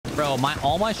Bro,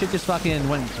 all my shit just fucking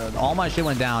went. All my shit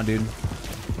went down, dude.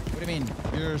 What do you mean?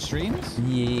 Your streams?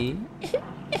 Yeah.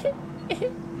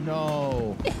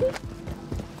 No.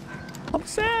 I'm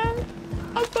sad.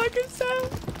 I'm fucking sad.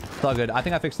 It's all good. I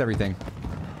think I fixed everything.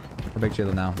 We're big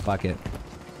chilling now. Fuck it.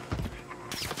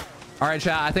 All right,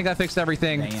 chat. I think I fixed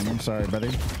everything. Damn, I'm sorry, buddy.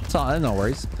 It's all, no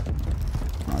worries.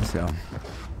 Let's go.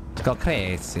 Let's go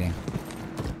crazy.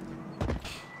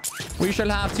 We shall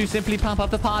have to simply pump up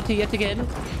the party yet again.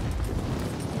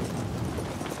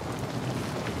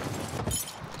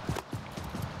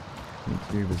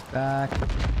 YouTube is back.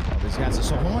 Oh, these guys are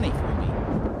so horny for me.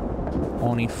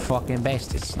 Only fucking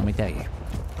bastards, let me tell you.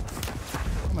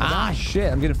 Oh my Ah, God.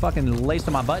 shit. I'm getting fucking laced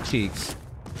on my butt cheeks.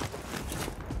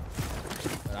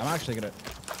 I'm actually gonna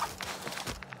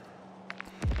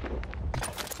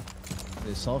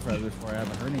do sulfur before I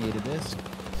have a herniated disc.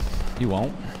 You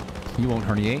won't. You won't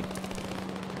herniate.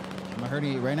 I'm a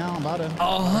herniate right now. I'm about to.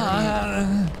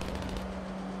 Oh,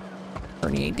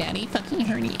 herniate, daddy. Fucking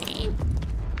herniate.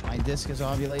 My disc is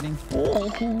ovulating.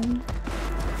 Oh.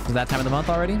 Is that time of the month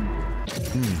already?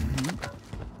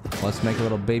 Let's make a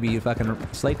little baby fucking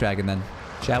slate dragon then,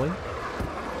 shall we?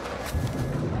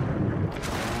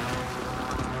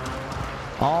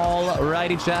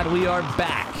 Alrighty, chat, we are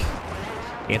back.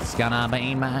 It's gonna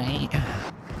be my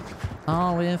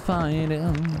all we find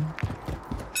him.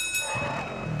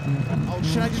 Oh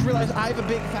shit! I just realized I have a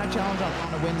big fat challenge on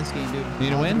to win this game, dude. You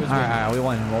need to win? All right, we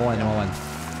won. We'll win. We'll win.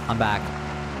 I'm back.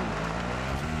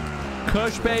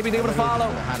 Kush, baby, they would follow.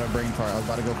 I had a brain fart. I was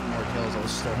about to go for more kills. I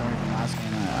was still horny from last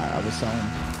game. I was selling.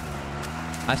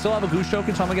 I still have a goose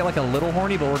choking, so I'm gonna get like a little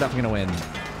horny, but we're definitely gonna win.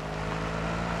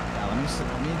 Yeah, let me just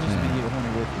make you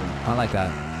horny with you. I like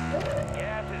that.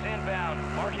 Gas is inbound,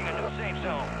 marking a new safe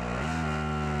zone.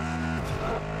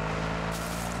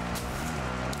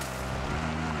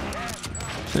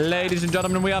 Ladies and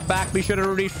gentlemen, we are back. Be sure to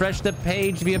refresh the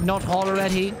page if you have not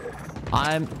already.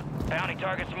 Bounty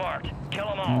targets marked. Kill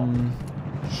them all.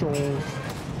 Sure.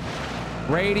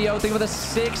 Radio, think of the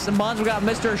 6 months. We got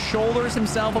Mr. Shoulders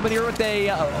himself up in here with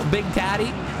a big daddy.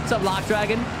 What's up, Lock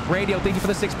Dragon? Radio, thank you for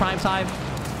the 6 prime time.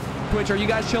 Twitch, are you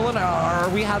guys chilling? Are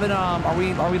we having are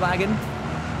we lagging?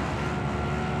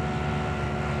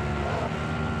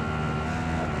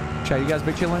 Chat, you guys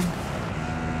big chilling?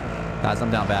 Guys,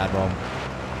 I'm down bad, bro.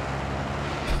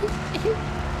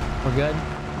 We're good?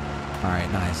 All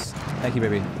right, nice. Thank you,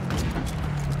 baby.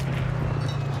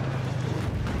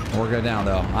 We're good now,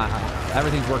 though.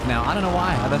 Everything's working now. I don't know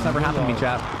why. That's never happened to me,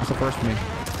 chat. That's the first for me.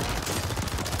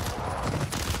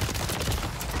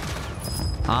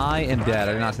 I am dead.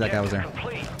 I did not see that guy was there.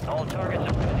 All targets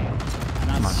are ready.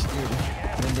 Come on. Dude,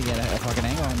 I didn't get a fucking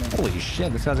angle on me. Holy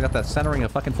shit, this guy's got that centering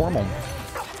of fucking formal.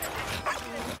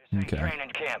 Okay.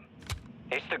 Training camp.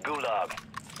 It's the gulag.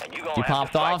 And you You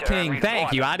popped off, King.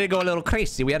 Thank you. I did go a little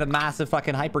crazy. We had a massive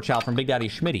fucking hyper chow from Big Daddy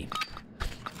Schmitty.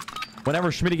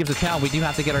 Whenever Schmitty gives a chow, we do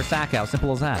have to get our sack out.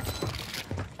 Simple as that.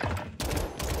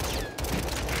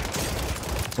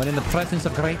 When in the presence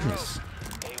of greatness. A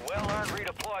well-earned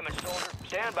redeployment, soldier.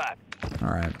 Stand by.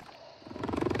 All right.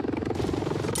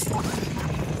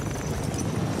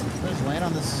 Just land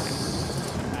on this.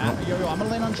 Yo, I'm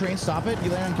gonna land on train. Stop it. You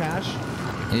land on cash.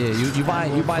 Yeah, you buy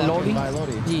Lodi? Buy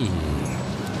Lodi. Yeah.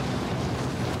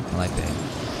 I like that.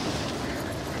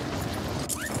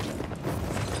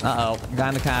 Uh-oh. Guy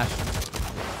in the cash.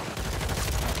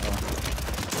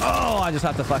 Oh, I just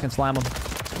have to fucking slam him.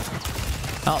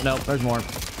 Oh, no. There's more.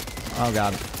 Oh,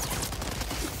 God.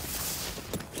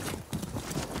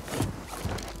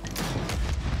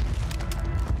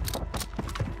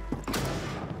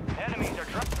 Enemies are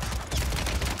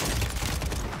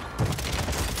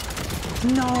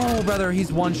No, brother.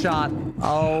 He's one shot.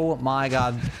 Oh, my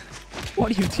God. What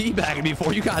are you teabagging me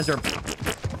for? You guys are...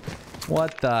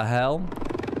 What the hell?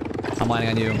 I'm landing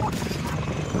on you.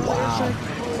 Wow.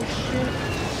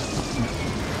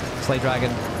 Slate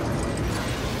Dragon.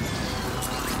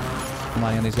 I'm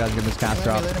landing on these guys. Getting this cast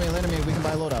drop. Land me. We can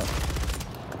buy loadout.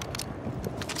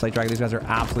 Slate Dragon. These guys are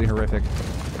absolutely horrific.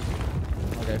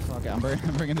 Okay, fuck it. I'm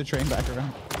bringing the train back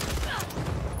around.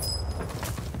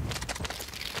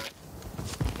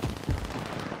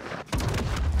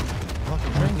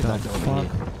 Fucking train, get that fuck.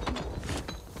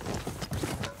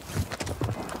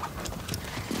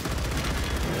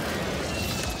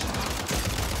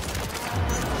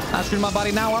 Not shooting my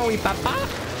body now, are we, papa?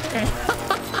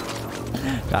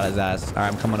 Got his ass. All right,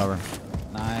 I'm coming over.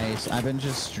 Nice. I've been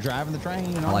just driving the train.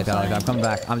 You know I like that. I'm coming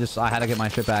back. I had to get my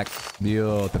shit back.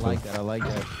 Beautiful. I like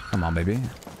that. Come on, baby.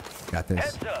 Got this.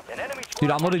 heads up. An enemy Dude,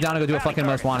 I'm literally down to go do a fucking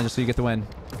most wanted just so you get the win.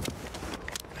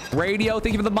 Radio,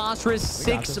 thank you for the monstrous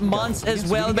 6 months as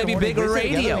well, baby. Big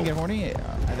radio. Get horny.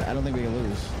 I don't think we can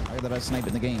lose. I got the best snipe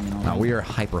in the game, you know. No, we are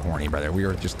hyper horny, brother. We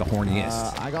are just the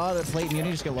horniest. I got a plate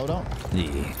immunity. Just get loadout.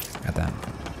 Yeah, got that.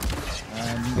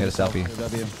 Get a selfie.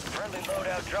 W.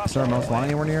 Is there a most wanted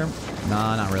anywhere near?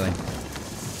 Nah, not really.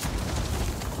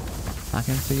 I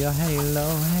can see your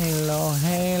halo, halo,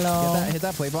 halo. Hit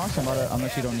that play box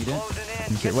unless you don't need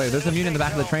it. Wait, there's a mute in the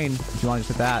back of the train. If you want to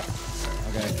just hit that.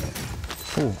 Okay.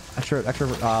 Ooh, extra,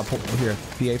 here,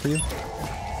 PA for you.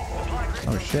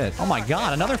 Oh shit. Oh my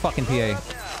god, another fucking PA.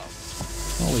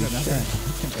 Holy shit.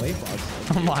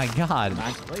 Oh my god.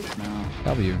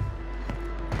 W.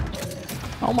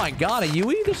 Oh my god, a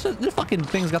Yui? This fucking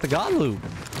thing's got the god loop.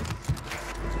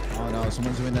 Oh no,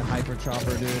 someone's doing that hyper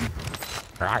chopper, dude.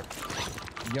 Alright.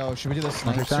 Yo, should we do the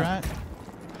sniper strat?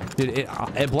 Dude,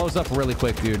 it blows up really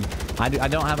quick, dude. I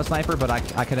don't have a sniper, but I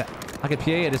could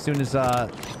PA it as soon as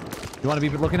you want to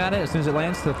be looking at it as soon as it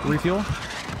lands to refuel. You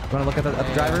want to look at the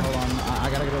driver? Hold on, I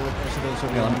gotta get a little closer to this.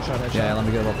 Let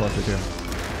me get a little closer too.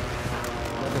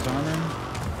 His armor.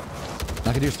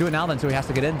 I can just do it now then, so he has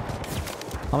to get in.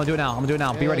 I'm gonna do it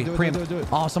now. Be ready. Do it.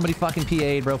 Oh, somebody fucking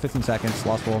PA'd, bro. 15 seconds.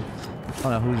 Lost full. I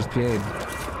don't know who just PA'd.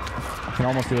 I can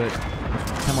almost do it.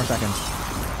 10 more seconds.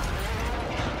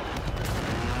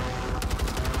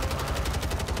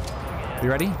 You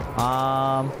ready?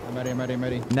 I'm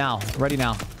ready. Now. Ready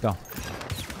now. Go.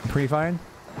 Pre-firing?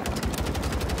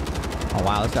 Oh,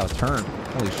 wow. This guy was turned.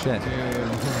 Holy shit. Dude,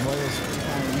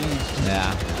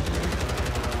 yeah.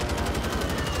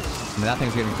 I mean, that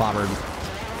thing's getting clobbered.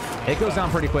 It goes down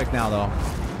pretty quick now, though.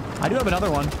 I do have another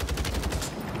one.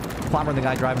 Clobbering the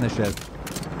guy driving this shit.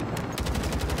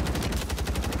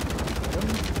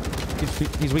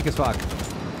 He's weak as fuck.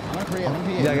 I'm gonna create an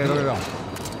MP. Yeah, go.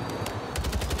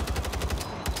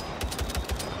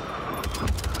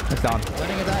 It's down.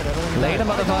 Later,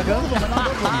 motherfucker.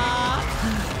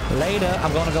 Later.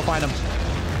 I'm going to go find him.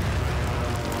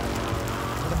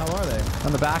 Where the hell are they?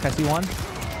 On the back, I see one.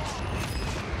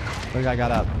 The guy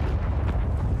got up.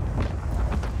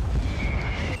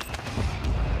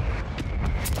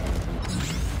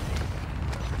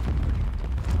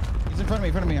 He's in front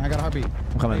of me. I got a heartbeat.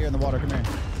 I'm coming. Right here in the water. Come here.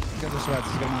 Get the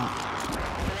sweats. Get him out.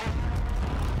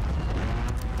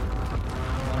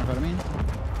 One in front of me.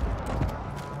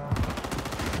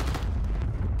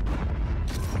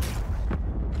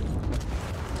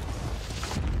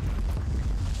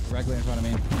 Directly in front of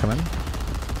me. Come in.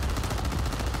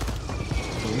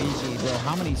 Luigi, bro,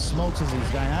 how many smokes does this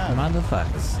guy have?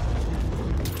 Motherfuckers.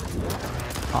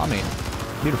 Oh, man.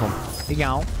 Beautiful. Here you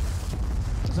go.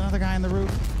 There's another guy on the roof.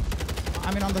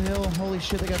 I mean, on the hill. Holy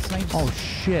shit, they got snipes. Oh,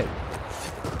 shit.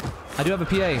 I do have a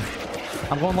PA.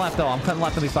 I'm going left, though. I'm cutting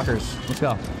left of these fuckers. Let's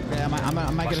go. Yeah,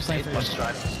 I might get a sniper.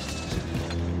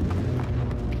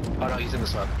 Oh, no, he's in the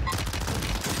slab.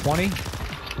 20.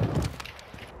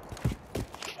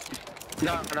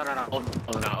 No. Hold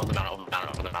him down.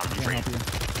 I'm free.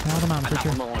 Hold him on, for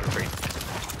sure. I'm free.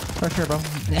 For sure, bro.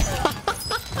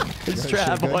 It's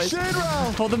trap, boys.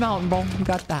 Hold the mountain, bro. You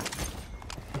got that.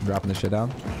 I'm dropping this shit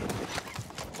down.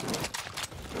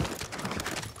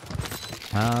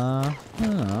 Now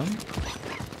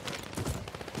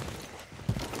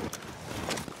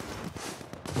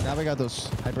we got those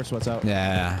hyper sweats out.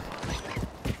 Yeah.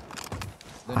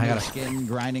 I got a skin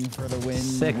grinding for the win.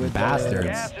 Sick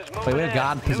bastards. Wait, we have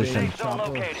God position.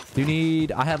 Do you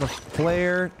need... I have a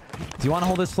flare. Do you want to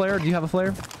hold this flare? Do you have a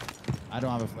flare? I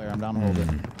don't have a flare. I'm down to hold it.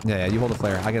 Yeah, you hold a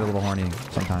flare. I get a little horny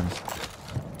sometimes.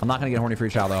 I'm not going to get horny for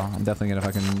your chow, though. I'm definitely going to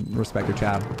fucking respect your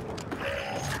chow.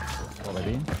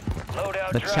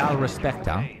 The chow respect,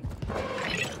 huh?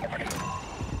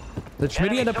 Did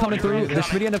Schmitty end up coming through? Did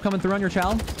Schmitty end up coming through on your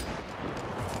chow?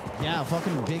 Yeah,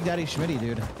 fucking Big Daddy Schmitty,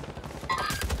 dude.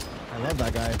 I love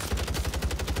that guy.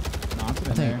 Knocked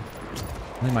him in there.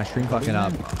 I think my stream fucking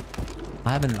up.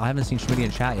 I haven't seen Schmitty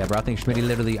in chat yet, bro. I think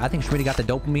Schmitty got the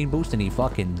dopamine boost and he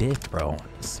fucking did, bro.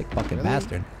 Sick fucking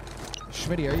bastard.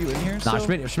 Schmitty, are you in here? Nah,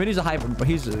 Schmitty's a hyper.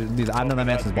 I've known that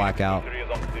man since Blackout.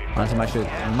 Honestly,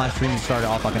 my stream started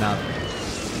all fucking up.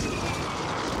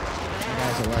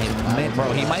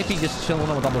 Bro, he might be just chilling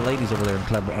with all the ladies over there in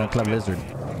Club Lizard.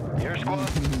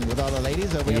 With all the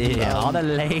ladies over there? Yeah, all the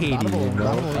ladies,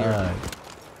 bro.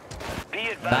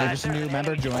 Just a new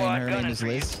member join. Her name is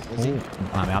Liz.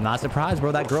 I mean, I'm not surprised,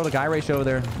 bro. That girl to guy ratio over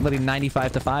there, literally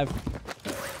 95 to 5.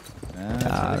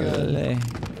 That's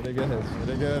pretty good.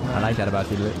 Pretty good, man. I like that about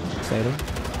you, Sailor.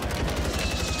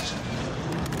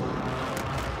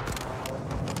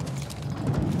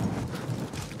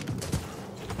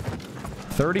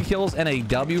 $30 kills and a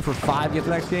W for 5 get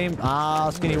the next game.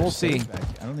 Skinny, we'll see.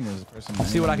 I don't think there's a person. I'll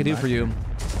see what I can do for you.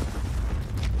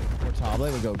 Pablo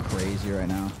would go crazy right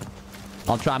now.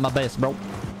 I'll try my best, bro.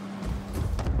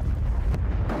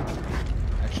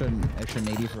 Extra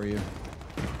 80 for you.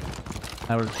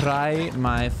 I will try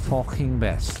my fucking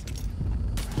best.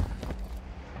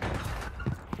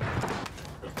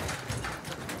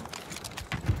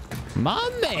 My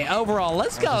man, overall,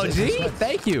 let's go, G.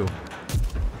 Thank you.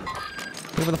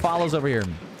 Look for the follows over here.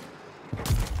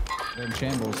 They're in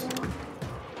shambles.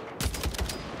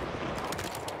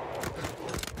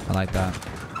 I like that.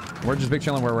 We're just big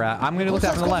chilling where we're at. I'm gonna look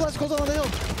at from the left. Goes on the hill.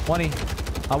 20.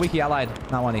 Oh, Wiki, I lied.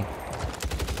 Not 20.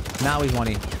 Now he's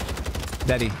 20.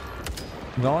 Daddy.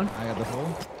 I'm going. I got the full.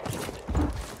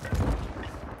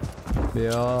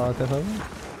 Beautiful.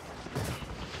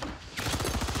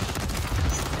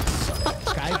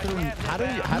 Sky threw.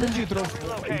 How did you throw?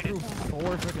 You threw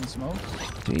 4 freaking smokes.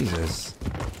 Jesus.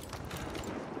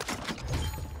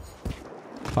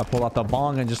 If I pull out the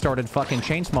bong and just started fucking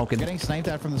chain smoking. Getting sniped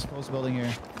at from this close building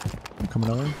here. I'm coming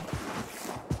over.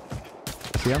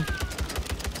 See him?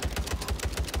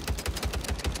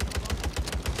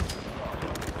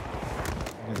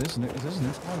 Is this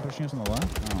new squad pushing us on the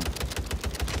left?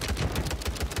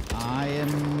 Oh. I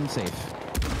am safe.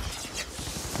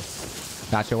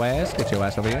 Got your ass. Get your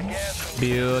ass over here.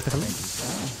 Beautiful.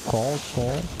 Call.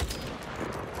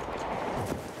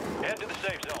 Head to the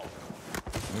safe zone.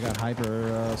 We got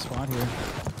hyper spot here.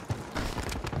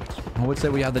 I would say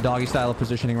we have the doggy style of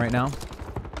positioning right now.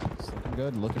 It's looking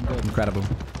good. Looking good. Incredible.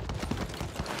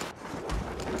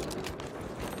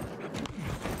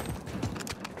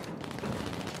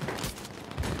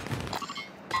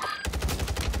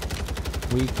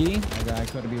 Wiki. That guy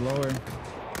could be lower.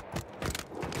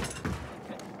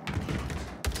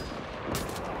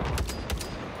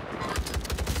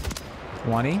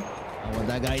 Twenty. I want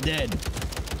that guy dead.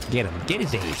 Get him. Get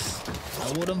his ace.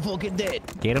 I want him fucking dead.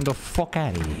 Get him the fuck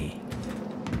out of here.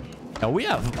 Oh, we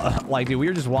have, like, dude, we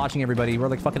were just watching everybody. We're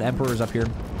like fucking emperors up here.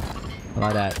 I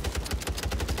like that.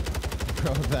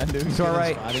 Bro, that dude's all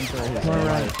right. All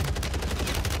right.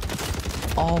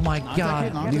 Oh my Knocked that god.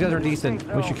 kid, knocked These him. guys are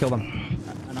decent. We should kill them.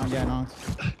 Yeah, knocked.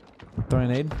 Throwing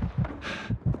an aid.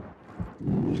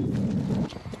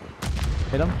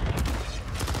 Hit him.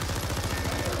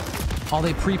 Oh,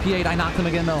 they pre-PA'd. I knocked them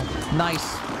again, though.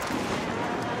 Nice.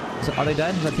 Are they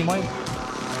dead? Is that team white? I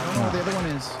don't know where the other one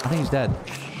is. I think he's dead.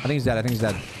 I think he's dead. I think he's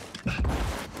dead.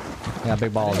 Yeah,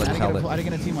 big balls. I just held it. I didn't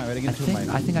get a team wipe. I didn't get a team wipe.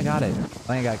 I think I got it. I think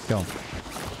I got killed.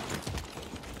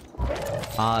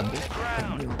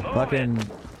 Fucking...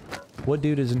 What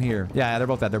dude is in here? Yeah, they're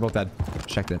both dead. They're both dead.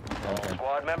 Checked it. All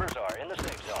squad members are in the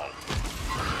safe zone.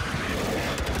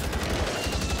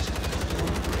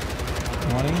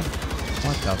 20?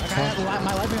 What the fuck?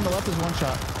 My life on the left is one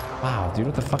shot. Wow, dude,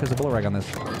 what the fuck is the bullet rag on this?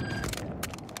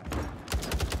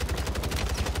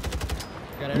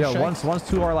 Yo, one's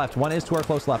to our left. One is to our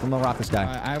close left. I'm gonna rock this guy.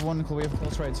 I have one we have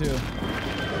close right too.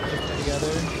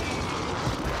 Together.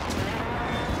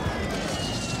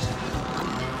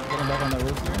 Getting back on the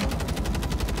roof here.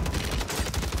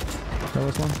 Kill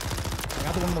this one. I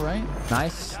got the one on the right.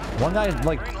 Nice. One guy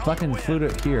like fucking flew to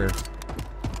here.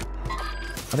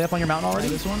 Are they up on your mountain already?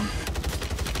 This one.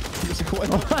 There's a plan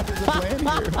here.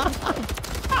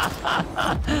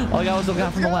 Oh, the guy was the guy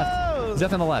from the left. He's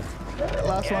definitely on the left.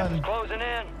 Last Gas one. is closing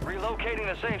in. Relocating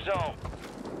the safe zone.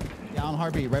 Yeah, on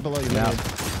heartbeat, right below you. Yeah.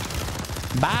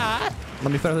 Bye.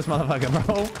 Let me throw this motherfucker,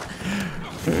 bro.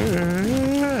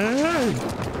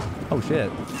 Oh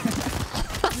shit.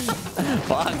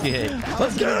 Fuck it.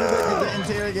 Let's go. The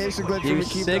interrogation glitch. You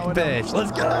sick bitch.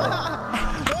 Let's go.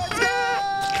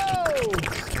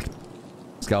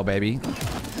 Let's go, baby.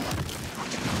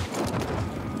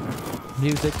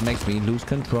 Music makes me lose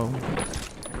control.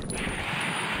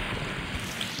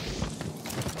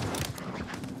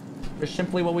 It's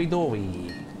simply what we do.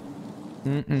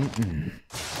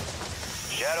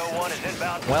 Shadow 1 is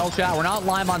inbound. Well, chat, we're not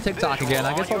live on TikTok again.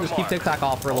 I guess I'll just keep TikTok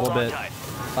off for a little bit.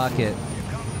 Fuck it.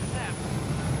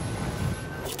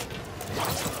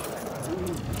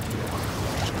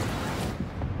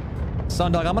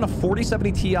 Sundog, I'm on a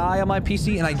 4070 Ti on my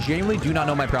PC, and I genuinely do not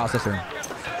know my processor.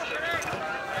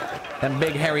 Them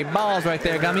big hairy balls right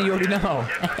there, Gummy, you already know.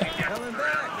 Coming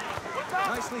back.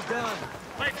 Nicely done.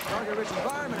 Target-rich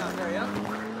environment out there, yeah?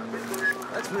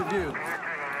 Let's review.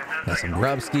 Got some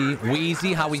Grubski.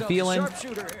 Wheezy, how we feeling?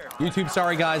 YouTube,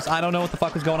 sorry guys. I don't know what the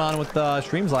fuck was going on with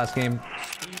streams last game.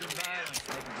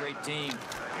 Great team.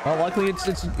 Well, luckily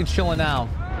it's chilling now.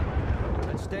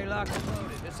 Let's stay locked and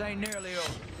loaded. This ain't nearly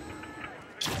over.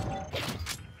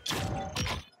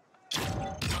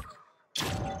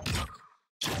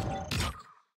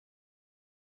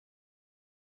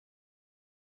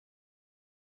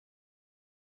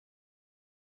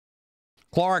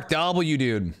 Clark W,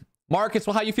 dude. Marcus,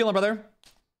 well, how you feeling, brother?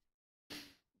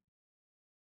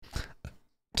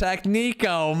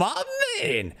 Technico, my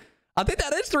man. I think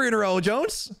that is 3 in a row,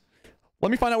 Jones.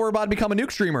 Let me find out we're about to become a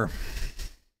nuke streamer.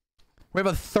 We have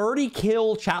a 30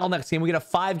 kill channel next game. We get a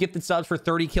 5 gifted subs for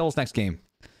 30 kills next game.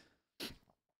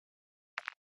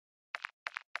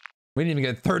 We didn't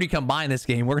even get 30 combined this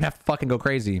game. We're gonna have to fucking go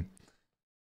crazy.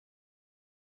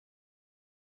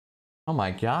 Oh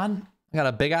my god. I got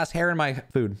a big ass hair in my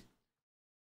food.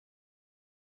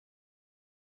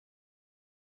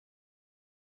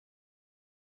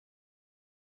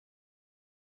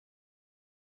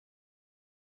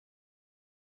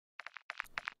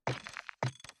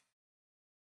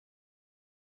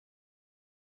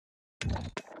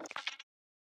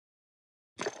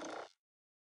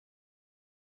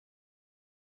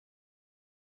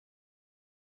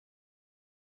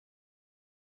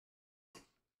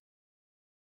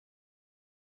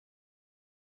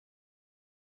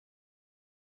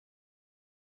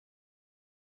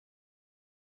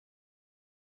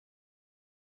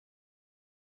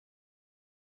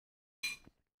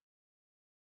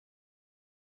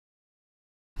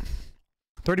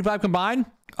 $35 combined.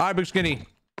 All right, big skinny.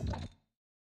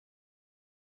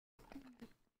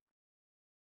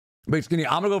 Big skinny.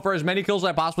 I'm gonna go for as many kills as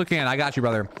I possibly can. I got you,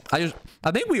 brother. I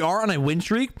think we are on a win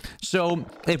streak. So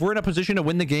if we're in a position to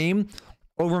win the game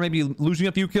over maybe losing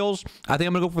a few kills, I think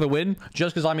I'm gonna go for the win.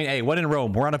 Just because, I mean, hey, what in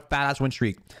Rome? We're on a fat ass win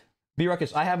streak.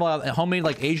 B-Ruckus, I have a homemade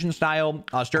like Asian style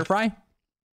stir fry.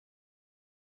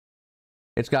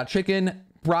 It's got chicken,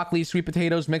 broccoli, sweet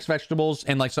potatoes, mixed vegetables,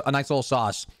 and like a nice little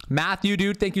sauce. Matthew,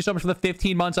 dude, thank you so much for the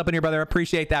 15 months up in here, brother.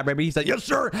 Appreciate that, baby. He said, yes,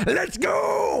 sir. Let's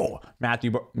go.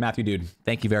 Matthew, dude,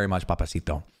 thank you very much,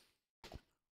 papacito.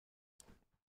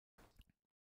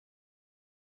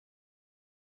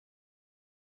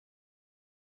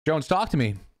 Jones, talk to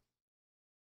me.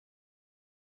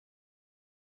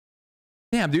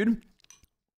 Damn, dude.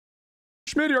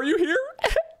 Schmitty, are you here?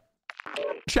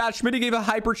 Chat, Schmitty gave a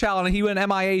hyper challenge and he went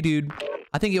MIA, dude.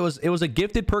 I think it was a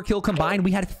gifted per kill combined.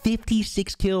 We had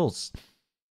 56 kills.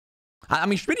 I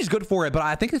mean, Schmitty's good for it, but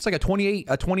I think it's like a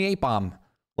 28 bomb,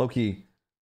 low key.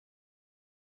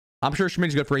 I'm sure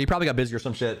Schmitty's good for it. He probably got busy or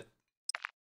some shit.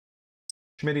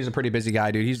 Schmitty's a pretty busy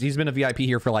guy, dude. He's been a VIP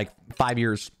here for like 5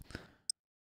 years.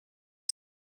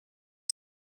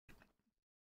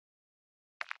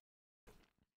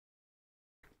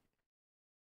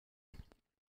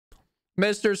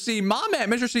 Mr. C, my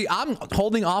man, Mr. C, I'm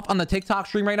holding off on the TikTok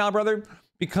stream right now, brother,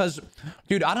 because,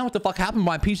 dude, I don't know what the fuck happened.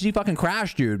 My PC fucking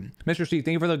crashed, dude. Mr. C,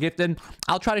 thank you for the gifted.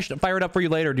 I'll try to fire it up for you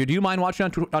later, dude. Do you mind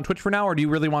watching on Twitch for now, or do you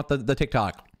really want the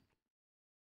TikTok?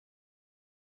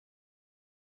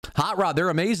 Hot Rod, they're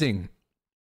amazing.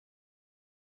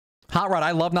 Hot Rod,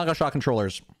 I love knockout shot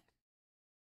controllers.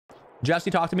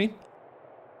 Jesse, talk to me.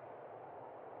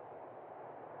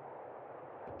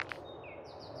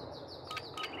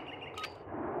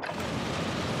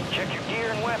 Check your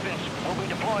gear and weapons. We'll be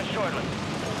deploying shortly.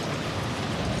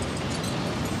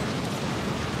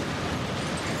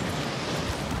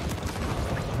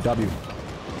 W.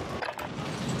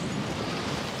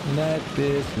 Let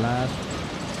this last.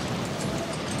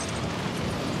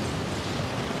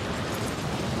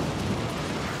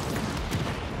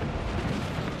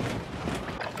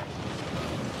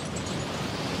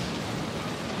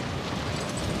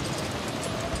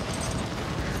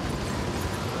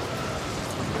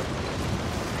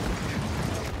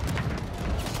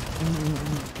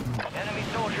 Enemy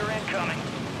soldier incoming.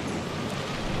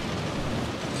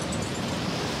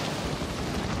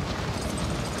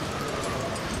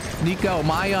 Nico,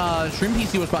 my stream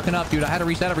PC was fucking up, dude. I had to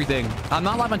reset everything. I'm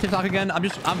not live on TikTok again.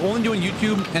 I'm only doing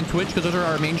YouTube and Twitch because those are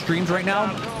our main streams right now.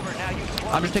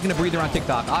 I'm just taking a breather on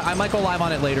TikTok. I might go live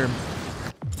on it later.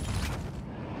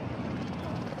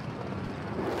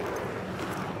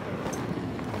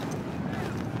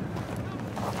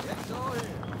 It's all here.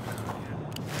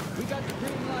 We got the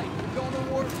green light. We're going to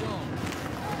Warzone.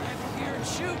 Have your gear and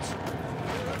shoot.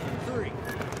 3.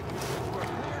 We're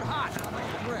cleared hot. I'm on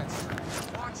the press.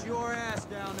 Watch your ass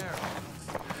down there.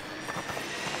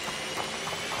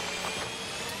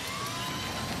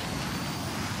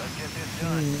 Let's get this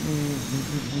done.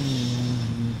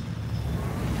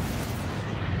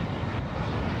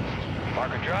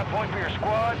 Mark a drop point for your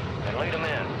squad and lead them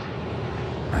in.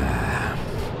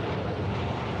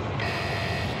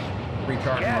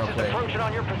 Recharging Gas real is quick. approaching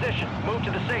on your position. Move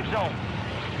to the safe zone.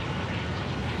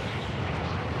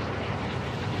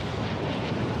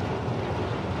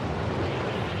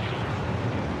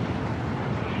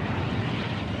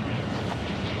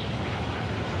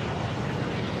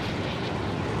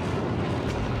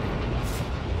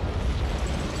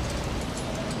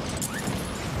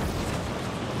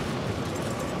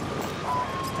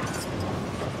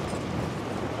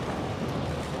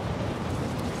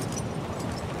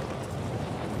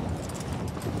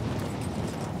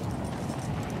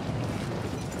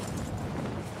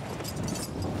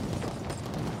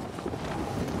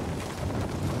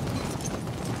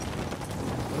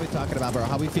 talking about, bro?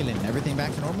 How we feeling? Everything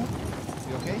back to normal?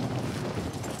 You okay?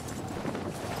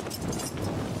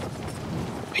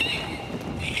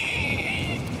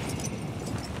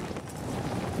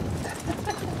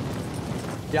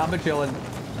 Yeah, I've been chilling.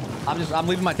 I'm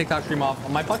leaving my TikTok stream off.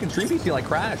 My fucking stream PC like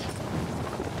crashed.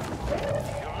 You're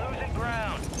losing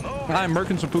ground. Move. I'm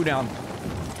murking some food down.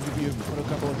 Did you put a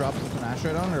couple of drops of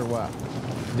finasteride on or what?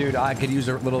 Dude, I could use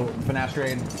a little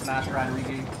finasteride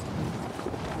regain.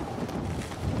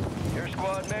 Your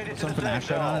squad made it to Some the safe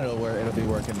finasteride on it, zone. it'll be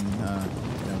working in no time.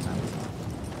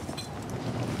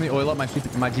 Let me oil up my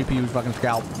GPU's fucking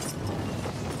scalp.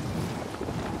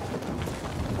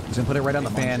 Just gonna put it right on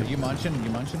the fan. You munching?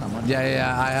 I'm munching.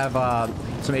 Yeah. I have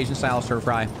some Asian style stir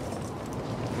fry. You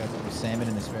got some salmon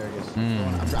and asparagus.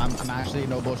 Mm. I'm actually,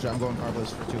 no bullshit, I'm going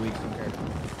carbless for 2 weeks. Don't care.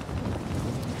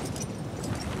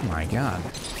 Oh my god.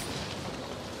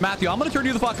 Matthew, I'm gonna turn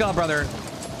you the fuck up, brother.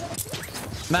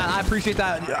 Matt, I appreciate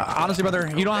that. Honestly,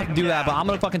 brother, you don't have to do that, but I'm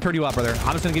gonna fucking turn you up, brother.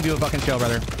 I'm just gonna give you a fucking show,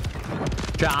 brother.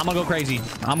 Yeah, I'm gonna go crazy.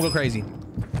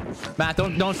 Matt,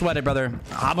 don't sweat it, brother.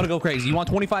 I'm gonna go crazy. You want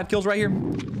 25 kills right here?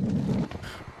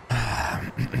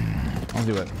 I'll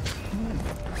do it.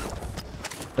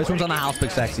 This one's on the house,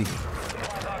 big sexy.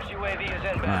 Fox UAV is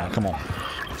inbound. Alright, come on.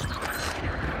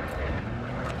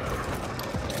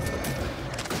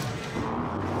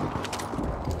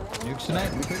 Nukes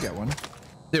tonight? We could get one.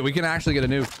 Dude, we can actually get a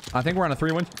nuke. I think we're on a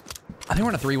 3-win. I think we're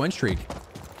on a 3-win streak.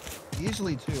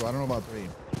 Easily 2. I don't know about 3.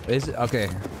 Is it? Okay.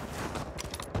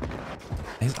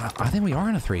 I think we are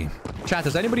on a 3. Chat,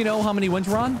 does anybody know how many wins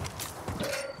we're on?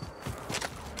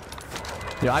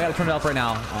 Yeah, I gotta turn it up right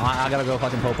now. I gotta go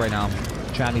fucking pope right now.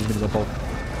 Chat needs me to go pope.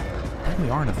 I think we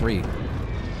are on a 3.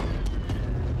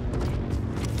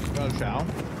 Go, Chow.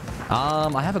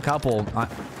 I have a couple. I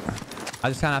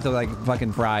just kind of have to like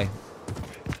fucking fry.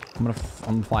 I'm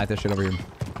gonna fly this shit over here.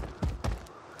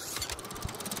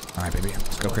 All right, baby,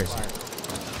 let's go crazy.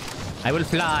 I will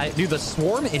fly, dude. The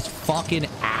swarm is fucking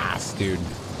ass, dude.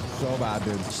 So bad,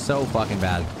 dude. So fucking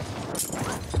bad.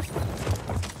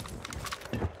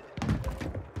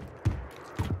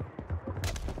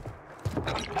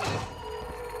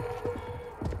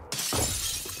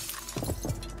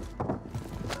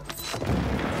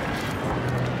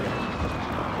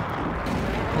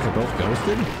 Those are both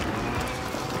ghosted.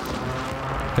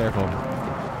 Careful.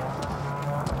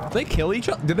 Did they kill each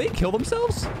other? Did they kill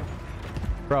themselves?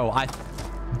 Bro,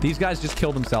 these guys just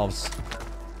killed themselves.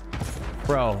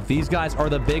 Bro, these guys are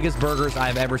the biggest burgers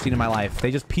I've ever seen in my life.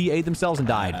 They just PA'd themselves and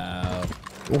died.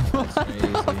 That's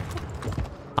crazy.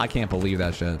 I can't believe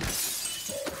that shit.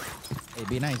 Hey,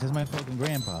 be nice. That's my fucking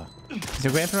grandpa. Is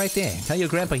your grandpa right there? Tell your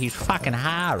grandpa he's fucking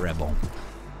horrible.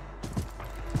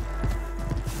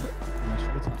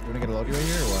 You wanna get a loadie right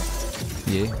here or what?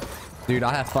 Yeah. Dude,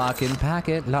 I have fucking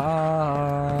packet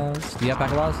lost. Do you have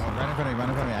packet lost? Right in front of me, right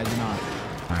in front of me. I do not.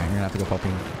 Alright, you're gonna have to go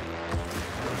popping.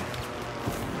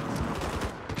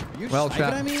 You Well, sniping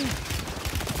chat. at me?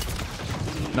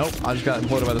 Nope, I just got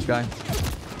imploded by this guy.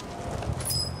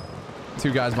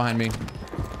 2 guys behind me.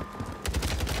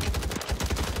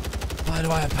 Why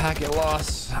do I have packet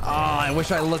loss? Oh, I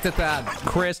wish I looked at that.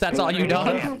 Chris, that's all you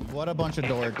done? What a bunch of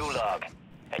dorks. Gulag.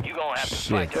 And you gonna have to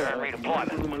fight to earn redeployment.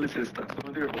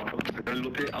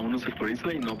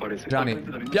 Johnny.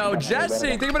 Yo,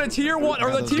 Jesse, think about a tier 1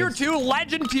 or the tier 2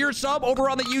 legend tier sub over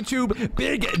on the YouTube.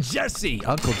 Big Jesse.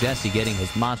 Uncle Jesse getting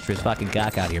his monstrous fucking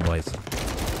cock out here, boys.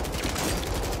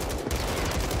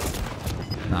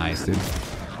 Nice, dude.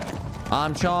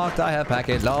 I'm chalked. I have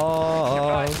packet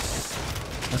loss.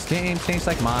 This game changed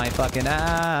like my fucking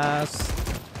ass.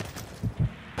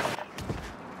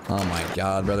 Oh my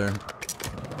god, brother.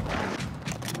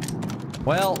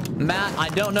 Well, Matt, I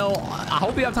don't know. I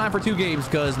hope you have time for 2 games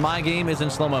because my game is in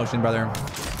slow motion, brother.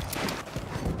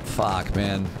 Fuck,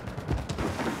 man.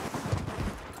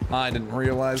 I didn't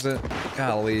realize it.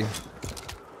 Golly.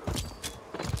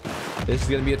 This is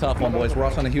going to be a tough one, boys. We're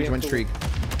also on a huge win streak.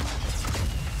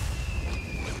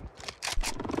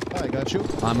 I got you.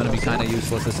 I'm going to be kind of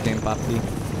useless this game, Papi.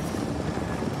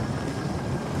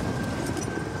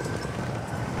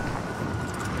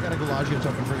 I got a Galagio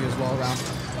token for you as well, around.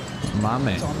 My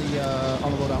man. It's on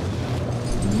the loadout.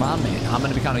 My man. I'm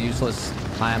going to be kind of useless.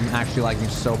 I am actually liking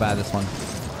so bad this one.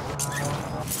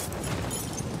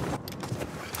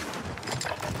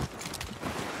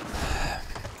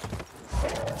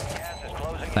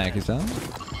 Thank you, son.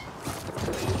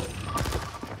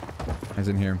 It's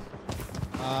in here.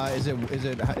 Is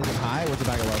it high? What's the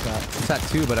bag of loss at? It's at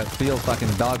 2, but it feels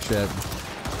fucking dog shit.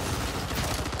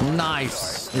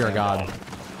 Nice. You're a god.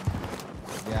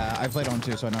 Yeah, I played on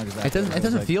 2, so I know exactly. It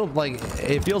doesn't feel like,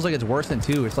 it feels like it's worse than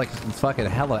 2. It's like it's fucking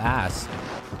hella ass.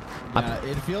 Yeah,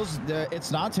 it feels.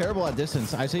 It's not terrible at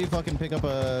distance. I say you fucking pick up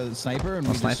a sniper and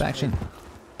we Snipe just, action.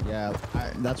 Yeah,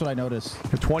 that's what I noticed.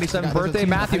 Your 27th Yeah, birthday,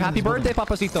 Matthew. Happy birthday,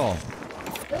 Papacito.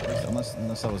 Unless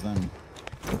that was them.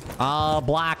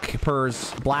 Black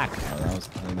purrs. Black. Oh, that was,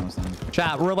 I think that was them.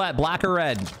 Chat, roulette, black or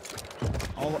red?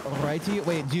 All righty.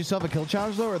 Wait, do you still have a kill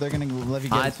challenge though, or they're gonna let you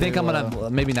get I think I'm gonna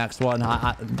maybe next one.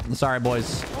 Sorry,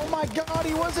 boys. Oh my God,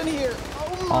 he wasn't here.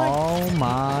 Oh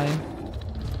my.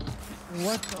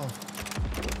 What the?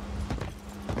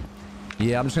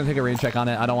 Yeah, I'm just gonna take a rain check on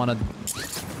it. I don't want to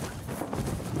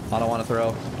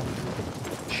throw.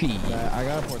 Cheat. I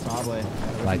got a portable.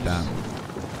 Like that.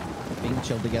 Being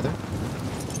chilled together.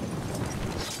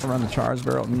 Run the charge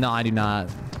barrel. No, I do not.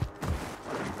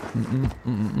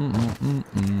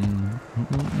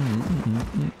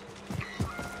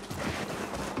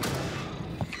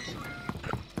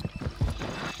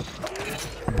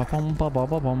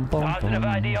 Positive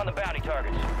ID on the bounty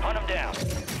targets. Hunt them down.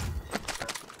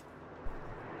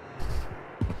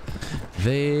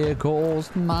 There goes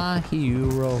my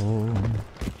hero,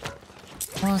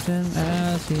 watching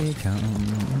as he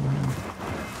comes.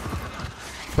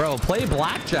 Bro, play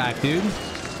blackjack, dude.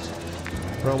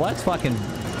 Bro, let's fucking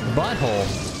butthole.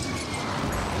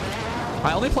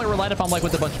 I only play roulette if I'm like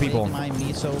with a bunch of people. My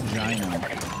miso gyno.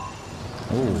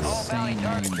 Ooh. Insane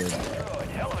name, dude.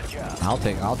 Hell of a job.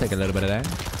 I'll take a little bit of that.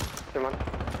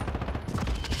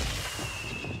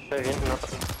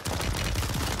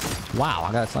 Wow,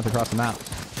 I got snuck across the map. Oh,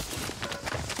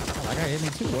 that guy hit me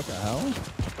too. What the hell?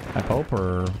 I hope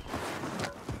or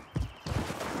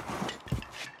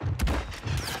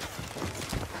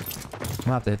I'm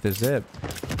gonna have to hit this zip.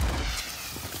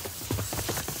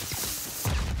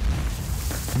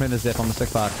 I'm in the zip on the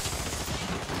 6-5.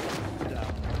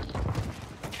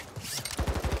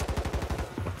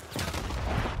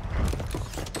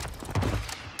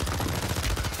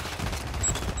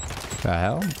 The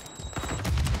hell?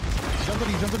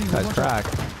 Jumping. Nice crack.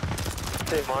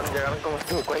 That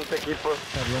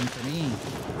run for me.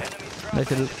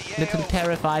 Little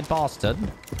terrified bastard.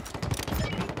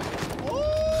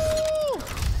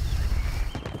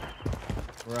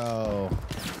 Bro.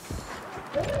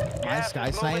 My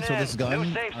sky snipes with this gun are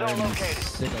in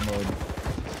sicko mode.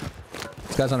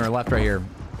 This guy's on our left right here.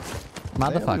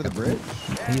 Motherfucker. The bridge?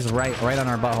 He's right on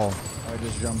our butthole. I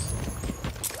just jumped.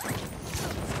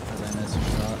 As I missed a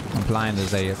shot. I'm blind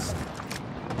as ace.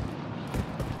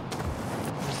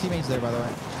 His teammates there, by the way.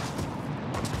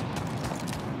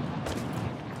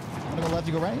 I'm gonna go left,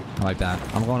 you go right? I like that.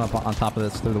 I'm going up on top of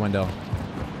this through the window.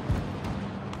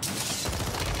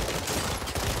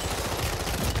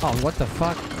 Oh, what the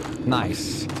fuck?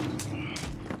 Nice.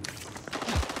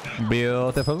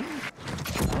 Beautiful. I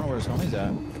don't know where his homie's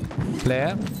at.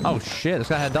 Flare. Oh shit, this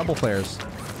guy had double flares.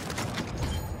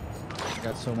 I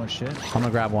got so much shit. I'm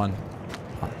gonna grab one.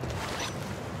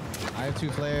 I have 2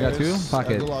 flares. You got 2? Fuck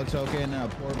a it. gulag token, a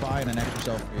pour by, and an extra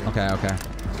self for you. Okay.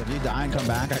 So if you die and come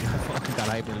back, I fucking got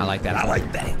hyper. I like that. I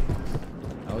like that.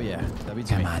 Oh yeah. That'd be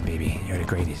Come on, baby. You're the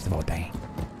greatest of all time.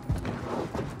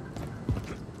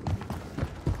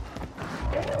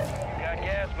 Got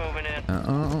gas moving in.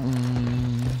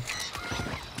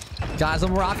 Guys,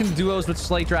 I'm rocking duos with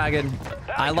Slate Dragon.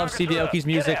 I love Steve Aoki's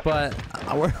music, but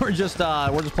we're just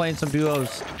playing some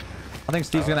duos. I think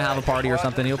Steve's gonna have a party or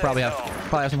something. He'll probably have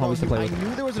some homies to play with. I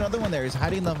knew there was another one there. He's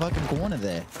hiding in the fucking corner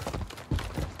there.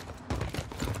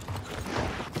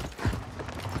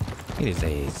 It is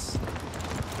ace.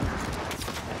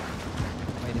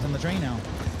 Wait, he's on the train now.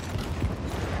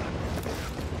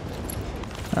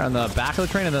 On the back of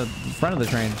the train and the front of the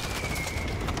train.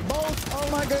 Both! Oh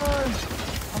my god!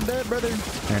 I'm dead, brother. No,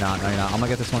 you're not. No, you're not. I'm gonna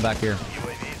get this one back here.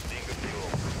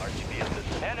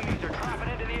 Enemies are dropping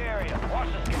into the area. Watch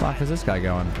this. Fuck is this guy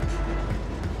going?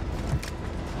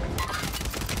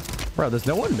 Bro, there's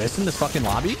no one missing this fucking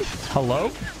lobby?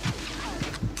 Hello?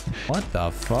 What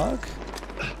the fuck?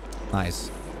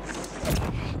 Nice.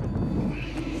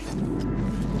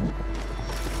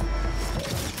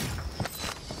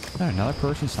 Is there another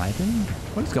person sniping?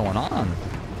 What is going on?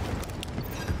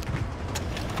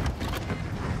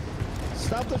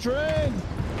 Stop the train!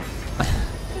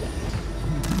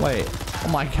 Wait. Oh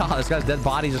my god, this guy's dead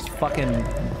body just fucking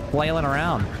flailing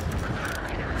around.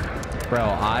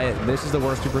 Bro, this is the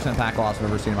worst 2% pack loss I've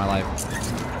ever seen in my life.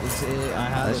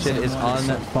 That shit is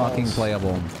unfucking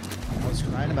playable. I was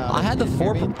crying about it. I had the Did you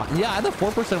 4. hear me? Yeah, I had the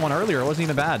 4% one earlier. It wasn't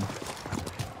even bad. I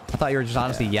thought you were just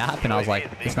honestly yapping. I was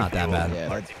like, it's not that bad. Yeah,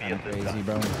 that's kind of crazy,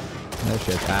 bro. That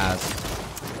shit's ass.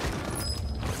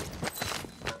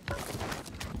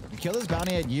 kill this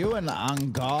bounty at you and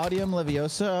Angaudium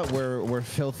Leviosa. We're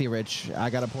filthy rich. I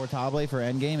got a portable for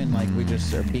endgame and like we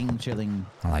just are being chilling.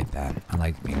 I like that. I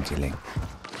like being chilling.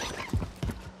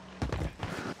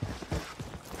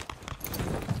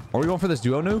 Are we going for this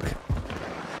duo nuke?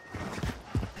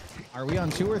 Are we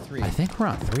on 2 or 3? I think we're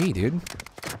on 3, dude.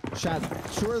 Chat,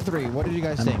 2 or 3? What did you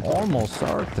guys think? Almost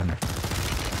certain.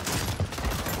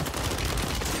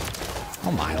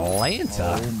 Oh my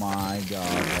Lanta. Oh my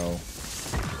god, bro.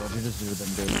 What did you just do with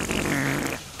them,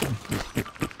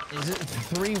 dude? Is it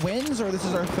 3 wins or this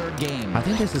is our 3rd game? I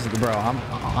think this is, bro.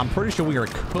 I'm pretty sure we are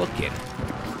cooking.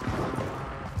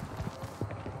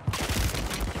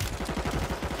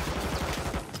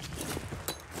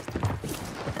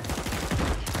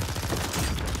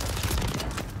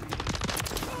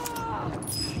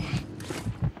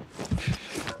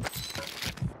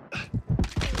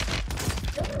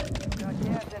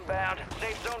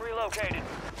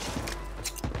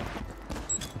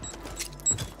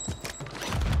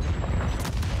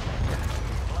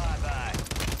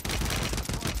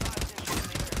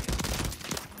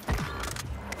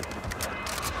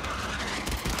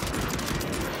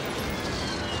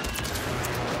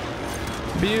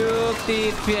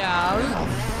 Beautiful.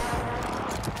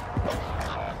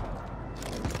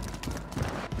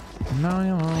 No,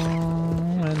 you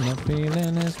won't, and the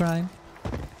feeling is right.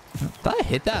 Did I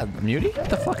hit that mutie? What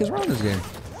the fuck is wrong with this game?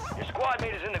 Your squad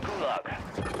mate is in the gulag.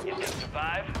 If they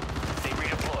survive, they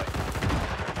redeploy.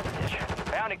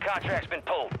 Bounty contract's been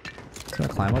pulled. Is there a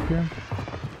climb up here?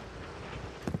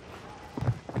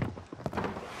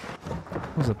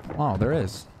 What's it? Oh, there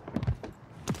is.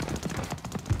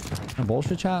 A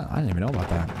bullshit chat? I didn't even know about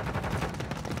that.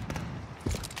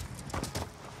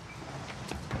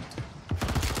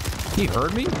 He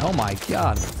heard me? Oh my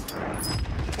god.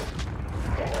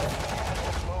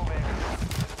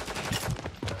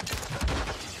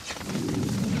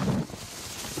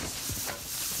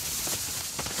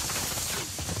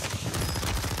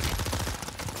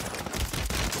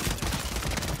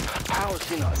 How is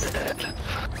he not dead?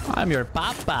 I'm your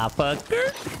papa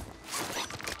fucker.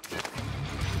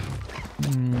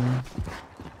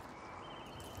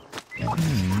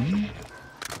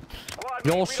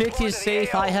 Your shit is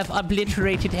safe. I have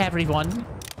obliterated everyone.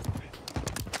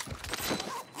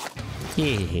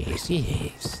 Yes,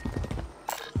 yes.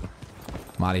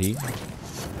 Mighty.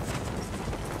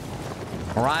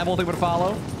 Arrival, think would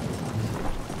follow.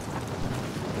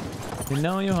 You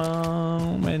know you're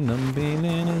home, and the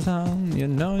feeling is home. You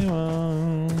know you're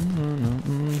home.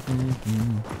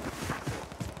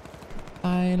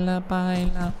 Baila,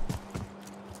 baila.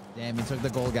 Damn, he took the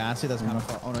gold gassy. That's kind of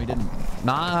fun. Oh no, he didn't.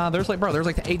 Nah, there's like, bro, there's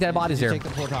like 8 dead bodies here. Did you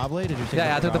take the portable? Did you take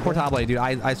Yeah, I took the portable, dude.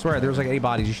 I swear, there's like 8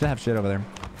 bodies. You should have shit over there.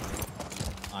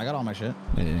 I got all my shit.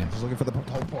 Yeah. Just looking for the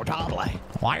portable.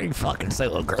 Why are you fucking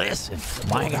so aggressive?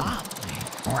 My god.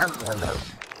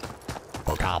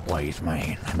 Portables,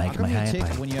 man. I make my How come you happy.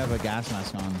 tick when you have a gas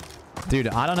mask on? Dude,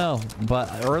 I don't know. But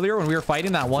earlier when we were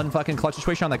fighting that one fucking clutch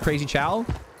situation on that crazy chow,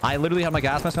 I literally had my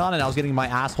gas mask on and I was getting my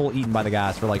asshole eaten by the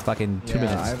gas for like fucking 2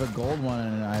 minutes. I have a gold one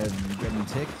and I'm getting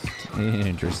ticked.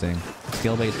 Interesting.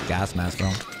 Skill-based gas mask,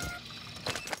 bro.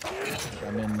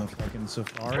 I'm in the fucking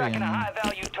safari. Tracking a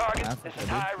high-value target. Africa, This is dude.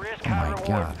 high risk, Oh high my reward.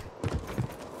 god.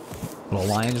 Little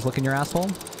lion just licking your asshole?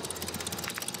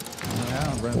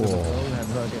 Yeah, ran through the road and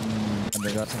fucking and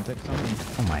they got some ticks on me.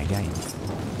 Oh my god.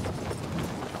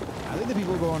 I think the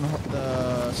people going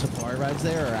the safari rides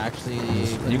there are actually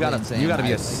You gotta insane. be a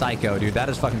Like, psycho, dude. That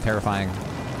is fucking terrifying.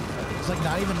 It's like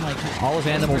not even like All those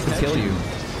animals could kill you.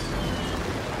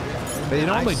 They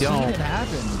normally I've don't. Seen it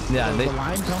happen. Yeah, the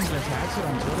line comes and attacks it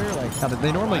on Twitter. Like Yeah,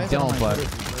 they normally why is it on don't, my but Twitter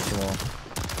feed, first of all?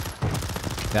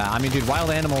 yeah, I mean, dude, wild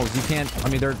animals, you can't. I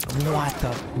mean, they're what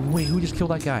the? Wait, who just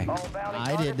killed that guy?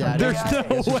 I did that. There's no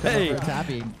It's just way. going for a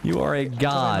tappy. You are a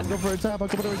god. Go for a tap. I'll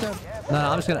go for a tap. No,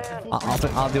 I'm just gonna.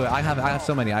 I'll do it. I have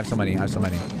so many. I have so many. I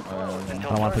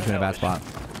don't want to put you in a bad spot,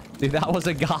 dude. That was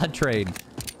a god trade.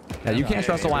 Yeah, you can't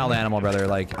trust a wild animal, brother.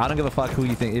 Like, I don't give a fuck who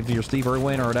you think. If you're Steve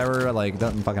Irwin or whatever, like,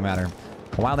 doesn't fucking matter.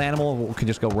 A wild animal could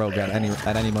just go rogue at any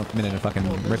minute and fucking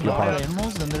rip you Wild apart.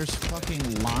 animals, then there's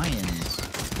fucking lions.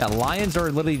 Yeah, lions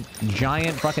are literally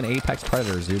giant fucking apex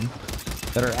predators, dude.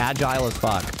 That are agile as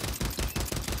fuck.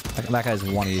 That guy's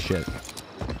one of your shit.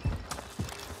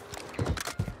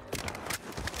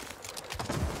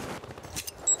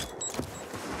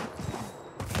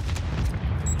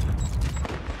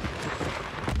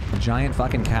 Giant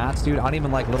fucking cats, dude. I don't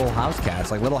even like little house cats.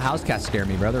 Like, little house cats scare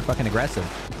me, bro. They're fucking aggressive.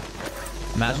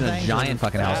 Imagine a giant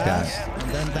fucking house cat.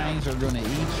 And then things are gonna eat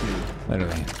you.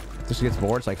 Literally. Just gets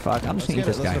bored. It's like, fuck, I'm just gonna eat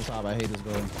this guy. Let's go top. I hate this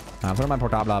goal. I'm putting my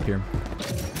portable up here.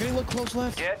 Can you look close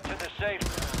left? Get to the safe.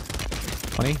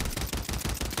 20.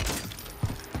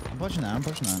 I'm pushing that. I'm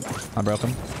pushing that. I broke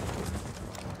him.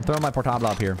 I'm throwing my portable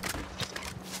up here.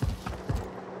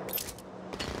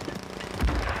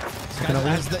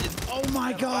 Oh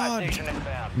my god! Station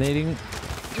inbound. Nading.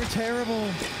 You're terrible.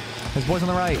 His boy's on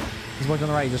the right. His boy's on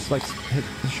the right. Just like hit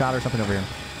a shot or something over here.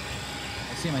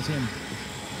 I see him. I see him.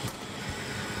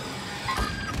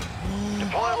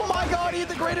 Oh my god! He's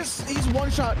the greatest. He's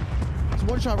one shot. He's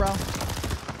one shot,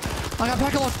 Ralph. I got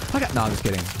pack-a-lot. I got. No, I'm just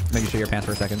kidding. Make you shit your pants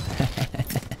for a second.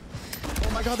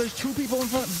 Oh my god! There's two people in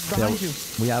front behind you.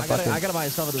 We have I gotta buy a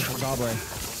stuff with this gobbler.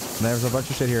 There's a bunch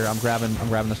of shit here. I'm grabbing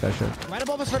this guy's shit. Right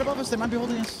above us. Right above us. They might be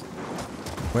holding us.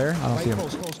 Where? I don't see him.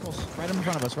 Close. Right in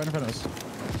front of us. Right in front of us.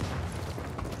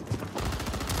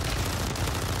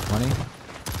 20.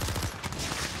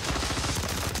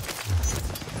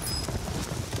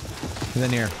 He's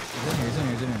in here. He's in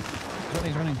here.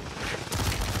 He's running.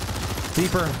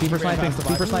 Deeper sniping.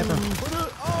 Deeper sniper.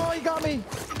 Oh, he got me. You're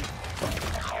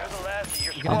the last of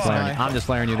your Get this squad. guy. I'm just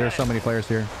flaring you. There's so many players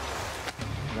here.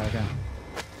 Okay.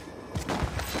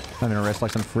 I'm gonna risk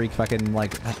like some freak fucking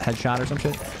like headshot or some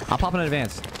shit. I'll pop in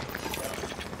advance.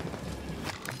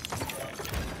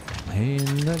 In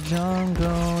the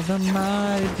jungle, the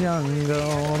mighty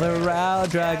jungle, the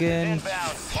Rallied dragon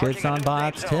shits on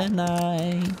bots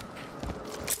tonight.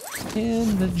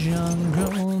 In the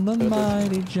jungle, the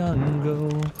mighty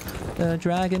jungle, the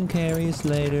dragon carries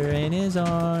Slater in his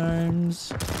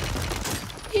arms.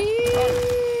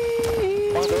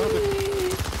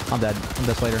 I'm dead. I'm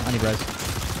dead, Slater. I need res.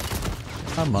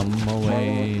 I'm on my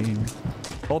way.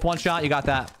 Both one shot. You got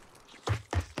that.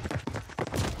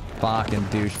 Fucking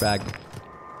douchebag.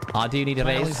 Do you need a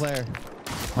Finally raise? Slayer.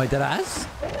 Wait, dead ass?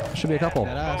 Should be a couple.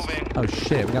 Dead ass. Oh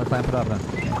shit, we gotta clamp it up then.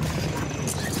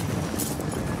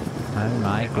 Oh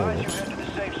my Guys, god. you got to the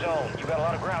safe zone. You got a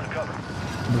lot of ground to cover.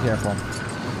 Be careful.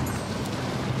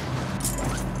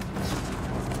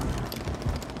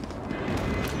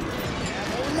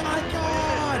 Oh my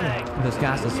god! This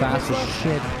gas is fast as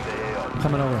shit. I'm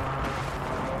coming over.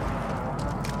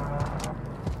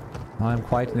 I'm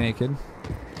quite naked.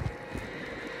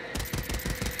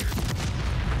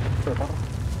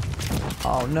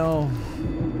 Oh no.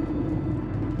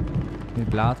 Mi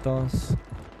platos.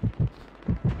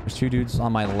 There's two dudes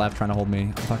on my left trying to hold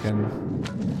me.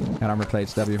 Fucking got armor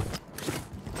plates, W.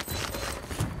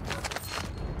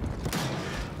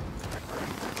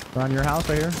 They're on your house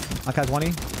right here. I got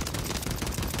 20.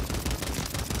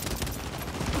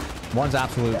 One's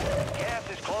absolute. Gas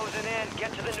is closing in.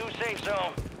 Get to the new safe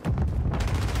zone.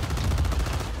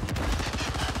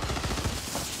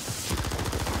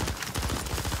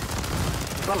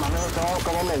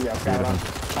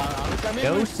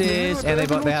 Doses. And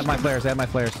they have my flares. They have my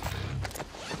flares.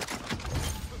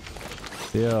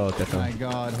 Beautiful. Oh my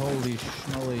god, holy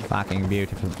schmoly. Fucking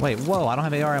beautiful. Wait, whoa, I don't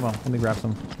have AR ammo. Let me grab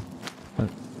some.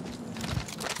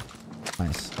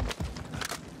 Nice.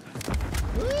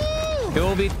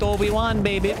 2v1,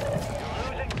 baby.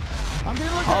 I'm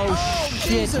gonna look Oh, shit.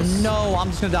 Jesus. No, I'm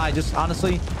just gonna die. Just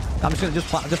honestly, I'm just gonna just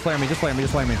flare me. Just flare me.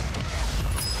 Just flare me.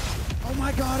 Oh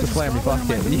my god, Just it's flare me. gobbling Fuck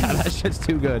on it. my Yeah, knees. that shit's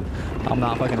too good. I'm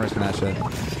not fucking risking that shit.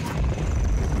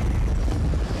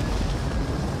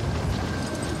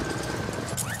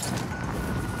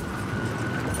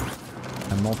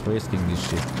 I'm not risking this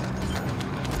shit.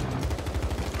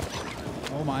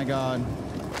 Oh my god.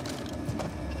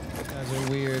 You guys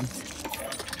are weird.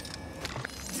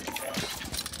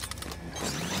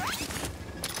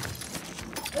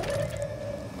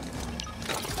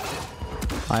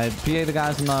 I PA the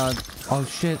guys in the... Oh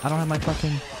shit, I don't have my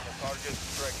fucking...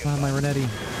 I don't have my Renetti.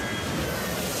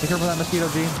 Be careful with that mosquito,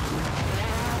 G.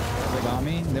 They got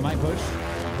me. They might push.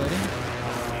 Waiting.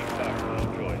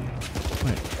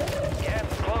 Wait. Gas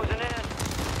is closing in.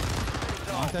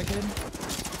 Knock that kid.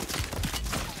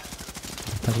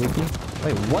 That's leaky.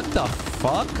 Wait, what the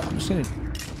fuck? I'm just gonna...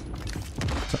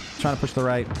 Trying to push the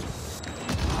right.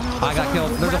 I got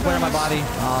killed. There's a flare in my body.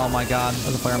 Oh my god.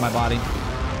 There's a flare in my body.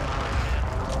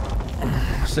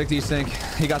 Sick desync.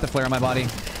 He got the flare in my body.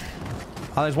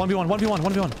 Oh, there's 1v1, 1v1,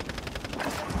 1v1.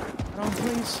 Oh,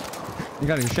 please. You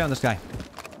got it. You're shit on this guy.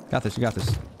 Got this. You got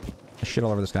this. I shit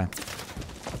all over this guy.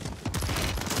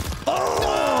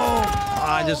 Oh!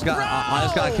 I just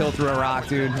got killed through a rock,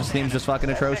 dude. This team's just fucking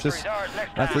atrocious.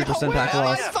 That 3% pack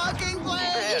loss. Fucking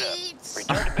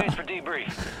Return to base for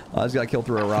debrief. I just got killed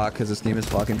through a rock because this game is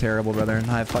fucking terrible, brother.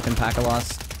 And I have fucking pack a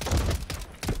loss.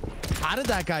 How did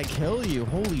that guy kill you?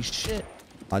 Holy shit.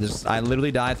 I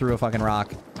literally died through a fucking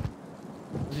rock.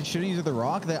 Was he shooting you through the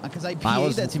rock? Because I I PA'd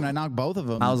was- that team and I knocked both of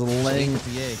them. I was laying.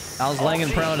 PA. I was laying in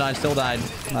prone and I still died.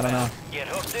 I don't know. Get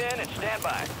hooked in and stand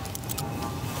by.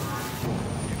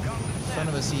 Son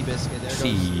of a sea biscuit. There goes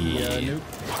Sea. the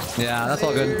nuke. Yeah, that's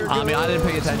all good. I mean, I didn't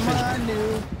pay attention.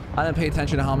 I didn't pay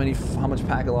attention to how much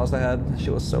packet loss I had. That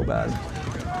shit was so bad.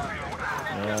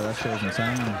 Yeah, that shit was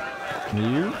insane.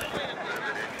 You?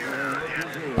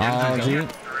 Oh, gee.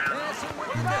 Dancing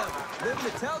with the devil.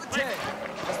 Living to tell the tale.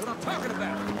 That's what I'm talking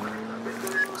about.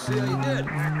 See how you did.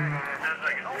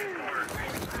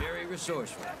 Very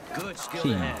resourceful. Good skill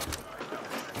to have.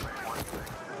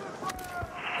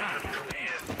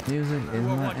 Music is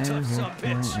War my one tough son of a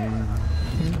bitch. everything.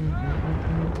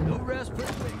 No rest for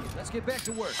the wicked. Let's get back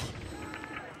to work.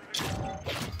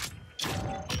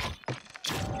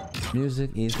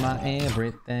 Music is my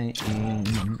everything.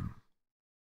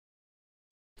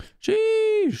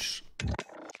 Sheesh.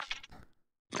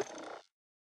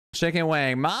 Chicken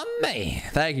Wang, mommy.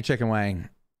 Thank you, Chicken Wang.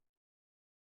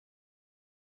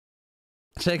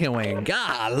 Chicken Wing.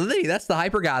 Golly, that's the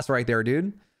hyper gas right there,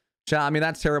 dude. I mean,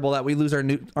 that's terrible that we lose our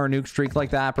nuke streak like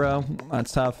that, bro.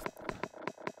 That's tough.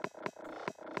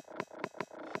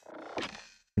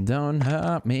 Don't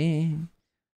hurt me.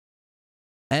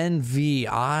 NV,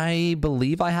 I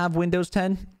believe I have Windows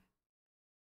 10.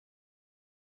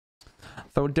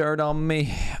 Throw dirt on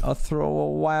me or throw a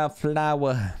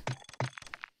wildflower.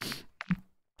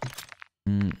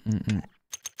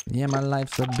 Yeah, my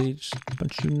life's a bitch,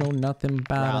 but you know nothing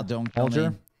about it. Don't kill me.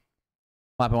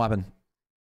 What happened?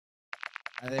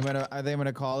 Are they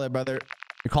gonna call it, brother?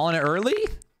 You're calling it early?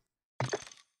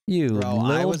 You Bro, I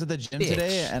little was at the gym bitch.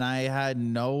 today and I had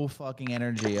no fucking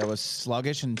energy. I was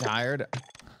sluggish and tired.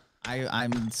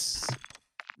 I'm,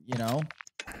 you know.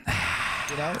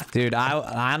 Dude, I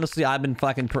honestly, I've been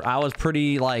fucking, I was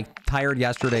pretty like tired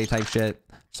yesterday type shit.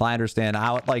 So I understand.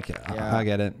 Yeah. I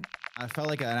get it. I felt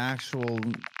like an actual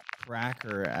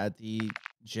cracker at the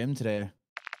gym today.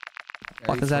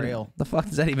 What does the fuck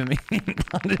does that even mean?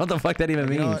 I don't know what the fuck that even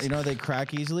means. You know they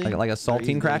crack easily? Like a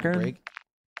saltine cracker?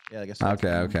 Yeah, like a Okay,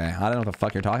 saltine. okay. I don't know what the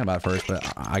fuck you're talking about first, but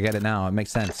I get it now. It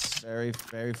makes sense. Very,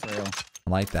 very frail. I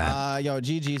like that. Yo,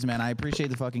 GG's, man. I appreciate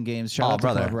the fucking games. Shout out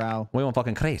brother. to Club Row. We went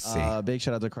fucking crazy. Big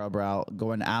shout out to Club Row.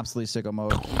 Going absolutely sicko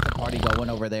mode. Party going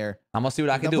over there. I'm gonna see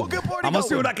what I can do. I'm gonna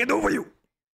see what I can do for you.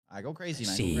 I go crazy,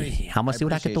 man. See, Go crazy. I'm gonna see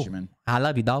what I can do. You, man. I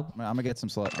love you, dog. I'm gonna get some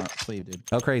sleep, dude.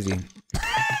 Go crazy.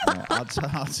 No,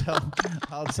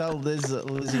 I'll tell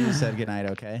Lizzie you said goodnight,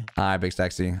 okay? All right, big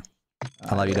sexy.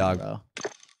 I love you, dog. Bro.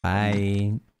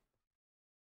 Bye.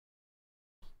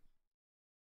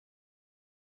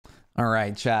 All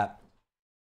right, chat.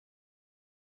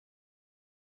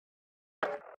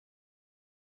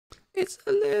 It's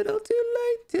a little too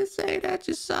late to say that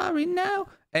you're sorry now.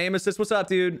 Aim assist, what's up,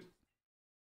 dude?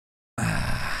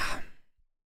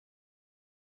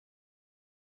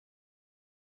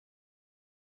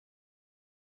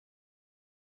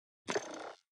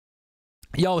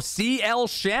 Yo, CL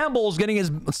Shambles getting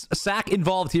his sack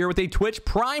involved here with a Twitch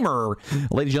primer.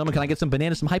 Ladies and gentlemen, can I get some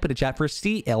bananas, some hype in the chat for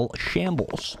CL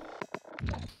Shambles?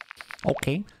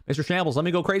 Okay, Mr. Shambles, let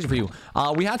me go crazy for you.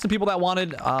 We had some people that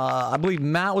wanted, I believe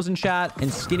Matt was in chat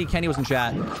and Skinny Kenny was in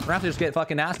chat. We're gonna have to just get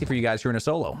fucking nasty for you guys here in a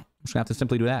solo. I'm just gonna have to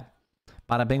simply do that.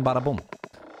 Bada bing, bada boom.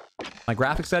 My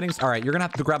graphic settings. All right, you're gonna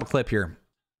have to grab a clip here.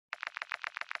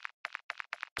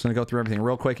 Just gonna go through everything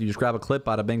real quick. You just grab a clip,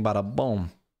 bada bing, bada boom.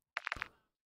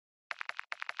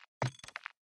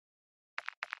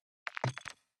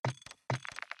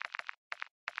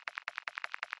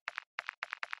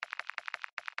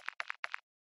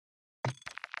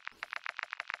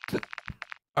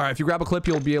 All right, if you grab a clip,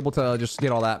 you'll be able to just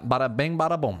get all that. Bada bing,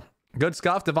 bada boom. Good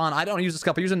scuff, Devon. I don't use a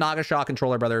scuff. I use a Naga Shot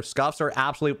controller, brother. Scuffs are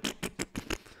absolute.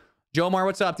 Jomar,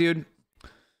 what's up, dude? How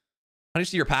do you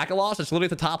see your packet loss? It's literally at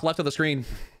the top left of the screen.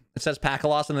 It says packet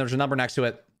loss, and there's a number next to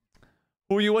it.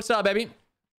 Who are you? What's up, baby?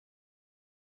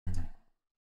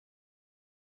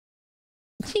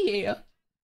 Yeah.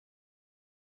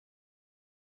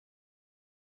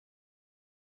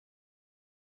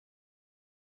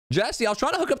 Jesse, I was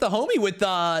trying to hook up the homie with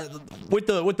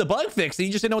the bug fix. And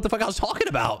he just didn't know what the fuck I was talking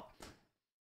about.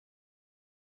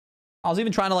 I was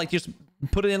even trying to like just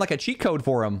put it in like a cheat code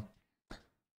for him.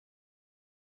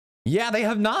 Yeah, they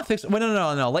have not fixed. Wait, no.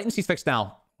 Latency's fixed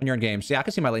now when you're in games. Yeah, I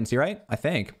can see my latency, right? I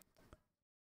think.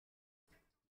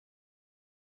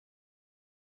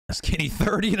 Skinny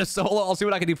 30 in a solo. I'll see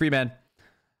what I can do for you, man.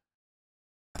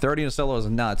 30 in a solo is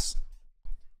nuts.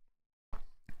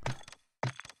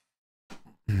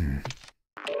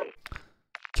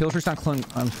 Kill streaks on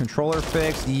controller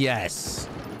fixed. Yes.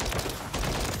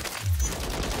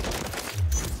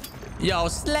 Yo,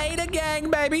 slay the gang,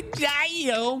 baby.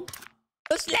 Damn.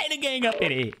 Let's slay the gang up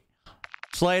in here.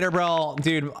 Slater, bro.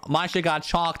 Dude, my shit got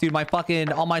chalked, dude. My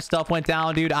fucking... All my stuff went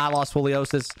down, dude. I lost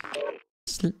scoliosis.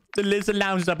 The Lizard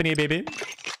Lounge is up in here, baby.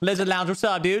 Lizard Lounge, what's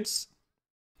up, dudes?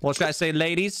 What should I say,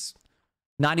 ladies?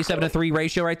 97-3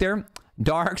 ratio right there.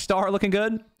 Dark Star looking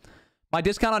good. My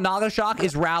discount on Naga Shock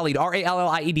is Rallied.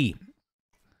 R-A-L-L-I-E-D.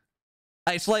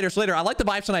 Hey, Slater. I like the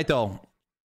vibes tonight, though.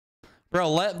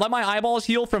 Bro, let my eyeballs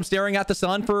heal from staring at the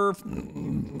sun for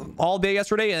all day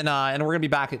yesterday, and we're gonna be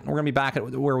back at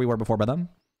where we were before by then.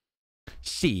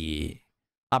 See,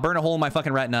 I burned a hole in my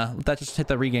fucking retina. That just hit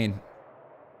the regain.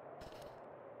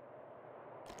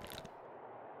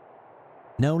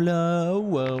 No low,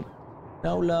 whoa.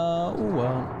 No low,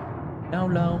 whoa. No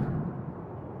low.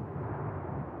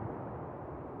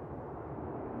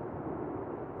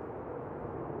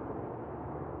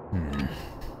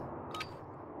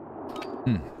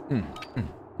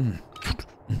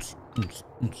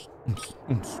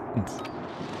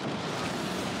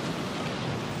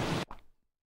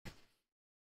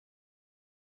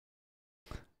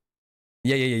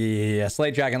 Yeah.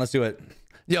 Slate Dragon, let's do it.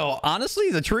 Yo,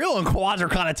 honestly, the trio and quads are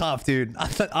kind of tough, dude.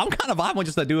 I'm kind of vibing with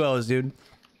just the duos, dude.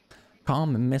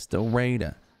 Calm and Mr.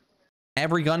 Raider.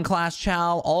 Every gun class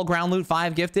chow, all ground loot,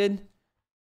 5 gifted.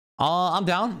 I'm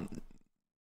down.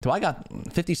 Do I got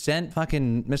 50 Cent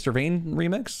fucking Mr. Vane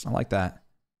remix? I like that.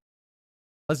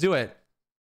 Let's do it.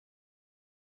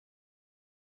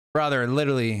 Brother,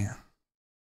 literally.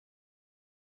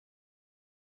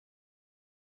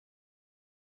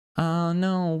 I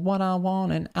know what I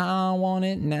want and I want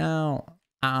it now.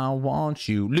 I want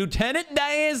you. Lieutenant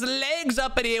Dan's legs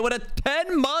up in here with a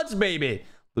 10 months, baby.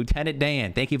 Lieutenant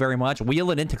Dan, thank you very much.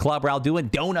 Wheeling into Club Row, doing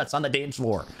donuts on the dance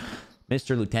floor.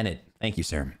 Mr. Lieutenant, thank you,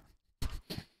 sir.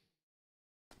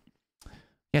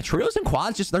 Yeah, trios and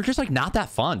quads, they're just like not that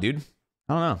fun, dude.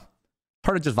 I don't know.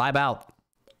 Hard to just vibe out.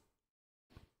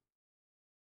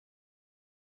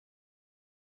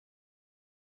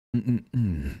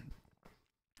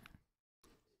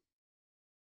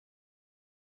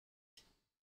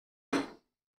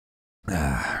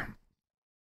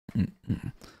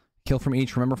 Kill from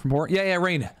each, remember from port. Yeah,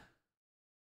 Rain.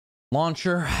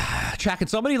 Launcher. Chat, can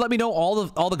somebody let me know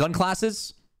all the gun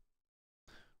classes?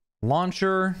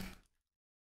 Launcher.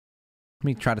 Let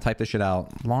me try to type this shit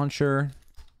out. Launcher,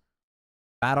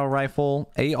 battle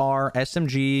rifle, AR,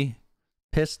 SMG,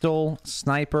 pistol,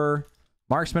 sniper,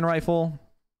 marksman rifle.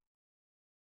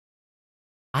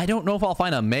 I don't know if I'll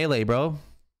find a melee, bro.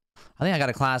 I think I got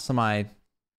a class on my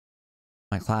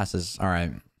classes. All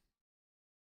right.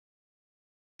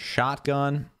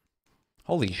 Shotgun.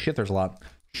 Holy shit, there's a lot.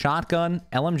 Shotgun,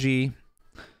 LMG.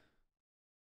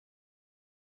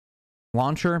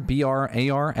 Launcher, BR,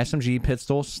 AR, SMG,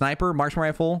 pistol, sniper, marksman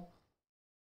rifle.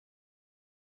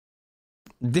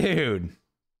 Dude.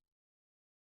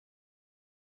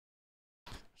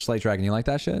 Slate Dragon, you like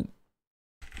that shit?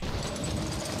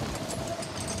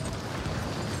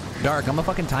 Dark, I'm a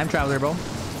fucking time traveler, bro.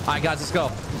 Alright, guys, let's go.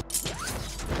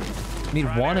 Need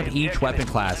one of each weapon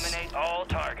class. All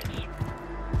targets.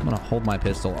 I'm gonna hold my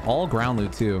pistol. All ground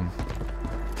loot, too.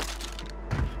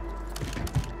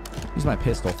 Use my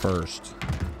pistol first.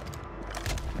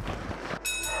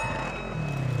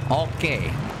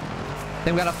 Okay.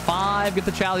 Then we got a 5. Get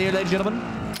the chow here, ladies and gentlemen.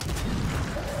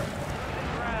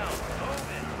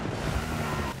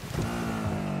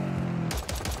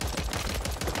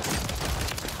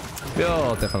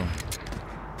 Beautiful.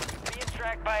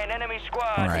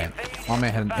 Alright. I'm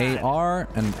gonna have an AR,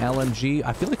 an LMG.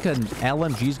 I feel like an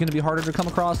LMG is gonna be harder to come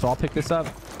across, so I'll pick this up.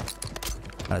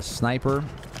 A sniper.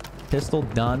 Pistol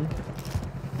done.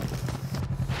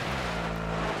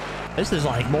 This is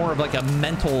like more of like a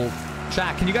mental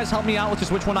chat. Can you guys help me out with just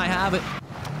which one I have?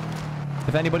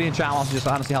 If anybody in chat wants to just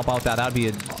honestly help out with that, that would be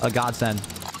a godsend.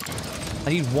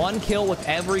 I need 1 kill with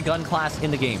every gun class in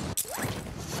the game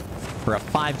for a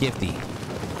 5 gifty.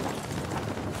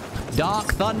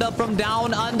 Doc Thunder from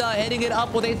down under, hitting it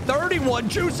up with a 31,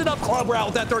 juicing up Club Route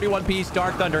with that 31 piece.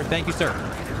 Dark Thunder, thank you, sir.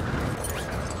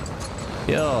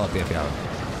 Yo.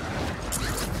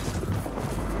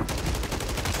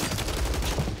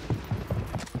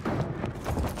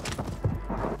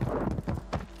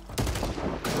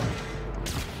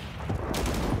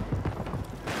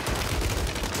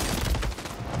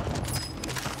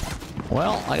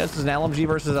 Well, I guess it's an LMG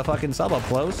versus a fucking sub up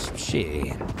close.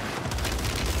 Shit.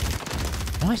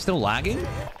 Am I still lagging?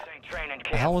 What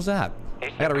the hell was that? I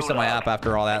gotta reset my app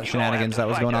after all that shenanigans that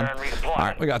was going on.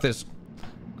 Alright, we got this.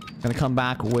 Gonna come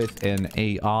back with an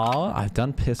AR. I've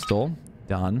done pistol.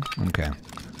 Done. Okay.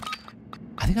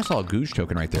 I think I saw a Gooch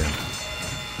token right there.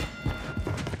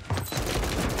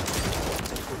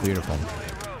 Beautiful.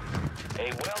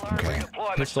 Okay.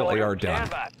 Pistol AR done.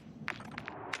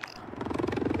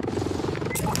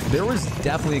 There was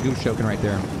definitely a goose choking right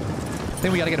there. I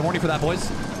think we got to get horny for that, boys.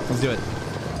 Let's do it.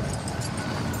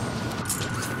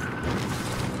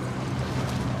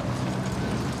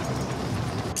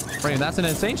 Brandon, that's an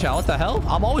insane chow. What the hell?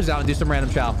 I'm always down to do some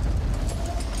random chow.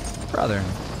 Brother.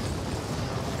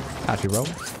 Got you, bro.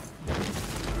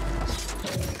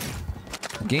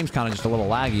 The game's kind of just a little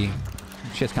laggy.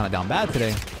 Shit's kind of down bad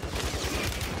today.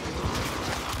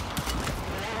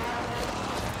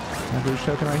 Who's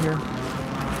choking right here?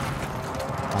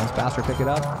 Oh, this bastard pick it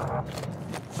up.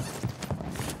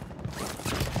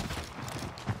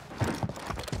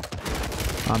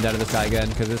 I'm dead to this guy again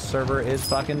because this server is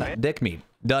fucking dick meat.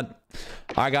 Done.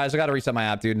 All right, guys, I gotta reset my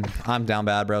app, dude. I'm down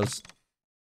bad, bros.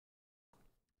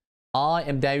 I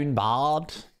am down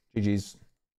bad. GG's.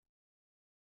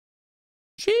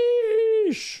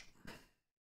 Sheesh.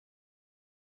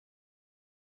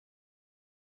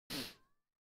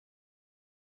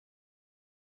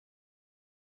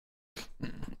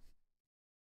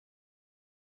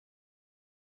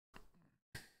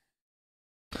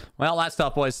 Well, that's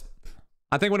tough, boys.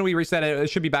 I think when we reset it, it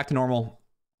should be back to normal.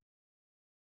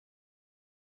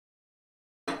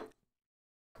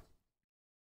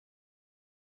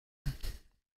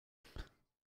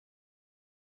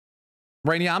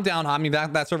 Rainy, I'm down. I mean,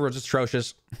 that server was just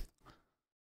atrocious.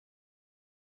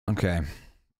 Okay.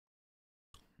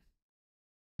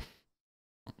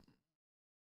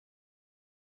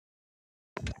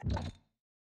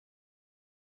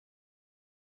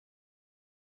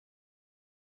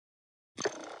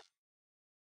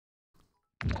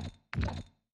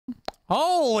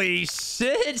 Holy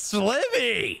shit,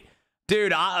 Slimmy!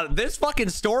 Dude, this fucking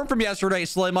storm from yesterday,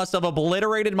 Slim, must have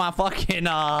obliterated my fucking,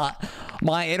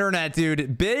 my internet,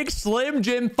 dude. Big Slim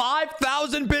Jim,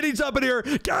 5,000 biddies up in here.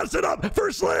 Gas it up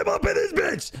for Slim up in his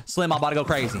bitch. Slim, I'm about to go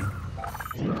crazy.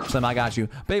 Slim, I got you.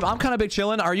 Babe, I'm kind of big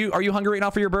chilling. Are you hungry right now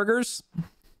for your burgers?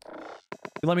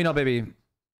 You let me know, baby.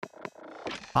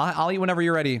 I'll eat whenever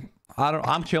you're ready.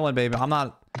 I'm chilling, baby. I'm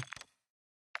not...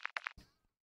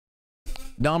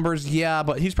 Numbers, yeah,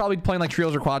 but he's probably playing like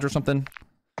trios or quads or something.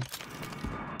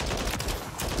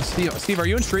 Steve, are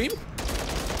you in stream?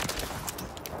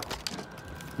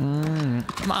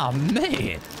 Oh,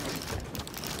 man.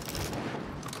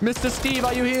 Mr. Steve,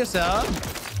 are you here, sir?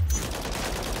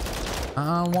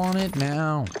 I want it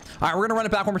now. All right, we're going to run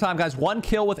it back one more time, guys. 1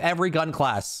 kill with every gun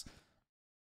class.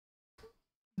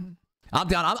 I'm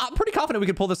down. I'm pretty confident we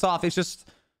could pull this off. It's just,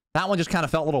 that one just kind of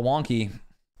felt a little wonky.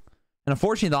 And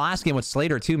unfortunately, the last game with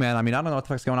Slater too, man. I mean, I don't know what the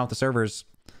fuck's going on with the servers.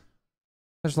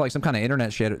 There's like some kind of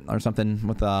internet shit or something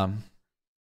with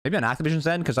maybe on Activision's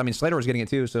end, because I mean Slater was getting it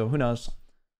too, so who knows?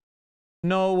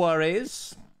 No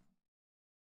worries.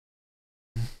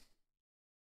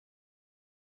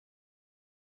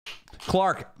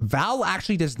 Clark, Val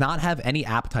actually does not have any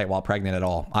appetite while pregnant at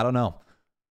all. I don't know.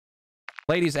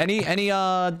 Ladies, any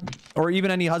or even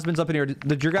any husbands up in here,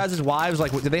 did your guys' wives,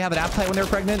 like, did they have an appetite when they were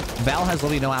pregnant? Val has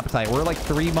literally no appetite. We're like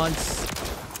 3 months,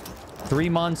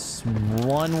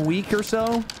 1 week or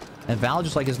so, and Val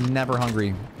just like is never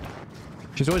hungry.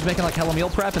 She's always making like hella meal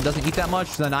prep and doesn't eat that much,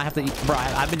 so then I have to eat. Bro,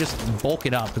 I've been just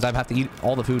bulking up because I have to eat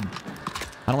all the food.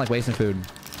 I don't like wasting food.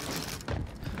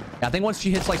 Yeah, I think once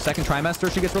she hits like 2nd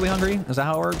trimester, she gets really hungry. Is that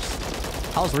how it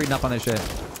works? I was reading up on this shit.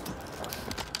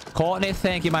 Courtney,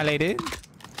 thank you, my lady.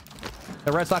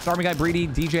 The Red Sox Army guy, Breedy,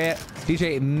 DJ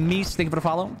Meese, thank you for the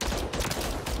follow.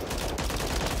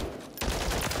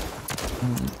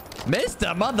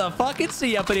 Mr. Motherfucking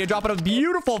C up in here, dropping a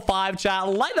beautiful 5 chat.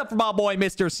 Light up for my boy,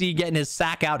 Mr. C, getting his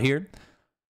sack out here.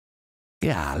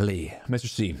 Golly, Mr.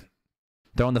 C.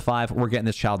 Throwing the 5. We're getting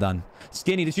this chow done.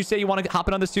 Skinny, did you say you want to hop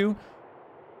in on this too?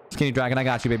 Skinny Dragon, I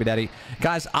got you, baby daddy.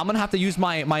 Guys, I'm gonna have to use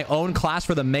my own class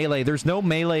for the melee. There's no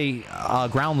melee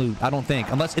ground loot, I don't think.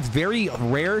 Unless it's very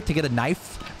rare to get a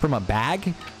knife from a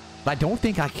bag. But I don't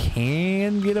think I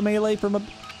can get a melee from a...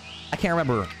 I can't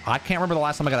remember. I can't remember the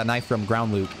last time I got a knife from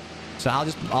ground loot. So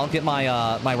I'll get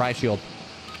my my riot shield.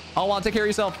 Oh, well, take care of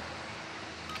yourself.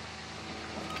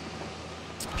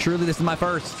 Surely this is my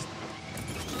first.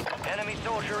 Enemy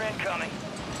soldier incoming.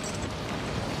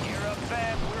 Gear up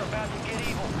fast. We're about to get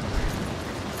evil.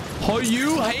 Are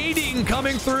you hating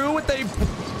coming through with a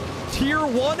tier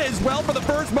 1 as well for the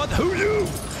first month? Who you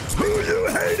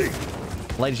hating?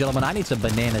 Ladies and gentlemen, I need some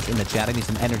bananas in the chat. I need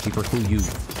some energy for who you.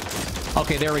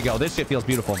 Okay, there we go. This shit feels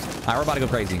beautiful. All right, we're about to go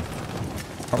crazy.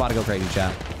 We're about to go crazy,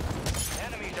 chat.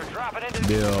 Enemies are dropping into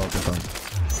Beautiful.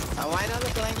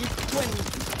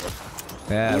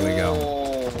 There we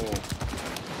go.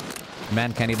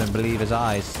 Man can't even believe his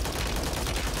eyes.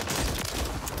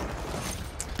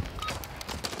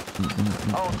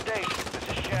 All stations, this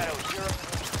is Shadow 0.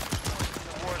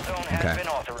 The war zone has been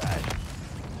authorized.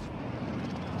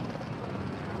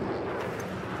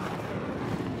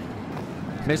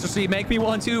 Mr. C, make me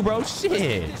one too, bro.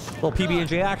 Shit. Little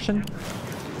PB&J action.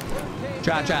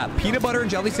 Chat. Peanut butter and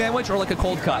jelly sandwich or like a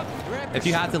cold cut? If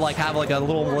you have to like have like a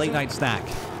little late night snack.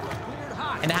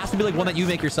 And it has to be like one that you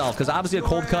make yourself. Because obviously a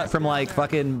cold cut from like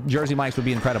fucking Jersey Mike's would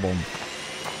be incredible.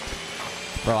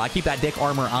 Bro, I keep that dick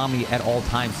armor on me at all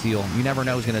times, Seal. You never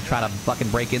know who's going to try to fucking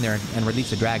break in there and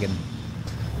release a dragon.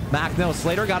 Mac, no,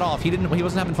 Slater got off. He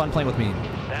wasn't having fun playing with me.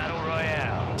 Battle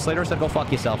Royale. Slater said go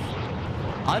fuck yourself.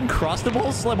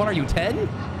 Uncrustables? Slim, what are you, 10?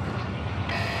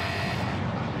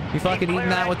 You fucking eating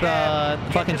that with the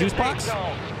fucking juice box?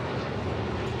 I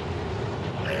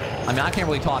mean, I can't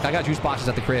really talk. I got juice boxes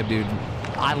at the crib, dude.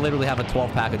 I literally have a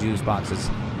 12-pack of juice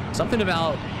boxes. Something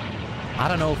about... I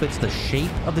don't know if it's the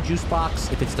shape of the juice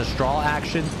box, if it's the straw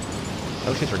action.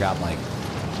 Those shits are godlike.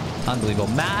 Unbelievable.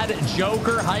 Mad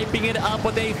Joker hyping it up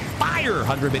with a fire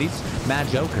 100 biddies. Mad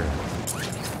Joker.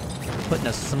 Putting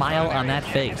a smile on that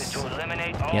face.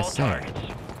 Yes, sir.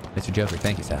 Mr. Joker,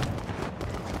 thank you, Sal.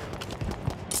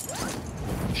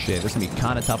 Shit, this is gonna be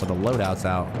kind of tough with the loadouts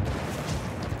out.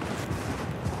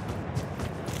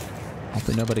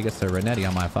 Hopefully nobody gets their Renetti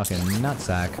on my fucking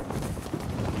nutsack.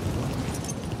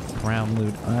 Ground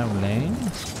loot only.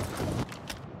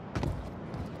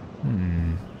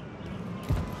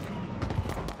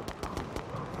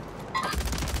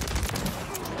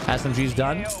 SMG's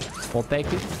done. Well,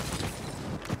 thank you.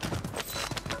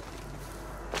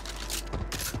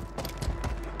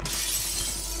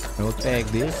 We'll take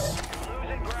this.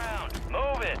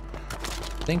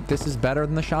 I think this is better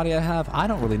than the shoddy I have. I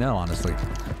don't really know, honestly.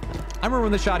 I remember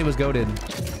when the shoddy was goated.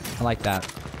 I like that.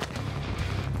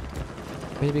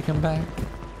 Baby, come back.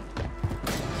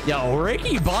 Yo,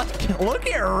 Ricky Buck. Look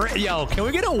at yo, can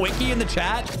we get a wiki in the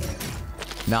chat?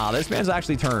 Nah, this man's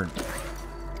actually turned.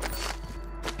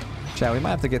 Chat, we might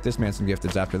have to get this man some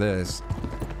gifteds after this.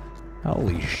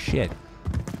 Holy shit.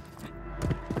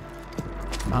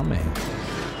 My man.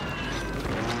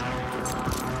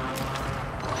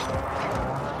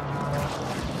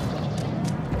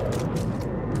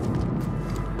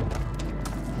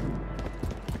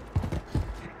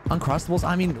 Uncrustables?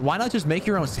 I mean, why not just make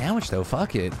your own sandwich, though?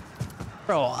 Fuck it.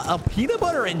 Bro, a peanut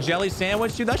butter and jelly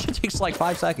sandwich? Dude, that shit takes like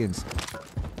 5 seconds.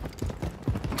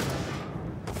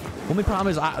 Only problem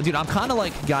is, dude, I'm kind of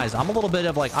like, guys, I'm a little bit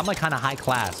of like, I'm like kind of high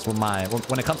class with my,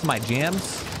 when it comes to my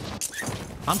jams.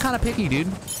 I'm kind of picky, dude.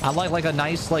 I like a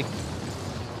nice, like,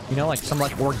 you know, like some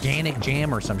like organic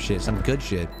jam or some shit, some good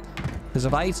shit. Because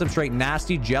if I eat some straight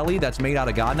nasty jelly that's made out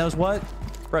of God knows what,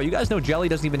 bro, you guys know jelly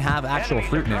doesn't even have actual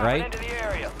fruit in it, right?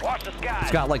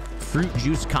 It's got like fruit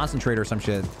juice concentrate or some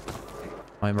shit.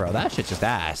 I mean, bro, that shit's just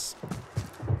ass.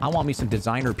 I want me some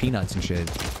designer peanuts and shit.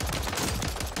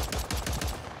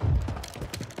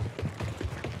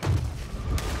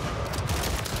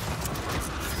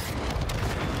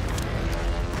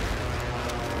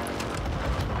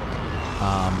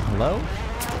 Hello?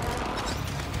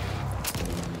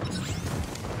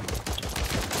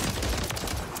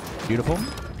 Beautiful.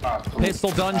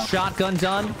 Pistol done, shotgun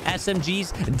done,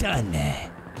 SMGs done.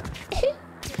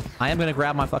 I am gonna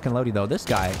grab my fucking loadie though. This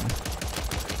guy.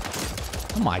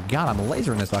 Oh my god, I'm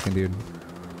lasering this fucking dude.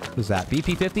 What is that?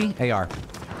 BP-50? AR.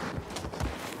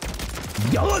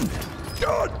 Done!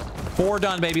 Done! 4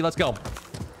 done, baby. Let's go.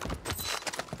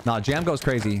 Nah, jam goes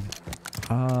crazy.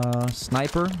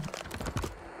 Sniper.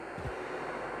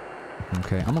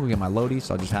 Okay, I'm gonna go get my loadie,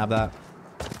 so I'll just have that.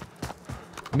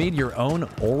 Made your own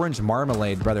orange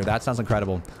marmalade, brother. That sounds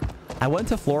incredible. I went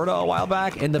to Florida a while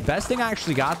back, and the best thing I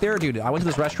actually got there, dude, I went to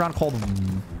this restaurant called,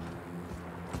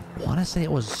 I want to say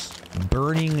it was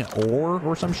Burning Ore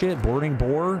or some shit. Burning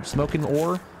Boar, Smoking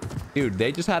Ore. Dude,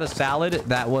 they just had a salad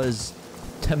that was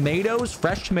tomatoes,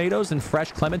 fresh tomatoes, and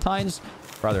fresh clementines.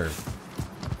 Brother.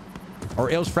 Or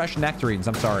it was fresh nectarines,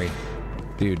 I'm sorry.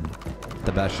 Dude,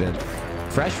 the best shit.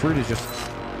 Fresh fruit is just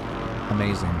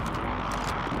amazing.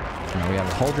 Now we have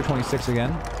a Holger 26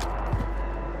 again.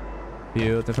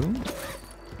 Beautiful.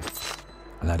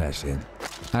 I love that shit.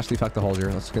 Actually, fuck the Holger.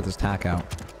 Let's get this tack out.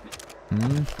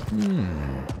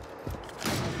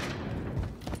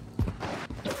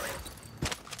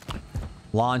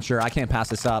 Launcher. I can't pass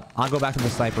this up. I'll go back to the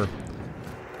sniper.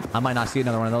 I might not see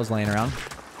another one of those laying around.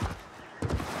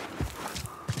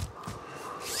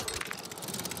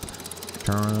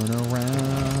 Turn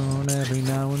around every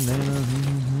now and then.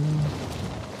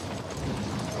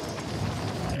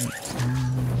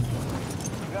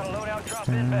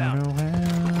 Turn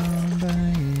around,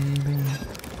 baby.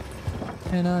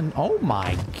 And oh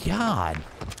my god.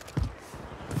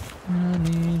 I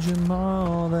need you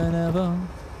more than ever.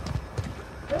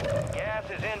 Gas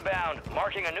is inbound,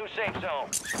 marking a new safe zone.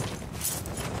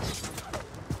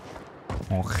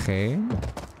 Okay.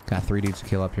 Got 3 dudes to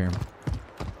kill up here.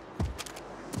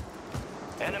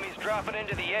 Enemies dropping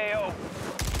into the AO.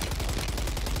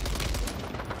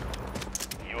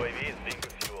 UAV is being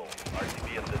fuel.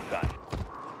 RTB at this time.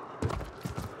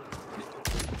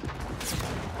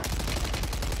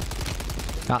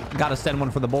 Gotta send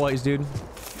one for the boys, dude.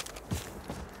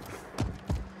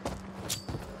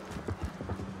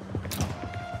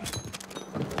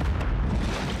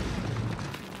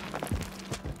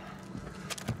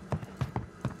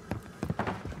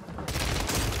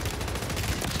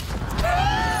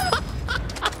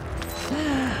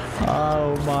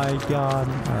 Oh my god.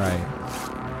 All right.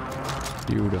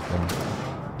 Beautiful.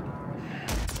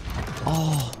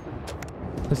 Oh.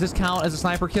 Does this count as a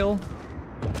sniper kill?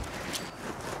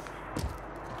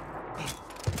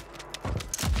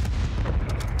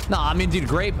 No, I mean, dude,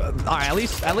 Grape. All right, at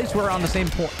least we're on the same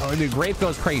point. Oh, dude, Grape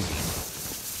goes crazy.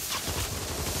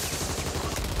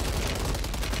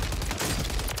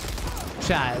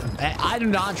 Chat, I do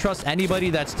not trust anybody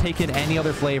that's taken any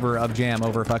other flavor of jam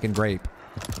over fucking Grape.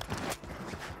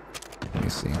 Let me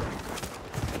see.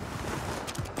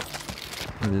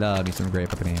 Love me some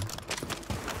Grape up in here.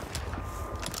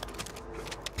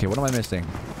 Okay, what am I missing?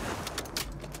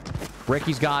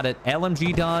 Ricky's got it.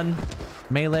 LMG done.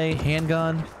 Melee,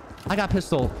 handgun. I got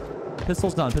pistol.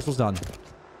 Pistol's done. Pistol's done.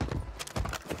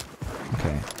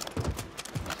 Okay.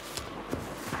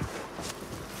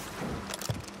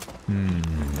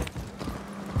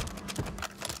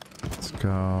 Let's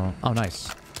go. Oh,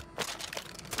 nice.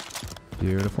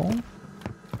 Beautiful.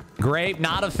 Grape,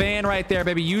 not a fan right there,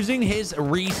 baby. Using his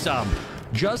resub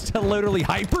just to literally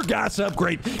hyper gas up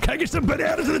Grape. Can I get some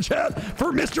bananas in the chat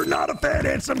for Mr. Not a Fan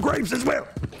and some grapes as well?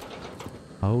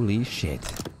 Holy shit.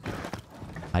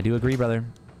 I do agree, brother.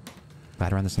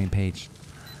 Glad we're on the same page.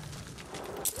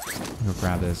 Go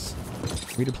grab this.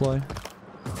 Redeploy.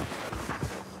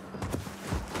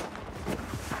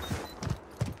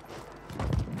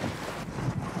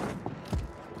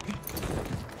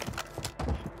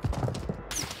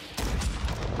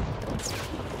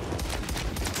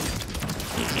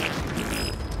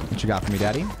 What you got for me,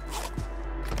 daddy?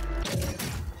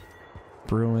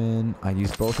 Bruin. I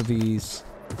used both of these.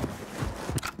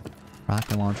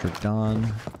 Rocket launcher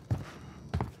done.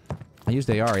 I used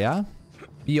AR, yeah?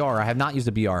 BR. I have not used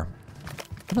a BR. Where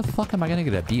the fuck am I gonna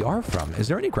get a BR from? Is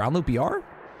there any ground loop BR?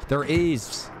 There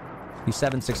is. He's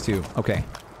 762. Okay.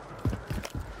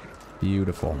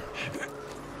 Beautiful.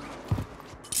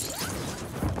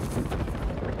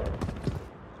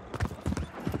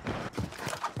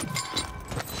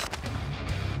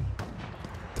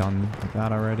 Done with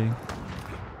that already.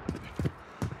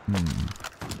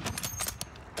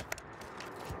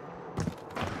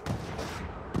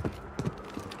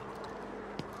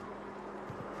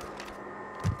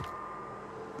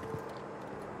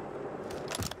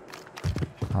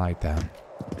 I like that.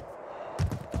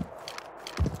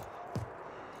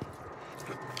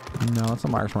 No, it's a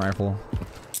marksman rifle.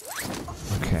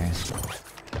 Okay.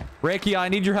 Ricky, I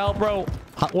need your help, bro.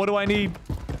 What do I need?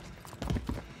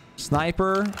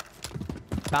 Sniper,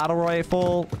 battle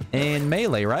rifle, and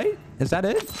melee, right? Is that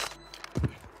it?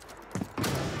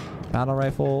 Battle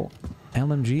rifle,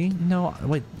 LMG? No,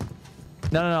 wait.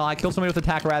 No. I killed somebody with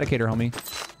attack eradicator, homie.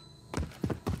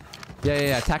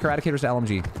 Yeah. Attack eradicator's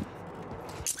LMG.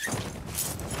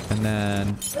 And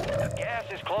then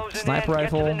Gas is closing sniper in.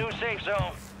 rifle, Get to the new safe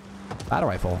zone. battle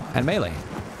rifle, and melee.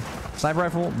 Sniper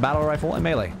rifle, battle rifle, and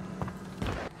melee.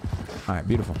 All right,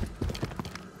 beautiful.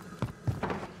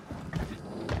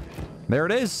 There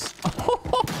it is.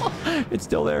 It's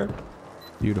still there.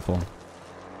 Beautiful.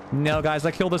 No, guys,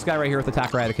 I killed this guy right here with the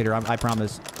attack eradicator. I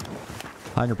promise.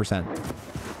 100%.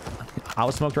 I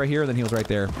was smoked right here, then he was right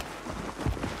there.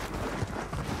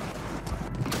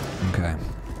 Okay.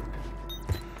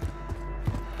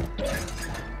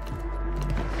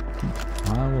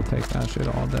 I will take that shit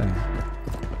all day.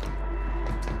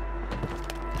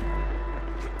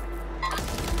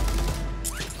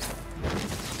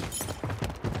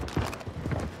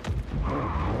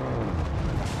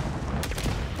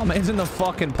 Oh, man's in the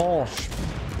fucking Porsche.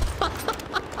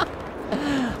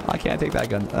 I can't take that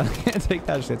gun. I can't take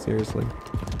that shit seriously.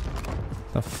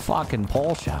 The fucking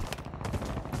Porsche.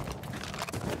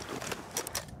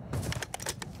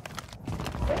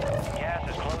 Gas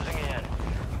is closing in.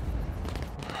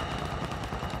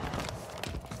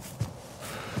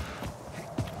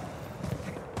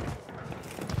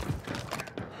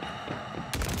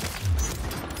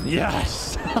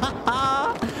 Yes.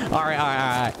 All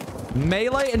right.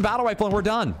 Melee and battle rifle, and we're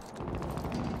done.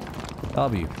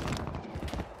 W.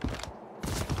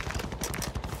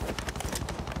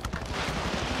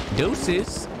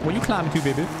 Deuces. Where you climbing to,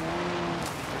 baby?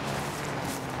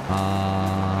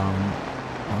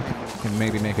 Okay. Can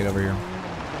maybe make it over here.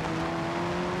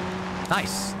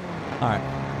 Nice. All right.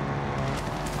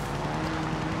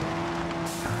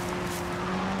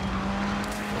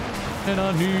 And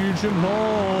I need you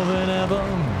more than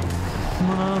ever.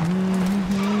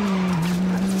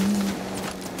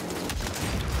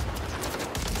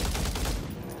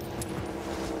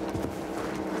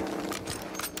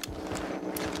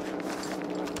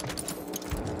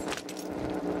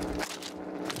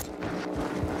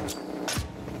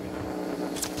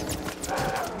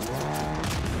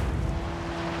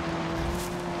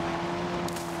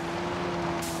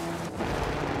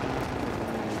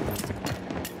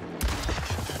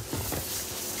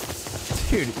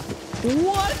 Dude,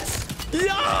 what? Yo!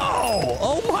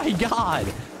 Oh my god.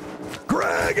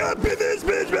 Greg up in this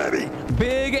bitch, baby.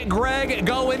 Big Greg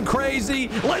going crazy.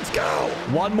 Let's go.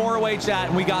 One more away, chat,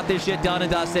 and we got this shit done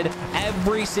and dusted.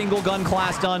 Every single gun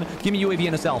class done. Give me UAV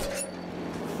and a self.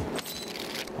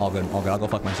 All good. All good. I'll go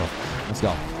fuck myself. Let's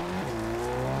go.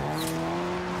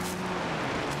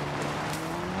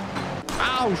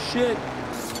 Ow, shit.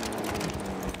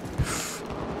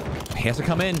 He has to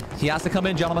come in. He has to come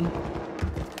in, gentlemen.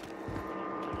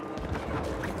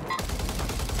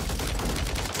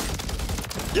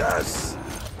 Yes!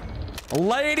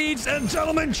 Ladies and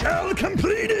gentlemen, challenge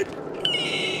completed!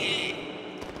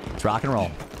 Let's rock and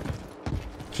roll.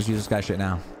 Just use this guy's shit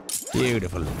now.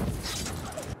 Beautiful.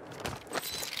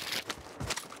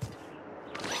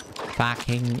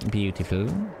 Fucking beautiful.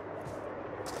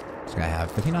 This guy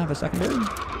have... Does he not have a secondary?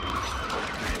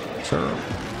 Sir.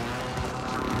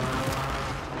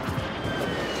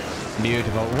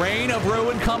 Beautiful. Rain of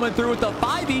Ruin coming through with the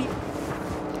 5e.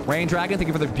 Rain Dragon, thank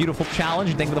you for the beautiful challenge.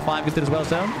 And thank you for the 5 gifted as well,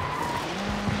 so.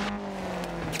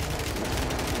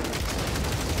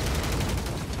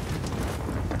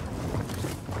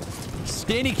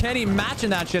 Skinny Kenny matching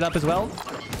that shit up as well.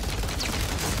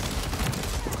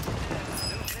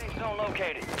 Zone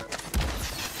located.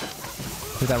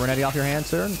 Get that Renetti off your hands,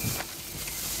 sir.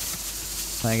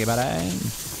 Thank you, buddy.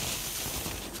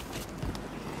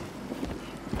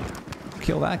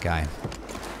 Kill that guy.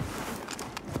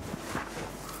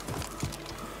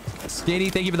 Skinny,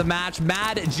 thank you for the match.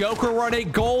 Mad Joker, we're on a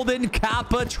golden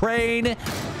Kappa train.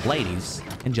 Ladies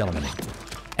and gentlemen,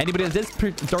 anybody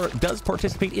that does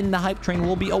participate in the hype train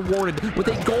will be awarded with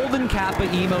a golden Kappa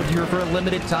emote here for a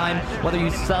limited time. Whether you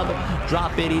sub,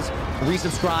 drop biddies,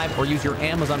 resubscribe, or use your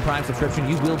Amazon Prime subscription,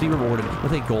 you will be rewarded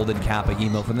with a golden Kappa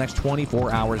emote for the next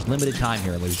 24 hours. Limited time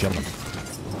here, ladies and gentlemen.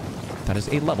 That is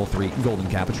a level 3 golden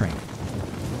Kappa train.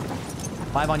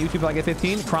 Live on YouTube if I get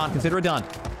 15. Kron, consider it done.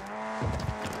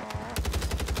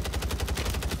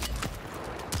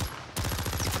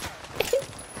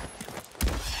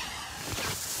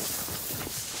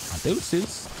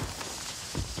 Deuces.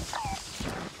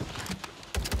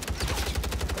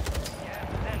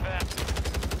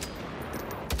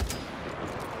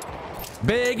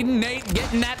 Big Nate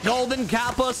getting that golden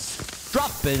Kappa.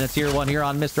 Dropping a tier 1 here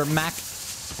on Mr. Mac.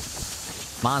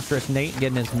 Monstrous Nate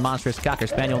getting his monstrous Cocker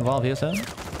Spaniel involved here, son.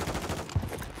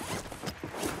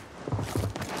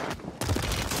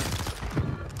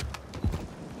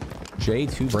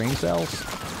 J2 brain cells.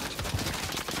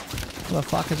 Where the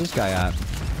fuck is this guy at?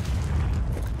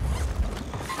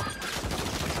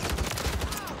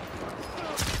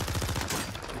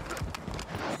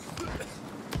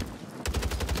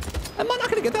 Am I not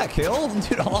gonna get that kill?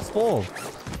 Dude, I lost full.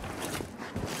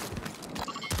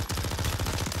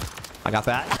 I got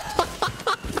that.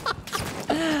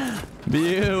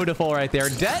 Beautiful right there.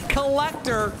 Debt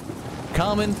Collector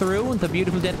coming through with the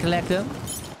beautiful Debt Collector.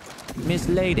 Miss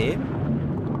Lady.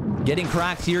 Getting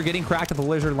cracked here. Getting cracked at the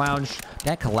Lizard Lounge.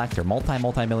 Debt Collector.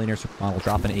 Multi-millionaire model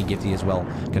dropping a gifty as well.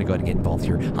 Gonna go ahead and get involved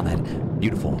here on that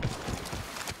beautiful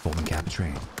golden Kappa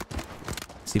train.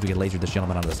 See if we can laser this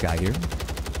gentleman out of the sky here.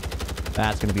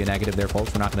 That's going to be a negative there,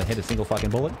 folks. We're not going to hit a single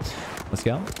fucking bullet. Let's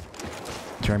go.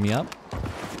 Turn me up.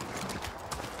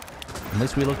 At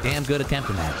least we look damn good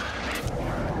attempting that.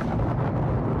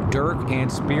 Dirk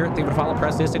and Spirit. Thank you for the follow.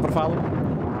 Press this. Thank you for the follow.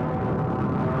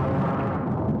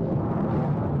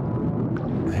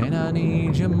 And I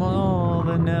need you more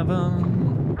than ever.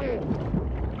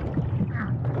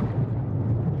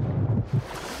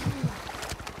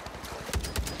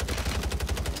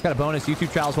 Got a bonus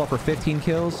YouTube trial as well for 15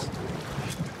 kills.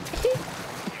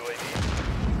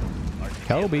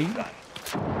 Kobe.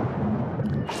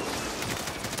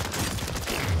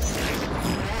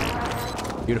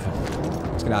 Beautiful.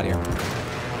 Let's get out of here.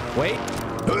 Wait.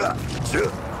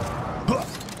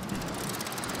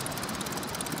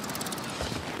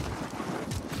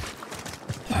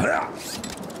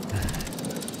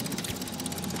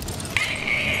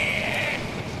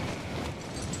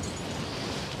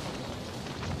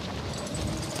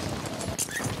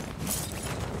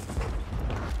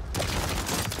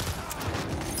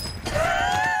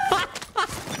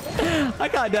 I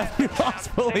got definitely lost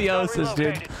scoliosis,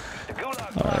 dude.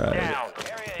 All right.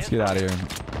 Let's get out of here.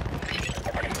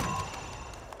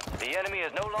 The enemy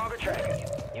is no longer tracking you.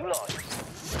 You lost.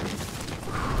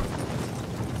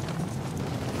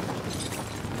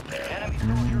 Enemy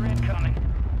soldier incoming.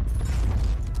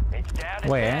 It's down to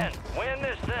 10. Win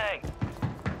this thing.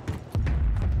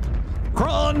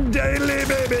 Cron daily,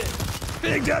 baby.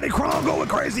 Big Daddy Cron going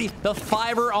crazy. The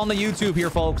fiver on the YouTube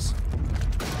here, folks.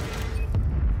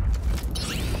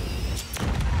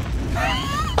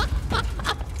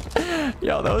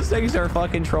 Yo, those things are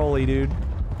fucking trolly, dude.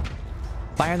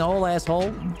 Fire in the hole,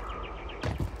 asshole.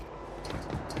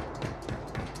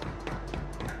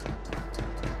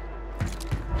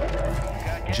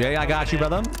 Jay, I got you,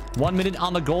 brother. 1 minute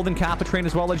on the golden kappa train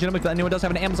as well, legitimate. If anyone does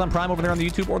have an Amazon Prime over there on the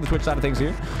YouTube or the Twitch side of things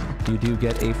here, you do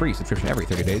get a free subscription every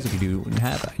 30 days. If you do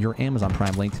have your Amazon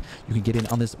Prime linked, you can get in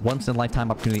on this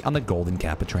once-in-a-lifetime opportunity on the golden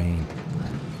kappa train.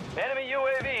 Enemy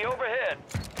UAV overhead.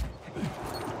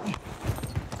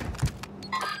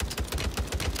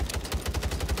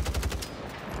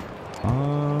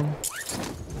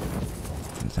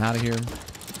 It's out of here.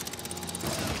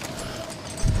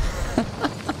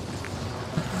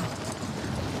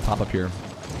 Pop up here.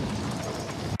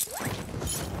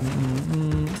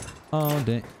 Oh,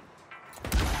 dang.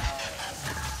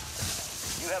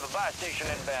 You have a buy station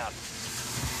inbound.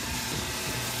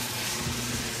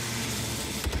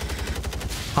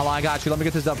 Hello, I got you. Let me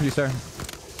get this up for you, sir.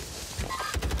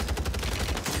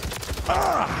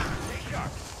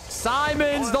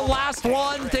 Simon's the last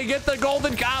one to get the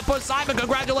golden kappa. Simon,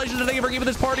 congratulations and thank you for keeping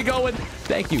this party going.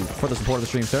 Thank you for the support of the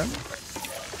stream, sir.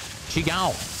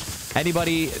 Chigao.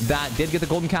 Anybody that did get the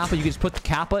golden kappa, you can just put the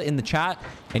kappa in the chat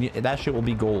and that shit will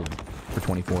be gold for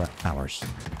 24 hours.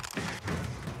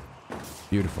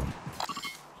 Beautiful.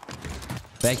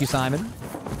 Thank you, Simon.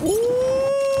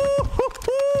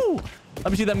 Ooh,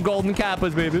 let me see them golden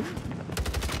kappas, baby.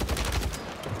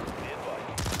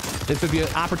 This would be an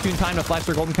opportune time to flex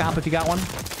your golden kappa if you got one.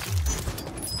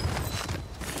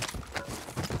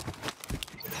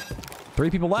 3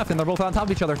 people left and they're both on top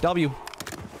of each other. W.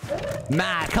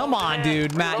 Matt, come on,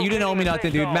 dude. Matt, you didn't owe me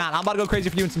nothing, dude. Matt, I'm about to go crazy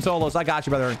for you in some solos. I got you,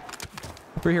 brother.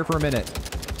 We're here for a minute.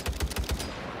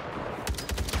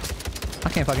 I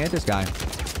can't fucking hit this guy.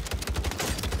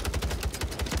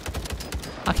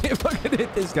 I can't fucking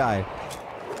hit this guy.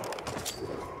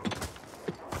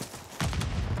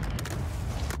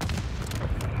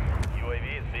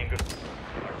 UAV is being good.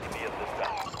 RTB at this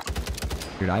time.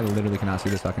 Dude, I literally cannot see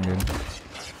this fucking dude.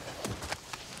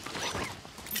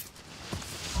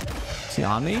 Is he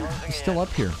on me? He's still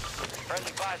up here.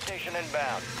 Friendly buy station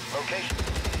inbound. Location.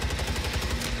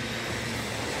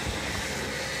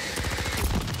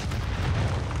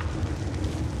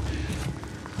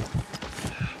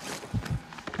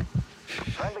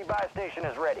 Friendly buy station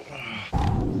is ready.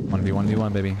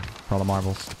 1v1v1, baby. For all the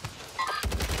marbles.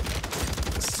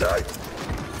 Sight!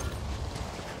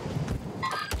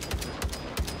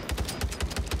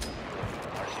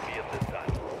 RTB at this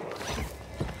time.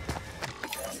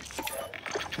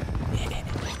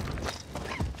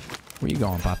 Where you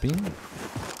going, Poppy?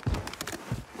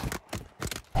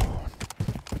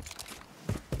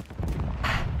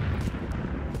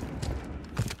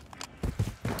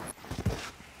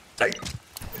 Hey.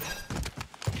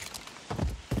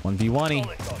 1v1-y.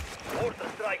 Mortar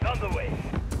strike on the way.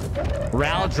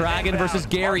 Ral Dragon versus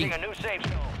Gary. Marking a new safe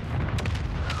zone.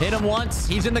 Hit him once.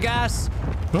 He's in the gas.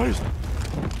 Nice.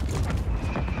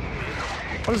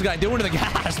 What is this guy doing to the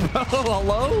gas, bro?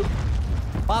 Hello?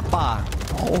 Papa.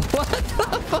 Oh, what the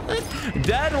fuck?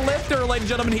 Dead lifter, ladies and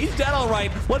gentlemen. He's dead, all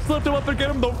right. Let's lift him up and get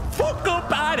him the fuck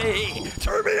up out of here.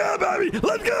 Turn me on, baby.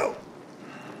 Let's go.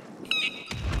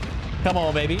 Come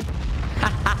on, baby.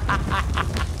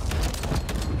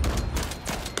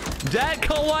 Dead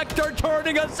Collector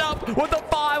turning us up with a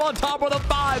 5 on top of the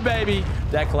 5, baby.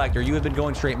 Dead Collector, you have been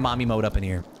going straight mommy mode up in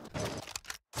here.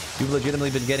 You've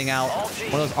legitimately been getting out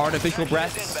one of those artificial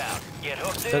breasts.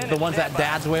 The ones that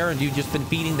dads wear, and you've just been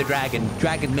feeding the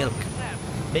dragon milk.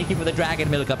 Thank you for the dragon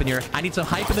milk up in here. I need some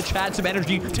hype in the chat, some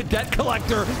energy to Dead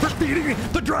Collector for feeding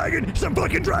the dragon some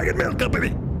fucking dragon milk up in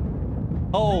me.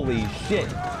 Holy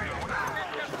shit.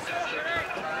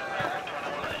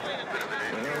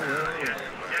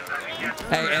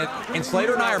 Hey, and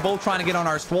Slater and I are both trying to get on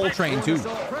our swole train too.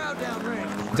 Crowd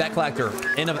downrange. Debt collector.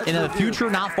 In a future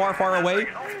not far, far away,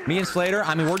 me and Slater,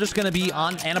 I mean, we're just gonna be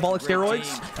on anabolic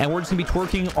steroids, and we're just gonna be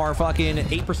twerking our fucking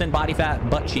 8% body fat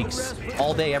butt cheeks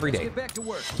all day, every day. Get back to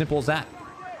work. Simple as that.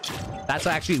 That's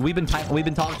actually we've been talking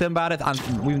to them about it.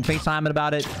 We've been FaceTiming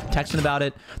about it, texting about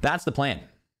it. That's the plan.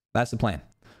 That's the plan.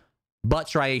 Butt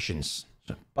striations.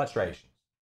 Butt striations.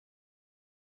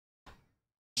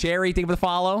 Cherry, thank you for the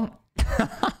follow.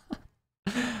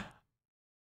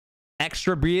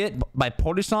 Extra Briet by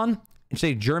Portison. It's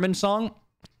a German song.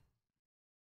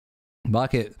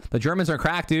 Bucket. The Germans are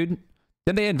cracked, dude.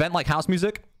 Didn't they invent like house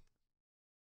music?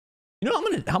 You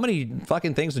know how many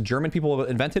fucking things the German people have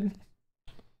invented?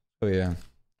 Oh yeah.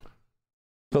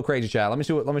 So crazy, chat. Let me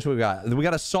see what we got. We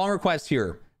got a song request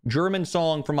here. German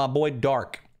song from my boy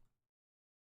Dark.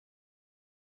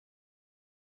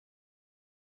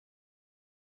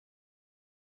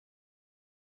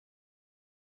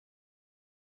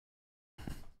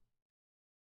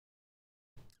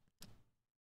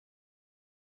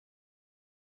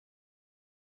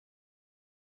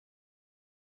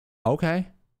 Okay.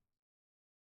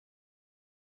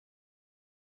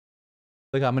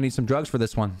 Look, I'm gonna need some drugs for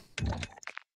this one.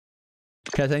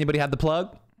 Does anybody have the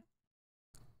plug?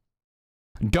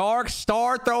 Dark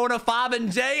Star throwing a 5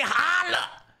 and Jay Holla.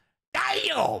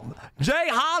 Damn. Jay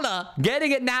Holla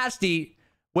getting it nasty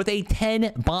with a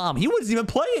 10 bomb. He wasn't even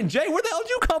playing. Jay, where the hell did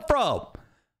you come from?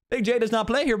 Big J does not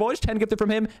play here, boys. 10 gifted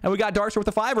from him. And we got Dark Star with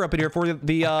a 5er up in here for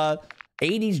the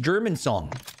 80s German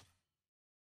song.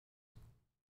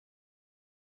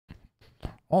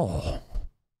 Oh.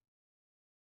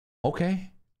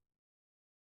 Okay.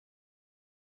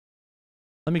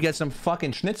 Let me get some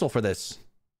fucking schnitzel for this.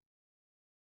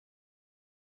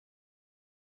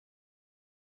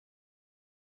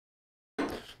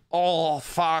 Oh,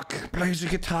 fuck. Plays the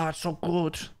guitar so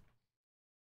good.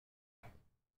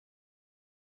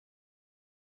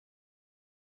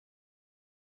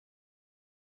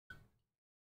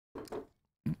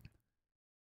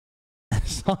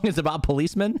 This song is about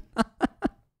policemen?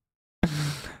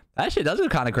 That shit does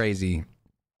look kind of crazy.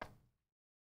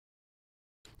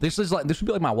 This would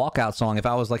be like my walkout song if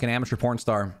I was like an amateur porn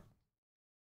star.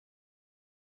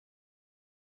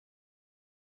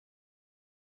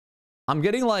 I'm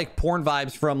getting like porn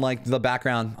vibes from like the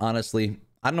background, honestly.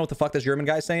 I don't know what the fuck this German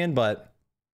guy's saying, but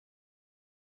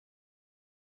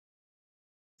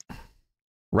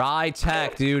Rye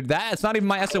Tech, dude. That's not even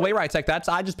my SOA Rye Tech.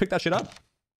 I just picked that shit up.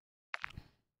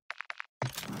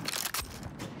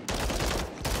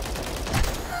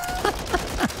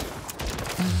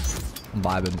 I'm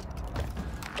vibing.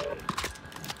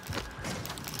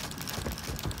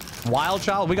 Wild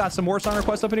Child, we got some more song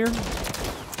requests up in here.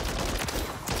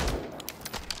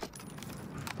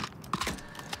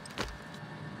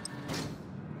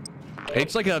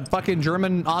 It's like a fucking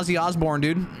German Ozzy Osbourne,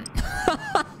 dude.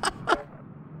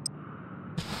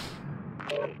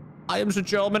 I am the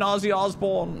German Ozzy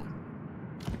Osbourne.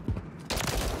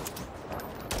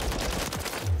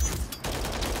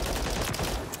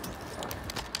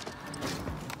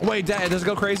 Wait, Dad, does it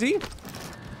go crazy?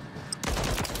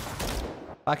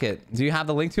 Fuck it. Do you have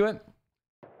the link to it?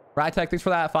 Rytech, thanks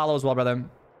for that follow as well, brother.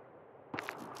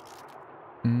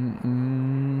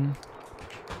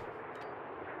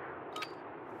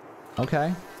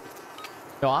 Okay.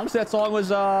 No, honestly, that song was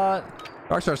Dark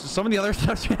Stars. Some of the other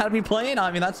stuff you had me playing,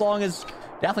 I mean, that song is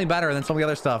definitely better than some of the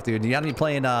other stuff, dude. You had me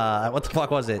playing what the fuck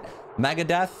was it?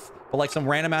 Megadeth, but like some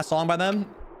random ass song by them.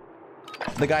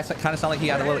 The guy kind of sounded like he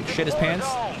had to like shit his pants.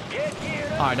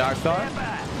 All right, Dark Star.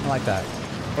 I like that.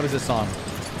 What is this song?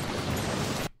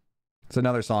 It's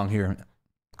another song here.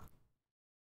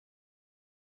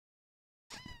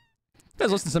 You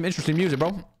guys listen to some interesting music,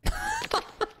 bro.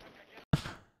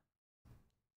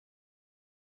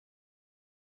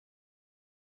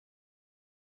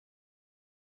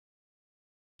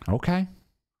 Okay.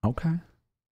 Okay.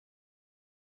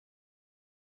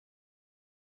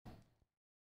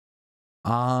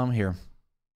 Here.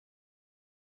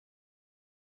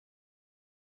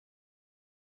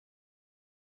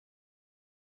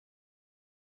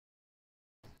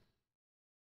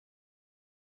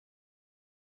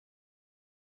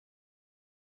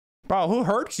 Bro, who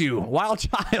hurts you? Wild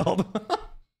Child.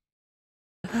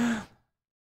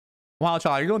 Wild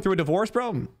Child, you're going through a divorce,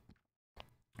 bro?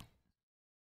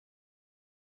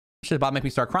 Shit about to make me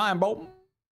start crying, bro.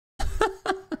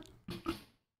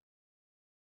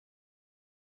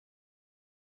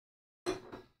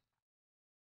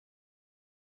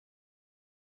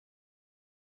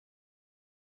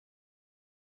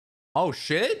 Oh,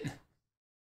 shit?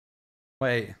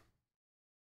 Wait.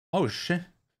 Oh, shit.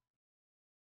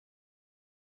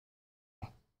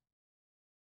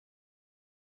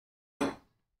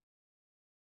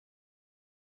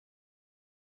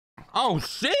 Oh,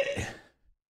 shit.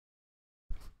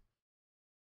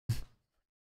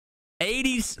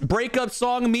 80s breakup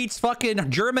song meets fucking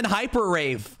German hyper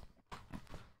rave.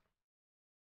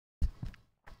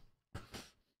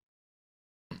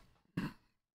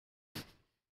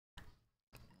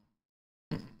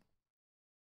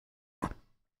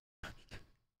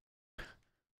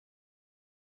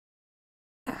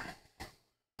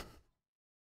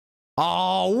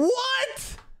 Oh,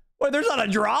 what? Wait, there's not a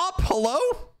drop? Hello?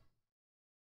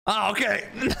 Oh, okay.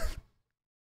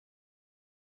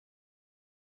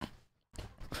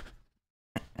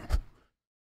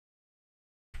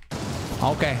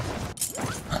 Okay.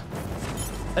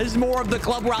 This is more of the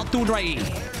club we're out doing right here.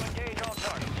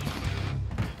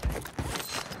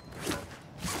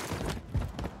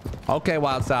 Okay,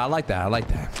 Wildside. I like that. I like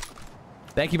that.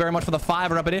 Thank you very much for the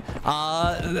 5 up in it.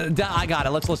 I got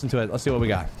it. Let's listen to it. Let's see what we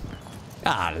got.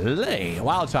 Golly.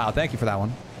 Wildchild, thank you for that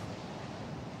one.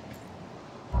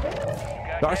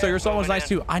 Darso, your song was nice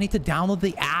too. I need to download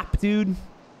the app, dude.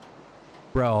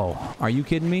 Bro, are you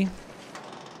kidding me?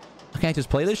 I can't just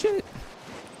play this shit?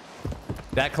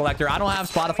 That collector. I don't have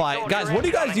Spotify. Guys, what do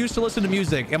you guys use to listen to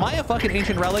music? Am I a fucking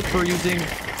ancient relic for using...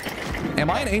 Am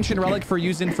I an ancient relic for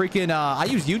using freaking... I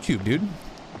use YouTube, dude.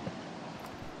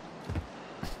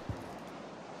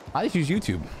 I just use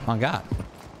YouTube. Oh, God.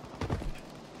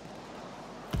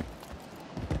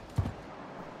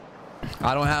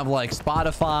 I don't have, like,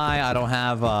 Spotify. I don't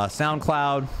have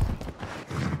SoundCloud.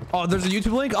 Oh, there's a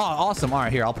YouTube link? Oh, awesome. All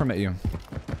right, here. I'll permit you.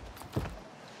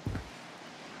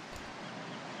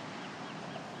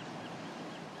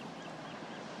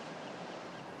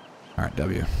 All right,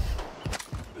 W.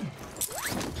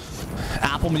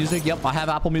 Apple Music. Yep, I have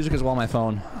Apple Music as well on my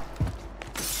phone.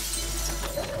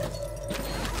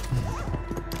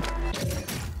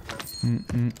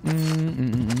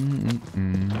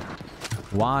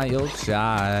 Wild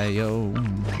child,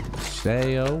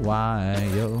 say a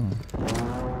wild.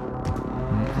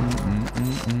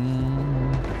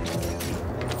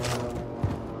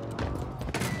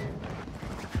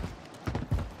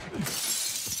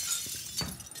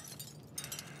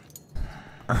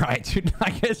 All right, dude. I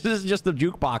guess this is just the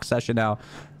jukebox session now,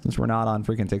 since we're not on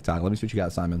freaking TikTok. Let me see what you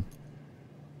got, Simon.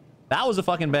 That was a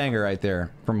fucking banger right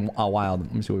there from Wild.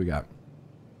 Let me see what we got.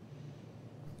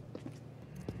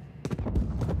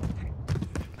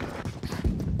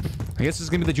 I guess this is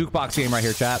gonna be the jukebox game right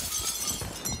here, chat.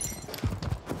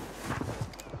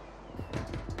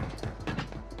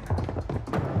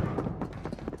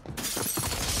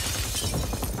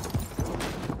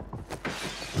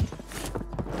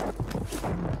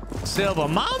 Silva,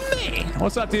 mommy!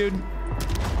 What's up, dude?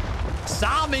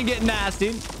 Simon getting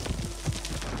nasty.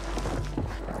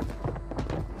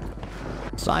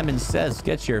 Simon says,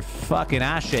 get your fucking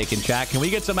ass shaking, chat. Can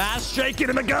we get some ass shaking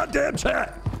in the goddamn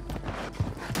chat?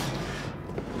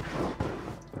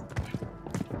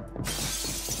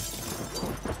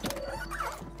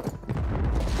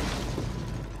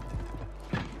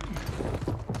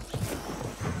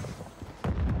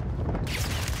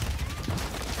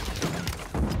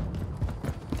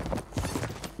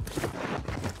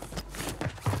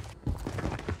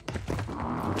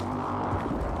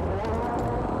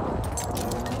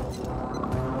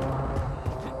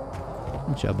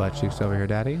 What's your butt cheeks over here,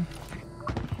 daddy?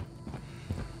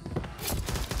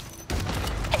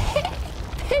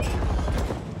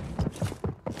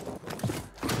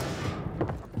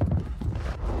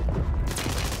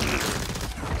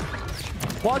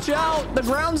 Watch out! The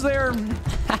ground's there!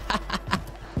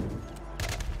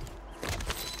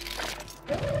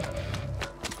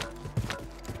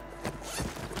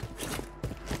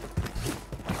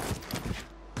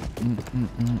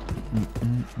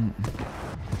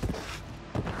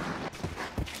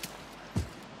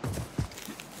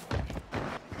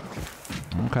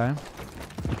 Okay.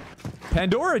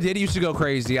 Pandora did used to go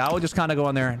crazy. I would just kind of go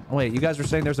in there. Wait, you guys were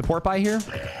saying there's a port by here?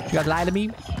 You guys lie to me?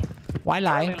 Why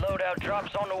lie? Loadout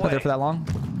drops on the way. Been there for that long?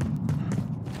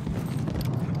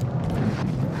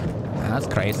 That's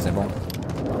crazy. All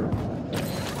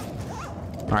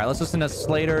right, let's listen to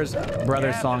Slater's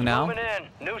brother's song now.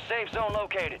 New safe zone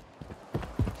located.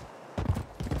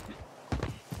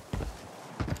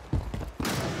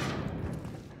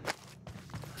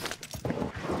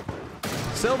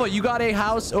 Silva, you got a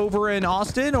house over in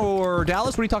Austin or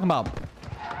Dallas? What are you talking about?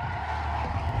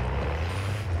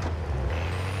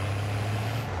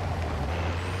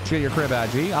 Get your crib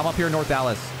at, G. I'm up here in North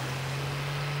Dallas.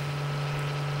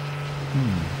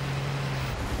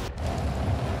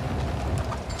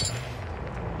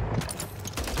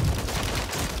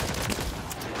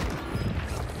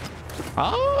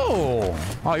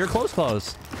 Oh, you're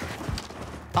close.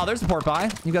 Oh, there's the port buy.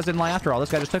 You guys didn't lie after all. This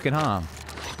guy just took it, huh?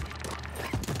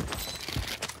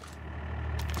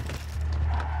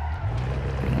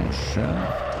 Oh, shit.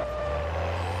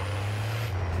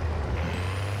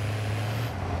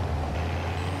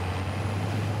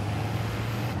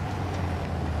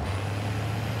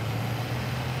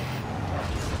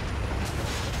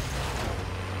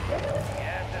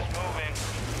 Gas is moving.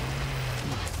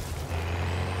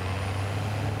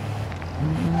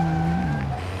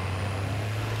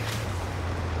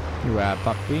 You are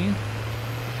puppy.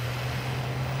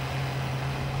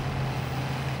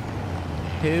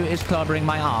 Who is clobbering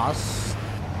my ass?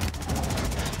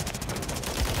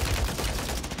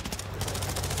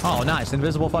 Oh, nice.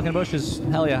 Invisible fucking bushes.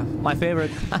 Hell yeah. My favorite.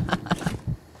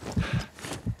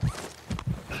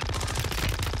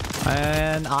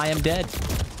 And I am dead.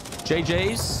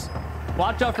 JJ's.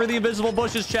 Watch out for the invisible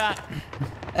bushes, chat.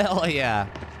 Hell yeah.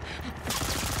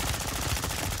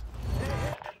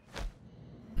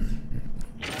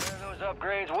 Those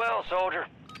upgrades well, soldier.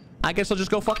 I guess I'll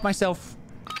just go fuck myself.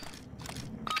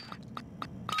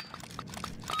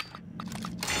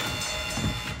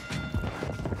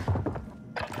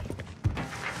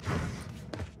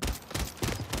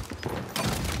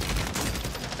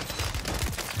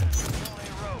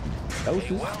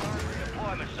 Doses.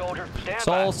 Deployment, soldier. Stand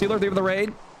Soul by. Sealer, leave the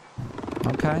raid.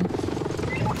 Okay.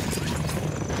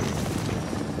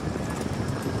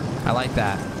 I like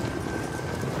that.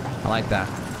 I like that.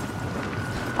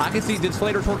 I can see, did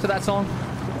Slater talk to that song?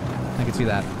 I can see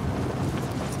that.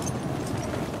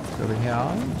 Over here.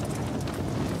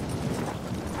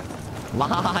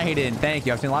 Leiden, thank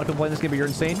you. I've seen a lot of people playing this game, but you're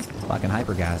insane. Fucking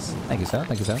hyper gas. Thank you, sir.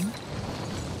 Thank you, sir.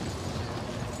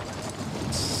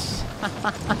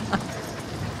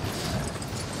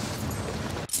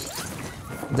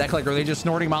 Is that like, are they just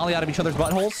snorting Molly out of each other's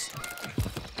buttholes?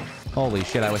 Holy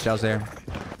shit, I wish I was there.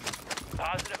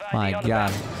 Positive ID My on the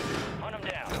God. back. Hunt 'em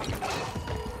down.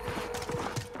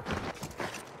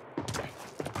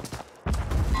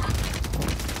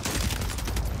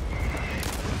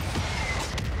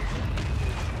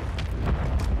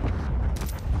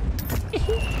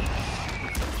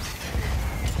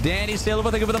 Danny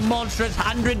Silver, thank you for the monstrous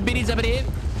 100 biddies up in here.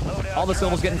 All the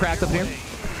silver's getting cracked up in here.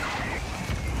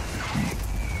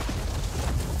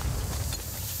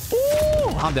 Ooh,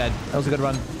 I'm dead. That was a good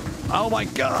run. Oh my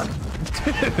God.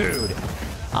 Dude.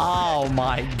 Oh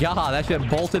my God. That shit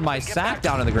bolted my sack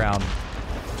down to the ground.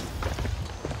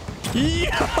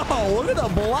 Yo, look at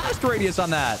the blast radius on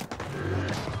that.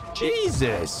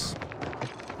 Jesus.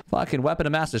 Fucking weapon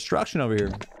of mass destruction over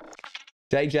here.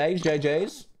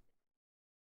 JJ's.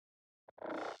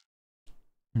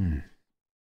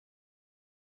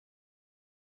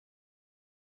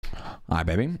 All right,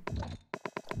 baby.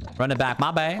 Run it back,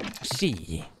 my bad.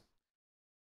 See.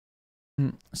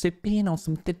 Sipping on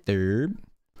some thither.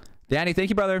 Danny, thank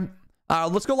you, brother.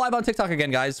 Let's go live on TikTok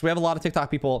again, guys. We have a lot of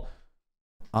TikTok people.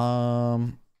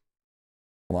 Hold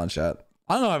on, chat.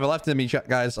 I don't know if I left in me, chat,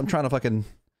 guys. I'm trying to fucking...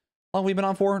 How long have we been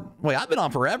on for? Wait, I've been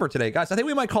on forever today, guys. I think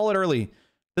we might call it early.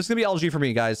 This is gonna be LG for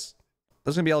me, guys.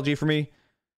 This is gonna be LG for me.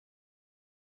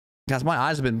 Guys, my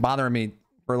eyes have been bothering me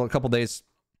for a couple days.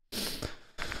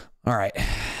 All right.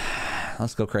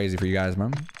 Let's go crazy for you guys,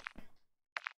 man.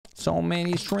 So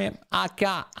many shrimp. I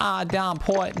got down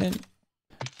poisoning.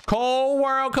 Cold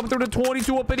World coming through the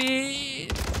 22 up in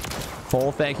it.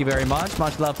 Full, thank you very much.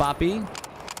 Much love, Poppy.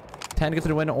 10 to get to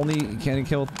the win. Only can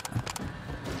kill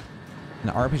an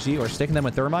RPG or sticking them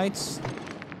with thermites.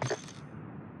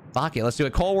 Fuck it. Let's do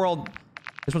it. Cold World.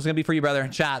 This one's going to be for you, brother.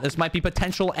 Chat. This might be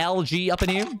potential LG up in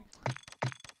here.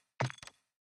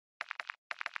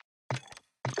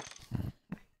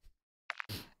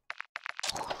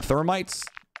 Thermites.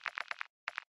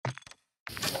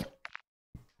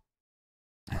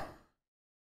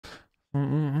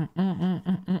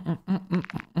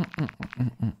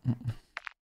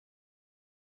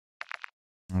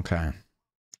 Okay.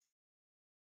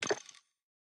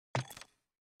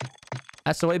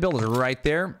 SOA build is right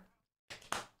there.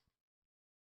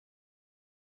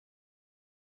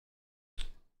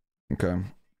 Okay.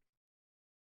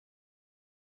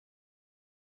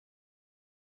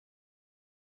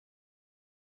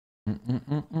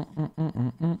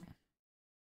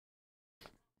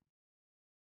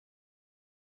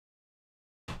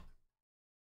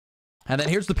 And then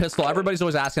here's the pistol. Everybody's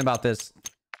always asking about this.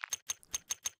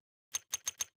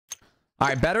 All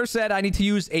right, Better said I need to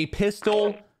use a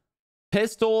pistol,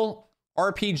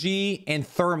 RPG, and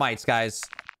thermites, guys.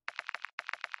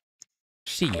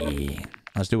 Shit.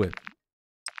 Let's do it.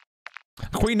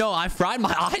 Queen, no, I fried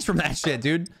my eyes from that shit,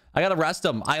 dude. I gotta rest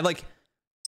them.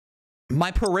 My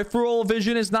peripheral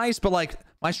vision is nice, but like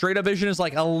My straight up vision is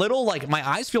like a little, like my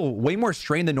eyes feel way more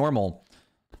strained than normal.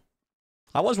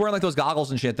 I was wearing like those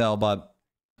goggles and shit though, but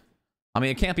I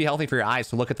mean, it can't be healthy for your eyes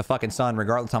to look at the fucking sun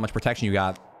regardless of how much protection you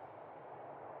got.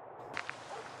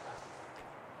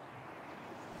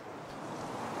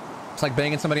 It's like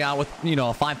banging somebody out with, you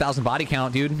know, a 5,000 body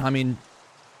count, dude. I mean,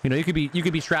 you know, you could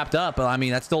be strapped up, but I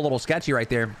mean, that's still a little sketchy right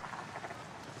there.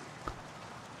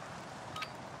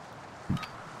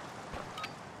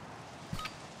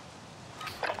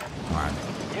 All right,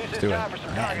 let's do it.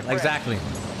 Yeah, exactly.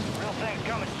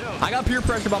 I got peer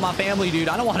pressure by my family, dude.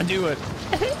 I don't want to do it.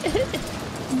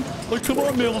 Like, come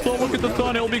on, man. Let's all look at the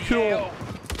sun. It'll be cool.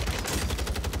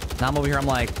 Now I'm over here. I'm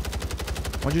like,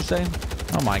 what'd you say?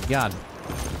 Oh my god.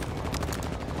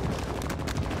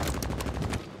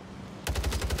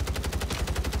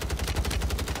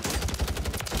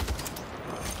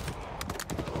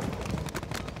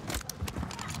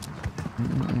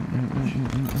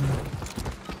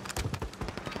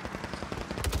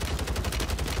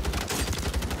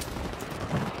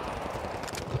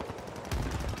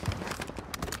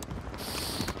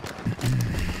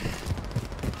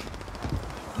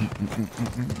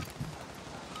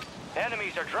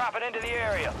 Enemies are dropping into the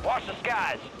area. Watch the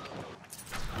skies.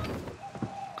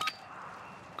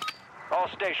 All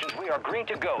stations, we are green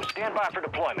to go. Stand by for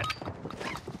deployment.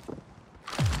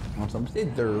 On some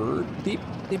dirt,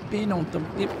 dipping on some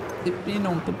dipping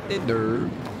on some dirt.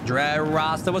 Dry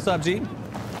Rasta, what's up, G?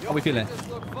 How we feeling? This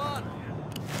look fun.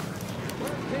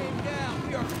 Work came down.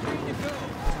 We are green to go.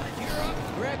 Gear up.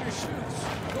 Grab your shoots.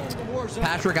 Go to the war zone.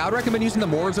 Patrick, I would recommend using the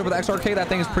Mords over the XRK. That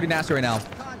thing is pretty nasty right now.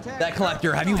 That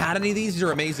collector, have you had any of these? These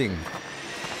are amazing.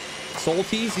 Soul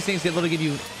teas, these things they literally give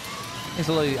you, these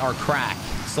literally are crack.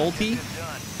 Soul tea,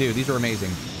 dude, these are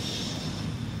amazing.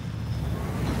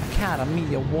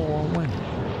 Academy Award winner.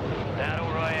 Battle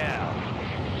Royale.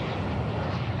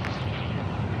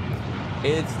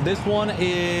 This one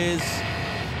is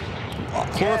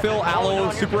chlorophyll aloe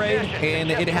super aid,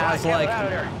 and it has like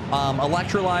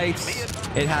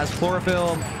electrolytes. It has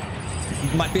chlorophyll.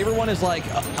 My favorite one is like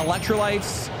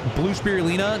electrolytes, blue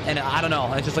spirulina, and I don't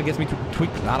know, it just like gets me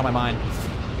tweaked out of my mind.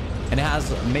 And it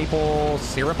has maple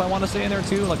syrup, I want to say, in there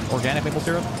too, like organic maple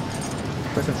syrup.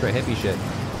 For some straight hippie shit.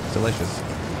 It's delicious.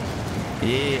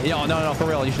 Yeah, yo, no, for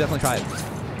real, you should definitely try it.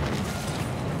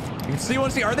 You can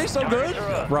see, are they so good?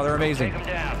 Bro, they're amazing.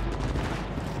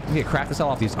 We need to crack the hell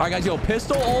off these. All right, guys, yo,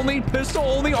 pistol only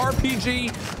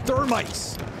RPG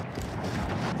thermites.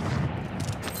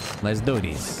 Let's do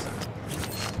this.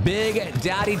 Big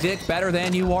Daddy Dick, better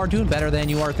than you are, doing better than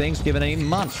you are things, giving a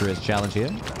monstrous challenge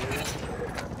here.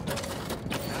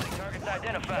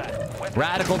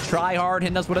 Radical Tryhard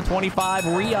hitting us with a 25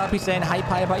 re-up. He's saying hype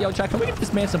about yo, Chuck. Can we give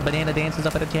this man some banana dances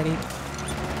up at a titty?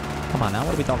 Come on now,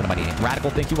 what are we talking about here?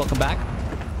 Radical, thank you, welcome back.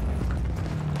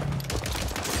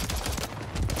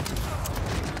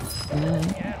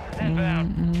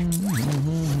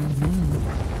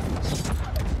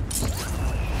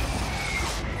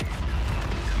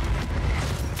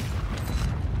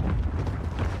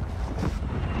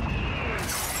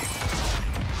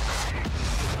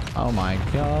 Oh my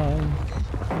god.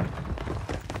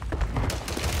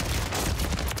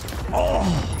 Oh,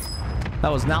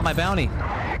 that was not my bounty.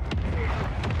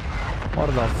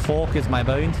 What the fuck is my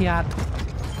bounty at?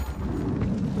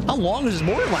 How long is this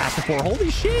mortar lasting for? Holy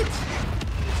shit.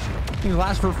 It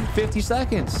lasts for 50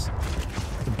 seconds.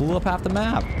 It blew up half the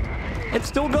map. It's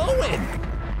still going.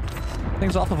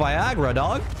 Thing's off of Viagra,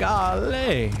 dog.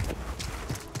 Golly.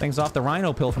 Thing's off the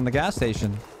rhino pill from the gas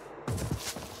station.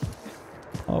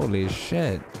 Holy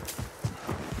shit.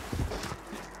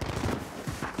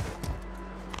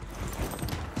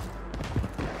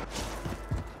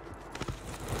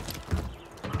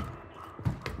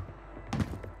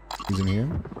 He's in here.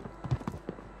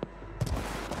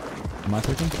 Am I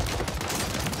clicking?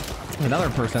 Another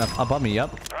person above me,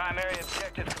 yep.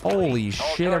 Holy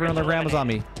shit, everyone on the ground was on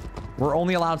me. We're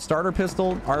only allowed starter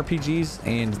pistol, RPGs,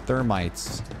 and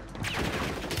thermites.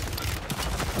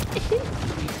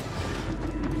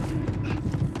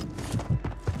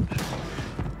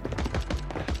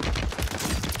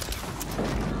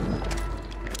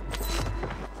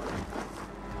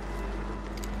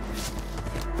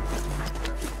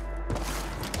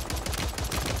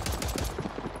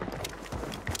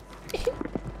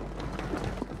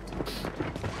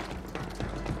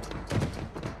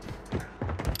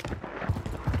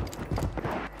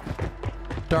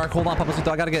 Dark, hold on, Papacito.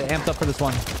 I gotta get amped up for this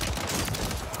one.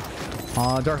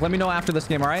 Dark, let me know after this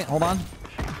game, alright? Hold on.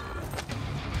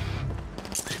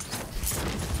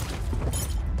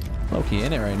 Low-key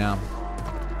in it right now.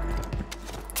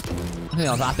 I think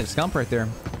that was Optic Scump right there.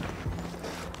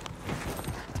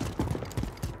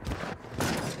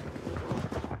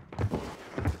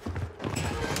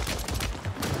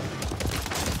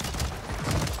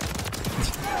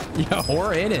 Yo,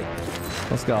 we're in it.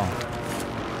 Let's go.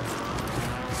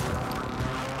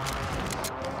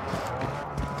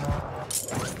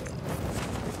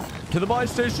 To the buy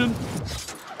station.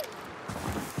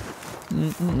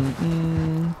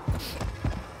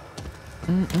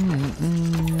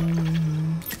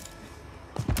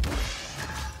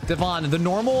 Devon, the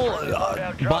normal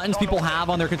buttons people have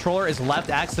on their controller is left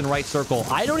X and right circle.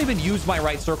 I don't even use my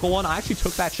right circle one. I actually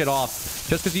took that shit off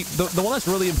just because the one that's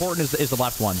really important is the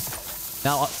left one.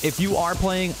 Now, if you are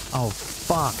playing... Oh,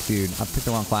 fuck, dude. I picked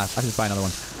the wrong class. I should buy another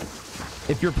one.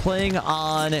 If you're playing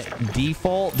on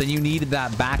default, then you need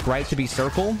that back right to be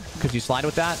circle because you slide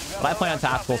with that. But I play on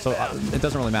tactical, so it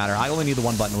doesn't really matter. I only need the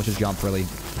one button, which is jump, really.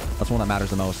 That's the one that matters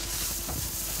the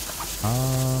most.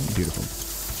 Beautiful.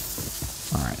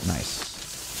 All right,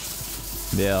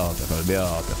 nice. Beautiful,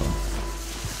 beautiful.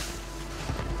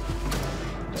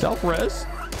 Self-res.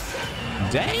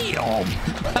 Damn!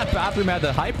 That bathroom had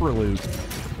the hyperloop.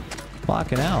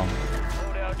 Fucking hell.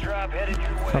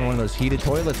 Kind of one of those heated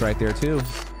toilets right there, too.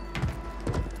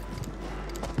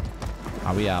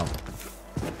 Are we out?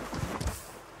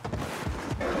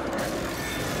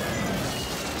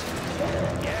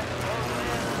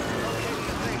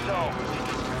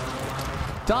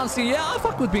 Don C, yeah, I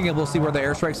fuck with being able to see where the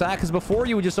airstrike's at, because before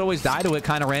you would just always die to it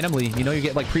kind of randomly. You know, you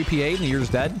get like pre-PA'd and you're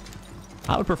just dead.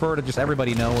 I would prefer to just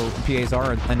everybody know where PAs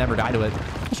are and never die to it.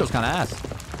 This show's kind of ass.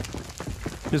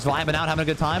 Just vibing out, having a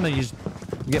good time, and you just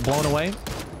get blown away.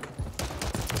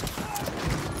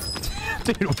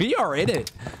 Dude, we are in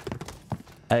it.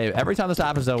 Hey, every time this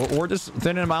happens, though, we're just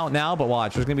thinning them out now, but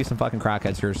watch. There's going to be some fucking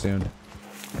crackheads here soon.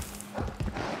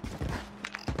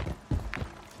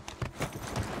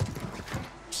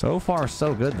 So far,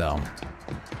 so good, though.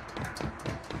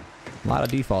 A lot of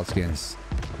default skins.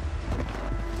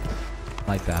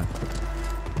 Like that.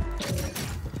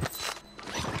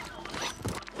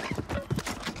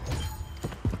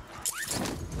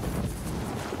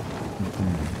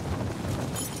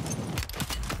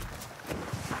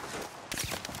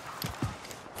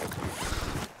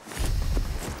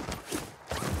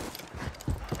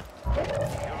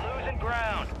 You're losing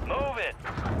ground. Move it.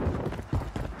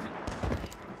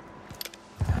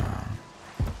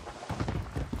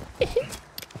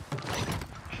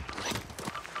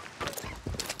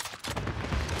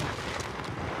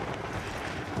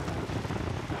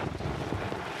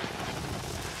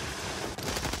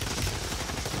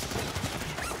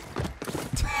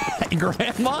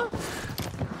 Grandma?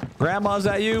 Grandma, is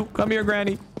that you? Come here,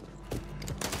 Granny.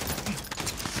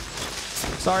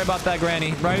 Sorry about that,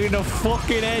 Granny. Right in the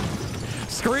fucking head.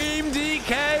 Scream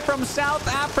DK from South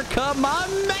Africa, my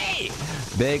mate.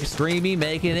 Big Screamy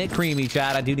making it creamy,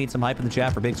 chat. I do need some hype in the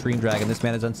chat for Big Scream Dragon. This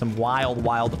man has done some wild,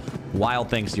 wild, wild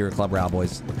things here at Club Row,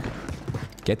 boys.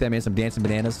 Get that man some dancing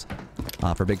bananas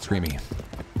for Big Screamy.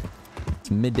 It's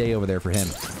midday over there for him.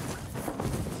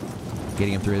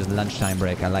 Getting him through his lunchtime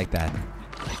break. I like that.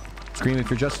 Scream,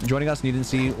 if you're just joining us and you didn't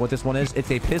see what this one is,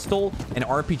 it's a pistol and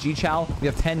RPG chow. We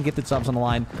have 10 gifted subs on the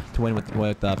line to win with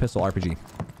pistol RPG.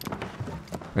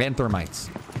 And thermites.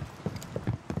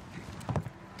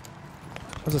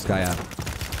 Where's this guy at?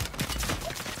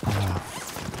 Oh,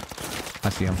 I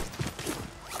see him.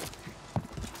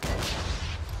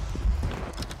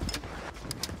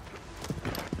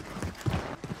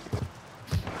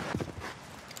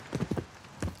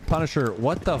 Punisher,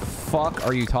 what the fuck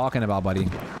are you talking about, buddy?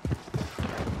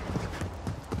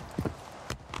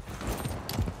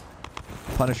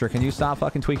 Punisher, can you stop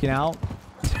fucking tweaking out?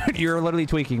 Dude, you're literally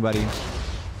tweaking, buddy.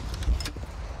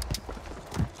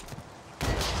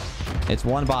 It's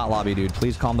one bot lobby, dude.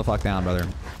 Please calm the fuck down, brother.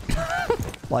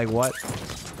 Like, what?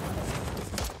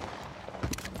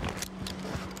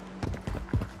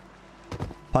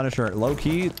 Punisher,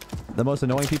 low-key, the most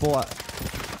annoying people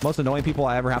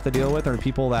I ever have to deal with are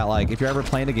people that, like, if you're ever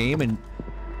playing a game and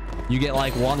you get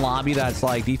like one lobby that's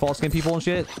like default skin people and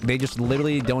shit, they just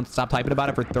literally don't stop typing about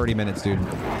it for 30 minutes, dude.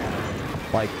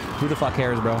 Like, who the fuck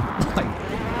cares, bro? Like,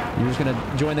 you're just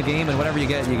gonna join the game and whatever you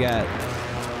get, you get.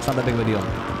 It's not that big of a deal.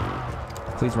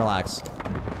 Please relax.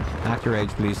 Act your age,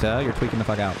 please, sir. You're tweaking the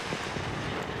fuck out.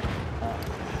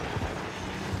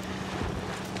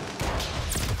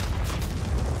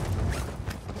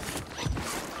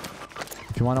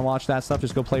 If you want to watch that stuff,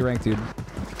 just go play ranked, dude.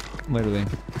 Literally.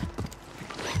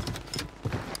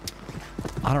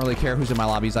 I don't really care who's in my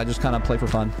lobbies. I just kind of play for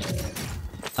fun.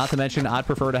 Not to mention, I'd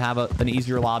prefer to have an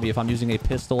easier lobby if I'm using a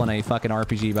pistol and a fucking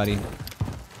RPG, buddy.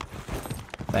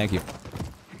 Thank you.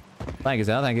 Thank you,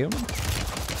 Zell. Thank you.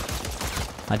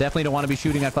 I definitely don't want to be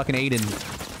shooting at fucking Aiden.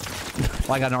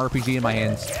 I got an RPG in my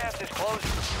hands.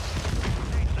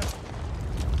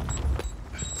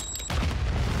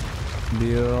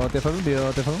 Beautiful,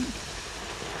 beautiful.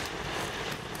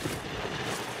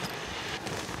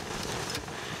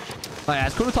 Oh yeah,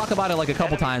 it's cool to talk about it like a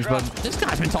couple times, but this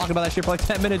guy's been talking about that shit for like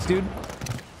 10 minutes, dude.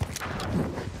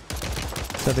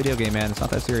 It's a video game, man. It's not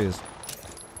that serious.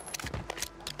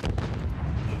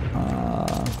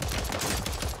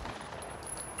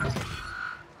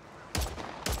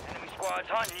 Enemy squad's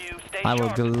hunting you. Stay I will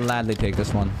sharp. gladly take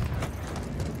this one.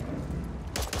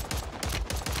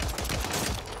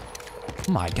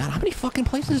 Oh my god, how many fucking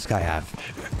places does this guy have?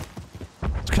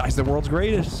 This guy's the world's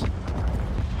greatest.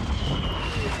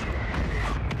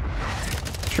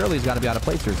 Surely he's got to be out of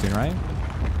place here soon, right?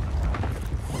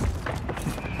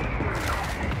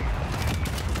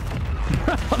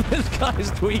 This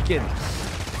guy's tweaking.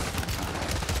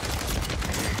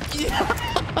 Yeah.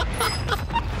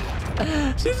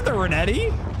 Is this the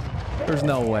Renetti? There's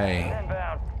no way.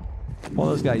 Inbound.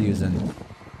 What is this guy using?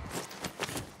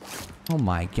 Oh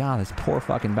my god, this poor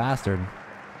fucking bastard.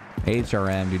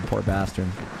 HRM, dude, poor bastard.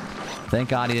 Thank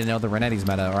god he didn't know the Renetti's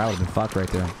meta, or I would have been fucked right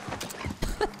there.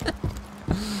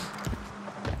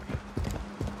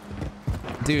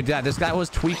 Dude, Dad, this guy was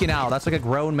tweaking out. That's like a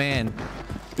grown man.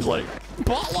 He's like,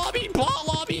 bot lobby, bot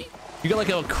lobby. You got like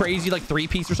a crazy like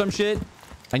 3-piece or some shit,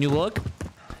 and you look.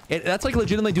 That's like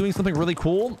legitimately doing something really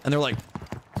cool, and they're like,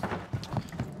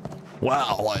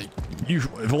 wow, like,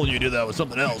 if only you did that with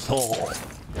something else. Oh.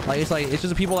 Like, it's just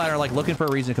the people that are like looking for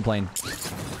a reason to complain.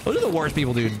 Those are the worst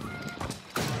people, dude.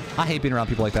 I hate being around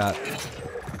people like that.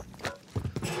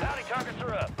 Bounty targets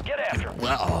are up. Get after 'em.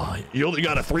 Wow, you only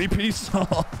got a 3-piece?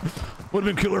 Would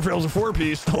have been cooler if it was a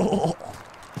 4-piece. Oh.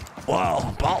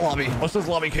 Wow, bot lobby. What's this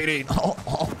lobby, KD?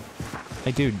 Oh.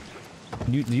 Hey, dude,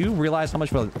 do you realize how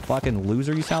much of a fucking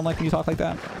loser you sound like when you talk like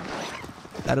that?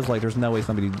 That is like, there's no way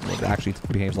somebody actually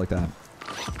behaves like that.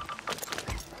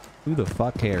 Who the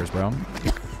fuck cares, bro?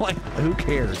 Like, who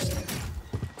cares?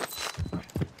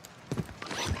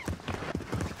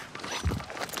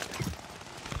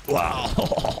 Wow.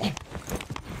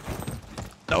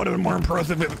 That would have been more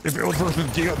impressive if it was versus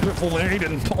Pitfall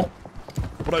and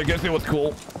but I guess it was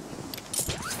cool.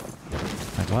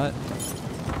 Like what?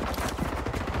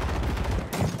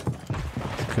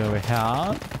 Go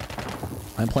ahead.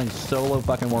 I'm playing solo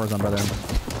fucking Warzone, brother.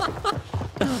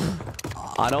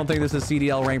 I don't think this is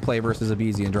CDL rank play versus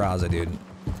Abizi and Draza, dude.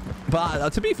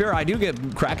 But to be fair, I do get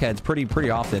crackheads pretty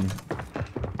often.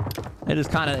 It's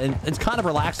kind of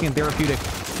relaxing and therapeutic.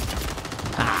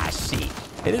 Ah, shit.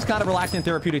 It is kind of relaxing and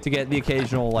therapeutic to get the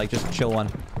occasional, like, just chill one.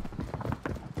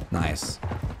 Nice.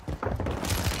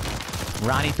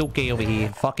 Ronnie Toke over here.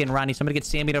 Fucking Ronnie. Somebody get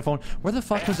Sammy their phone. Where the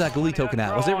fuck was that ghoulie token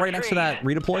at? Was it right next to that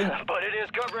redeploy? But it is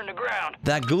covering the ground.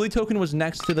 That ghoulie token was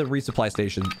next to the resupply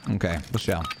station. Okay, let's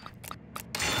show.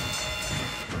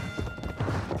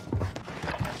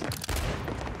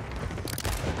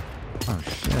 Oh,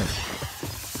 shit.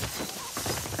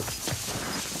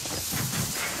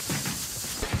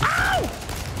 Ow!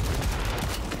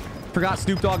 Forgot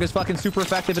Snoop Dogg is fucking super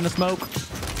effective in the smoke.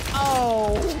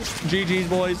 Oh, GG's,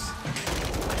 boys.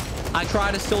 I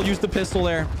try to still use the pistol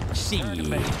there. Shit.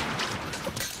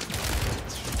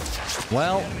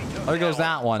 Well, there goes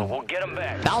that one. We'll get 'em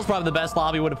back. That was probably the best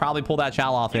lobby. Would have probably pulled that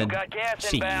chow off in. Got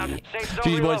gas inbound. Safe zone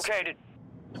GG's, boys. relocated.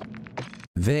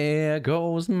 There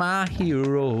goes my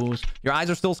heroes. Your eyes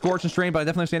are still scorched and strained, but I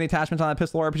definitely understand the attachments on that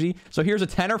pistol RPG. So here's a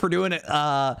 10er for doing it,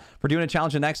 for doing a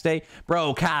challenge the next day.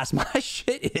 Bro, Cass, my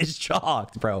shit is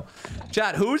chalked, bro.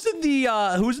 Chat, who's in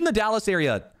the Dallas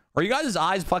area? Are you guys'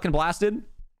 eyes fucking blasted?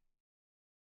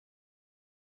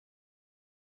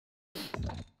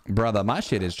 Brother, my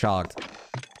shit is chalked.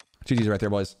 GG's right there,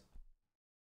 boys.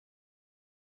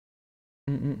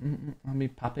 Let me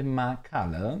pop in my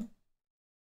collar.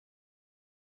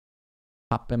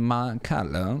 Pop in my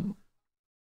collar.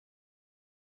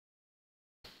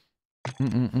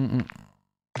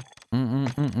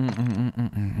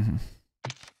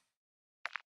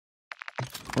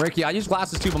 Ricky, I use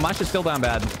glasses too, but my shit's still down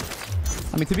bad.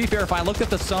 I mean, to be fair, if I looked at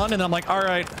the sun and I'm like, all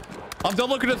right, I'm done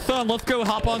looking at the sun. Let's go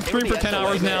hop on stream for 10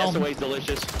 hours now.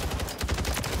 Delicious.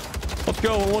 Let's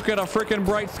go look at a freaking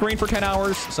bright screen for 10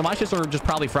 hours. So my shits are just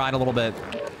probably fried a little bit.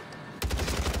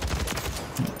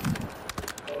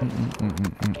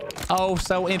 Oh,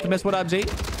 so infamous. What up, G?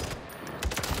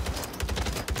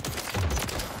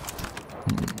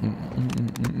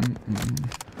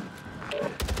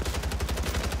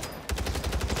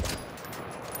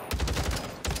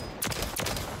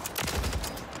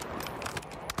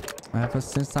 Ever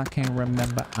since I can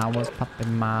remember, I was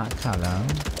popping my collar.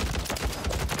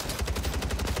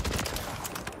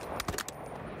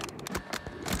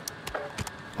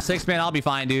 Six man, I'll be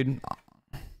fine, dude.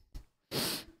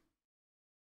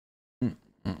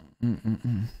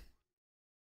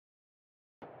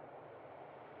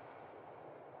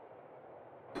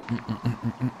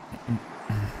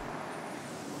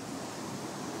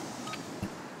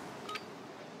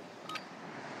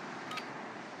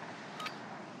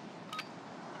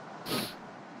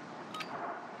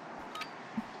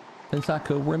 Since I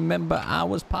could remember, I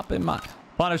was popping my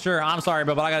Punisher. I'm sorry,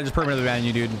 but I gotta just permanently ban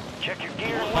you, dude. Check your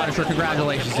gear. Punisher,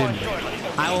 congratulations, dude.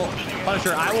 I will,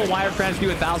 Punisher, I will wire transfer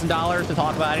you $1,000 to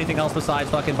talk about anything else besides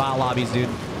fucking bot lobbies, dude.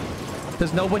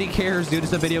 Because nobody cares, dude.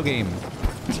 It's a video game.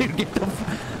 Dude, get the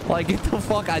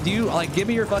fuck out. Do you like give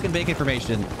me your fucking bank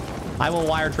information? I will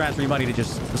wire transfer you money to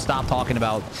just stop talking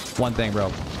about one thing,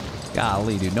 bro.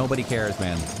 Golly, dude. Nobody cares,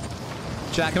 man.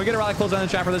 Chat, can we get a rally close on the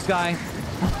chat for this guy?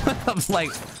 I was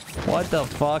like, what the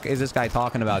fuck is this guy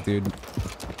talking about, dude?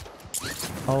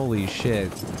 Holy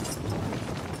shit.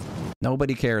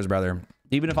 Nobody cares, brother.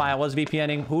 Even if I was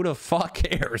VPNing, who the fuck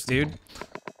cares, dude?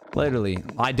 Literally.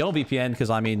 I don't VPN because,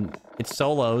 I mean, it's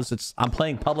solos. I'm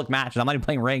playing public matches. I'm not even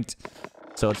playing ranked.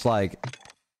 So it's like,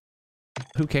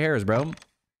 who cares, bro?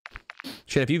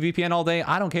 Shit, if you VPN all day,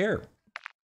 I don't care.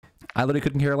 I literally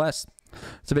couldn't care less.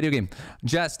 It's a video game.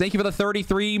 Jess, thank you for the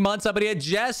 33 months up in here.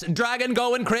 Jess Dragon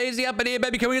going crazy up in here,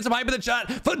 baby. Can we get some hype in the chat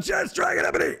for Jess Dragon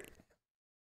up in here?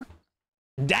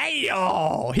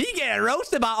 Damn, he getting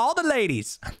roasted by all the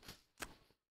ladies.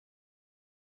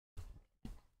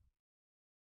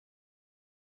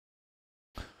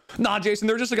 Nah, Jason,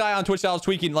 there's just a guy on Twitch that was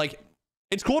tweaking. Like,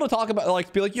 it's cool to talk about,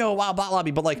 like, be like, yo, wow, bot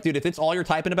lobby. But, like, dude, if it's all you're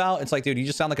typing about, it's like, dude, you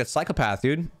just sound like a psychopath,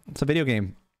 dude. It's a video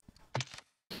game.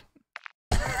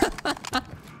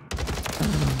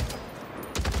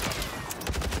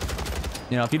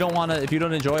 You know, if you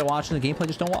don't enjoy watching the gameplay,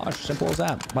 just don't watch. Simple as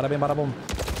that. Bada bing, bada boom.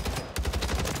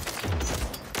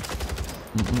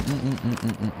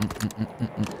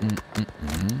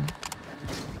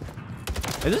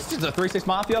 Is this just a 3-6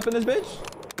 mafia up in this bitch?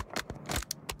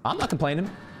 I'm not complaining.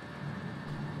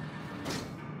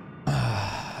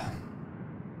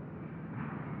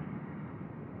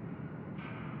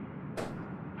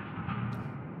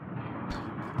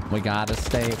 We gotta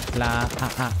stay fly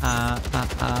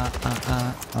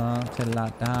till I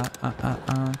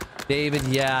die. David,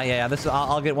 yeah. This is,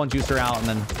 I'll get one juicer out and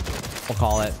then we'll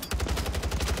call it.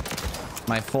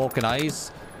 My folk and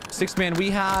ice. 6-man, we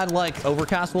had like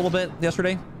overcast a little bit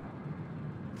yesterday.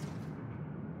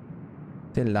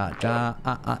 Till I die.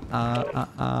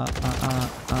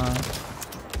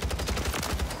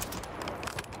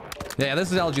 Yeah,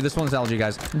 this is LG. This one's LG,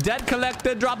 guys. Dead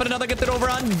collected. Dropping another. Get that over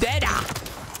on Dead.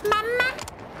 Mama.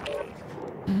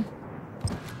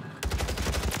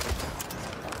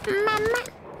 Mama.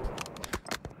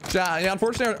 Yeah,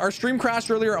 unfortunately, our stream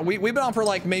crashed earlier. We've been on for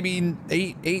like maybe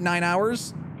 8, 9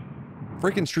 hours.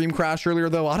 Freaking stream crashed earlier,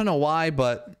 though. I don't know why,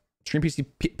 but Stream PC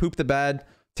pooped the bed.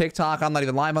 TikTok, I'm not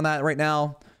even live on that right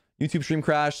now. YouTube stream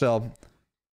crashed, so.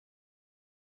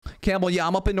 Campbell, yeah,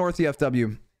 I'm up in North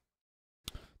EFW.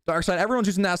 Dark side, everyone's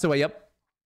using that away. Yep.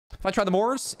 If I try the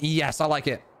Moors, yes, I like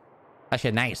it. I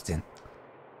should nice, dude.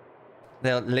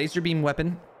 The laser beam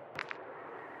weapon.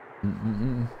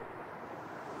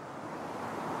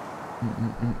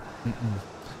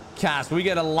 Cast, we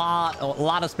get a lot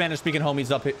of Spanish speaking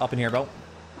homies up in here, bro.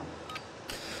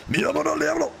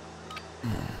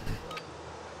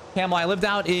 Camel, I lived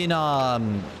out in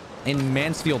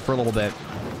Mansfield for a little bit.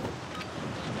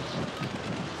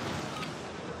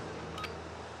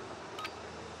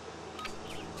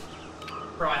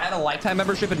 Bro, I had a lifetime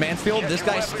membership in Mansfield. This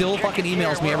guy still fucking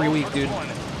emails me every week, dude.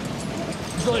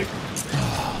 He's like,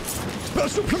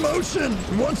 special promotion,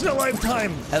 once in a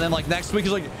lifetime. And then like next week,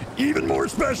 he's like, even more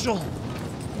special.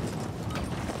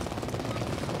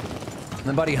 And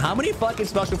then, buddy, how many fucking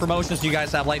special promotions do you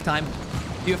guys have lifetime?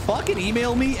 You fucking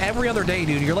email me every other day,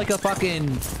 dude. You're like a fucking,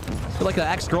 you're like an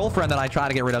ex-girlfriend that I try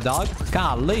to get rid of, dog.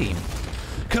 Golly.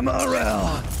 Come on,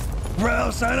 Rel.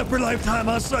 Rel, sign up for lifetime.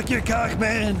 I'll suck your cock,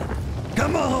 man.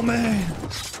 Come on, man.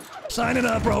 Sign it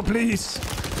up, bro, please.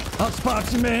 I'll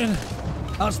spot you, man.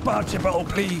 I'll spot you, bro,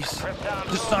 please.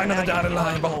 Just sign on the dotted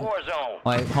line, bro.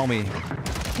 Wait, homie.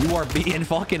 You are being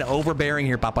fucking overbearing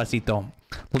here, papacito.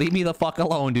 Leave me the fuck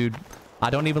alone, dude. I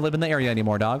don't even live in the area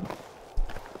anymore, dog.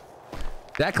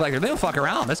 That collector, they don't fuck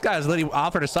around. This guy's literally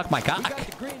offered to suck my cock. Got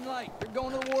the green light. You're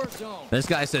going to the war zone. This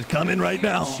guy said, come in right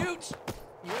now. Shoot.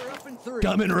 You're up in 3.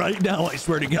 Come in right now, I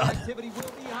swear to God. Activity will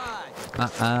be high.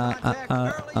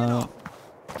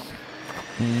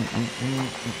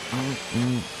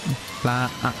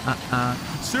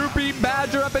 Soupy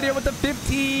Badger up in here with the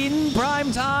 15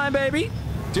 prime time, baby.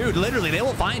 Dude, literally, they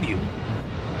will find you.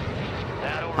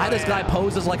 I had this guy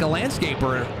pose as like a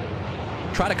landscaper,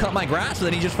 try to cut my grass, and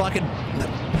then he just fucking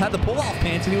had the pull-off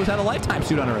pants and he had a lifetime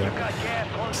suit under it.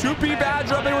 Soupy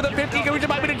Badger up in with a 50. Can we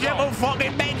might be the Jeff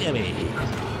fucking Benjamin?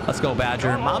 Let's go,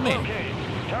 Badger. My man.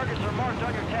 Targets are marked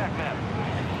on your tac map.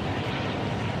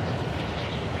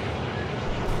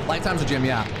 Lifetime's a gym,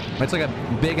 yeah. It's like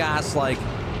a big ass, like,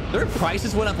 their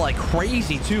prices went up like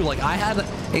crazy too. Like, I had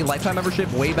a lifetime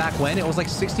membership way back when. It was like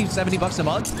 60, 70 bucks a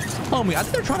month. Homie, I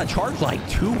think they're trying to charge like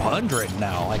 200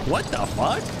 now. Like, what the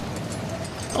fuck?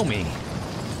 Homie.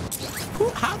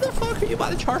 How the fuck are you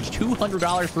about to charge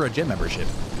 $200 for a gym membership?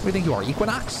 What do you think you are,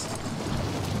 Equinox?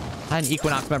 I had an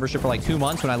Equinox membership for like 2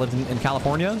 months when I lived in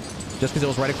California, just because it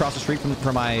was right across the street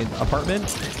from my apartment.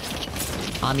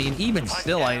 I mean, even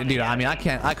still, dude, I mean, I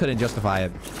couldn't justify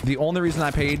it. The only reason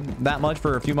I paid that much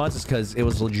for a few months is because it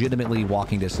was legitimately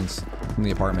walking distance from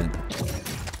the apartment.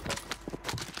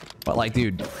 But like,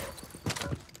 dude,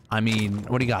 I mean,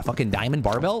 what do you got? Fucking diamond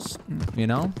barbells? You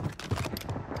know?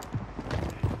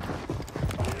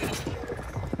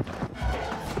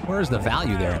 Where's the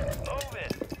value there?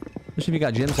 Especially if you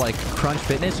got gyms like Crunch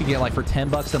Fitness, you get like for 10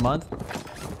 bucks a month.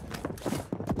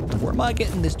 Where am I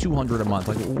getting this 200 a month?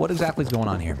 Like, what exactly is going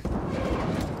on here?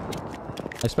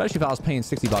 Especially if I was paying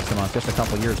 60 bucks a month just a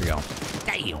couple years ago.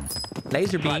 Damn.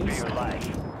 Laser beams.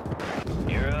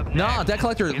 No, Debt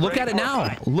Collector, look at it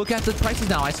now. Look at the prices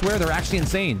now. I swear they're actually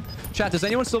insane. Chat, does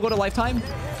anyone still go to Lifetime?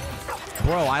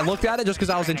 Bro, I looked at it just because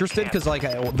I was interested, because like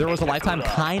there was a Lifetime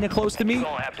kind of close to me.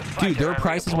 Dude, their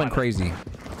prices went crazy.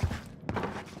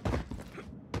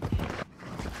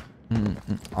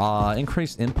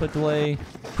 Increased input delay.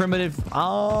 Primitive,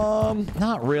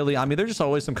 not really. I mean, there's just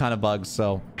always some kind of bugs,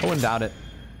 so I wouldn't doubt it.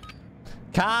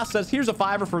 Cass says, here's a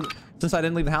 $5 for since I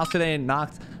didn't leave the house today and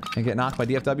get knocked by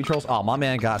DFW trolls. Oh, my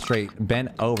man got straight bent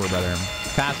over, brother.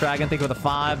 Cass Dragon, think with a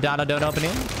 $5 don't open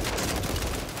in.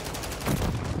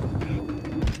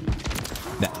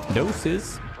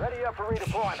 Doses. Ready up for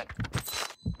redeployment.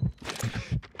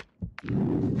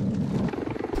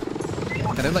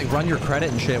 And they like run your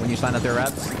credit and shit when you sign up their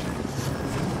reps.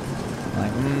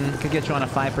 Like, could get you on a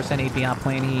 5% APR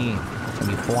plan here. It's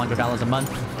gonna be $400 a month.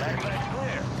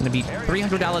 It's gonna be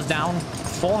 $300 down,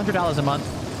 $400 a month.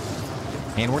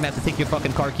 And we're gonna have to take your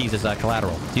fucking car keys as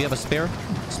collateral. Do you have a spare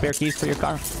keys for your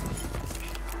car?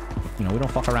 You know, we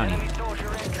don't fuck around here.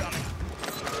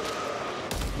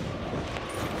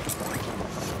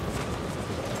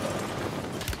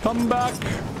 Come back.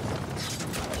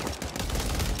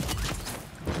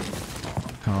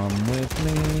 Come with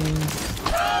me.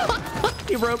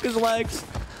 He broke his legs.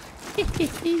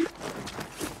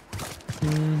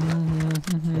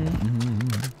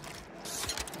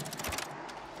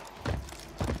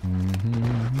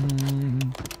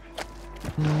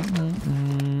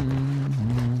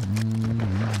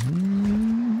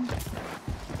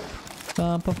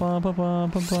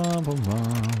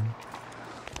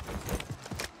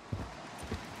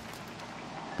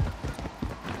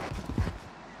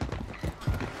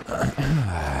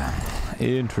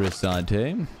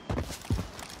 Interessante.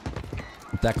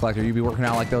 Debt Collector, you be working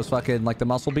out like those fucking, like the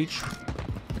Muscle Beach?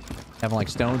 Having like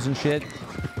stones and shit?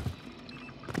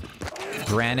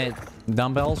 Granite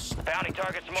dumbbells?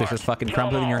 Just fucking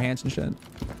crumbling in your hands and shit?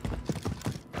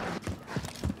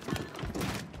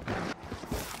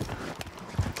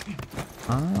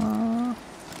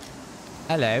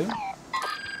 Hello.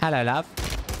 Hello, love.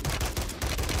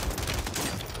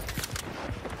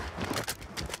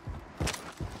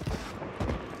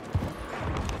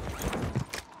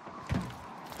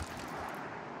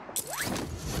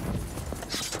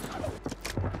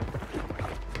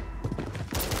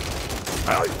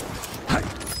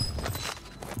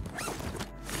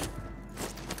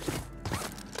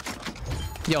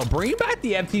 Yo, bring back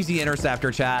the MTZ Interceptor,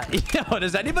 chat. Yo,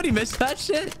 does anybody miss that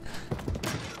shit?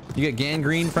 You get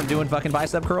gangrene from doing fucking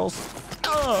bicep curls?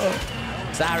 Oh,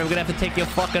 sorry, we're gonna have to take your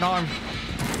fucking arm.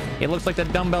 It looks like the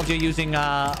dumbbells you're using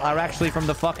are actually from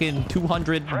the fucking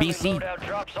 200 BC.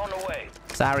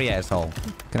 Sorry, asshole.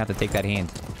 Gonna have to take that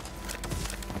hand.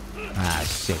 Ah,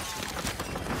 shit.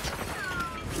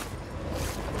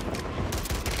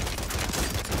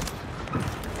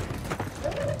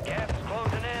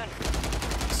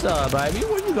 What's up, baby?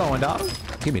 Where you going, dog?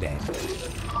 Give me that.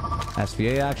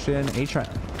 SVA action.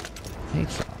 HRM.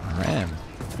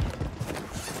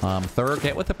 Third,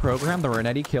 get with the program. The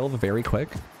Renetti kill very quick.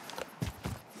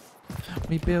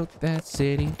 We built that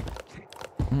city.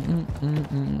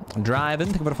 Driving.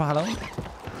 Think about a follow.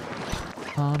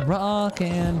 On rock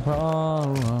and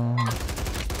roll.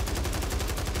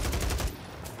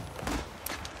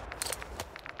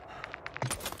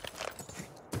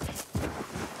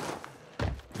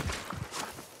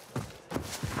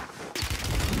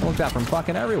 Looked out from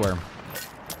fucking everywhere.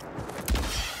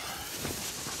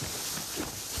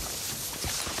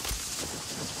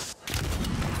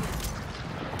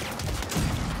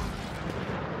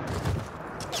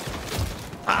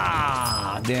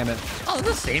 God damn it. Oh, that's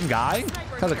the same guy?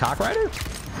 Has a cock rider?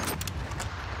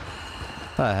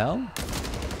 The hell?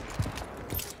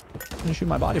 I'm gonna shoot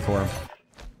my body for him.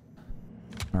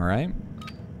 All right.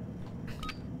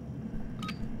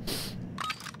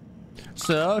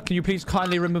 Sir, can you please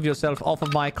kindly remove yourself off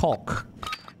of my cock?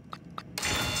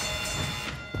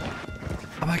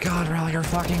 Oh my god, Ral, your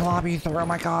fucking lobby. Oh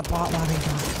my god, bot lobby.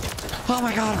 Oh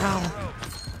my god, Ral.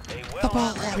 The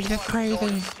bot lobby, that's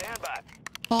crazy.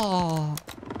 Oh.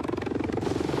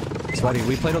 Sweaty,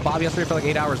 we played with Bob yesterday for like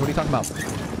 8 hours. What are you talking about?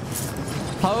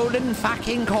 Holding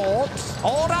fucking court.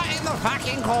 Order in the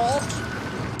fucking court.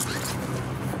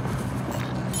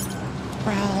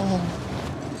 Ral.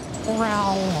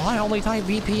 I only type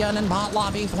VPN in bot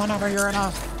lobbies whenever you're in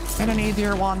an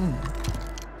easier one.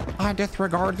 I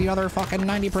disregard the other fucking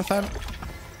 90%.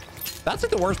 That's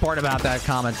like the worst part about that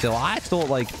comment still. I still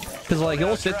like, because like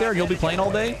you'll sit there and you'll be playing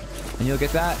all day and you'll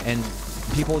get that and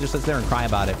people just sit there and cry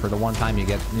about it for the one time you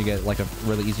get like a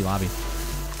really easy lobby.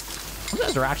 Those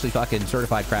guys are actually fucking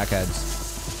certified crackheads.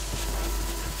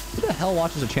 Who the hell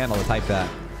watches a channel to type that?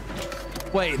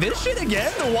 Wait, this shit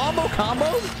again? The wombo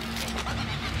combo?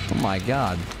 Oh my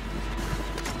god.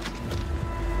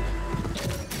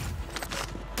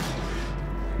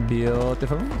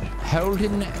 Beautiful.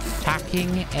 Holding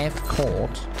fucking F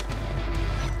court.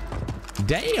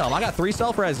 Damn, I got 3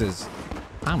 self-reses.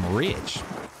 I'm rich.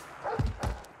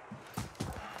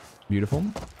 Beautiful.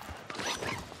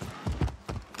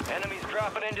 Enemies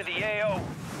dropping into the AO.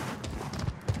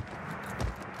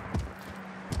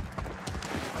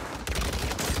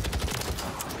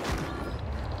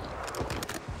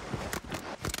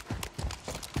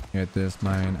 Get this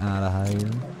man out of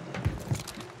here.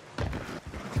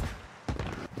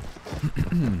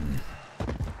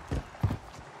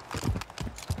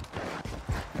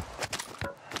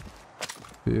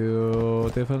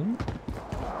 Beautiful.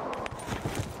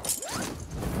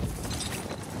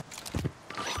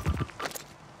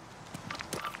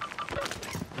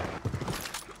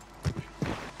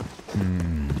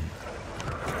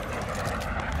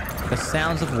 The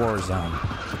sounds of Warzone.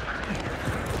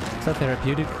 Is that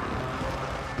therapeutic?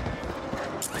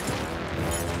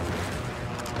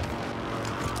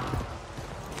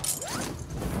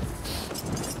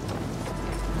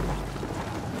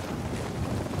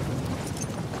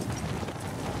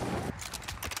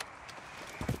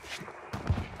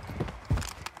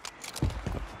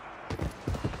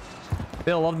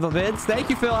 Phil, love the vids.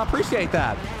 Thank you, Phil. I appreciate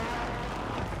that.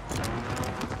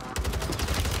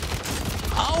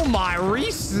 Oh my,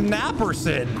 Reese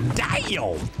Snapperson.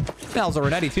 Damn. That was a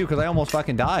Renetti too, because I almost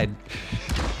fucking died.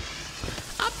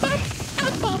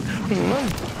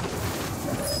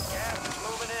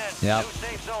 Yep.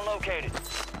 Safe zone located.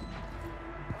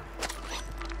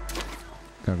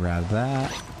 Go grab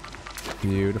that.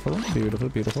 Beautiful, beautiful,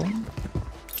 beautiful.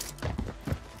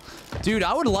 Dude,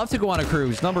 I would love to go on a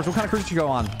cruise. Numbers, what kind of cruise did you go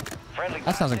on?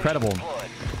 That sounds incredible.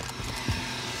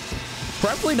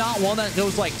 Preferably not one that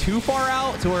goes like too far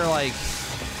out to where like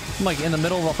in the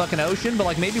middle of a fucking ocean, but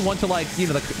like maybe one to like, you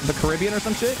know, the Caribbean or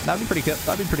some shit. That'd be pretty good.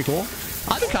 That'd be pretty cool.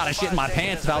 I'd be kind of shitting my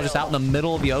pants if I was just out in the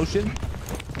middle of the ocean.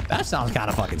 That sounds kind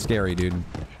of fucking scary, dude.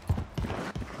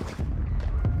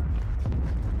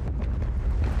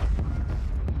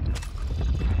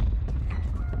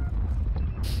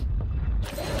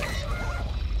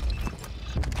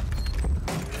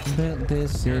 Built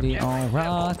this city on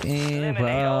rock and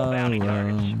roll.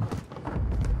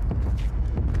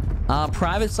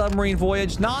 Private submarine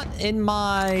voyage, not in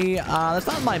my that's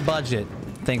not my budget,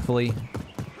 thankfully.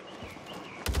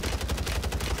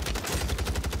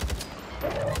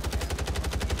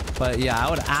 But yeah, I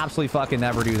would absolutely fucking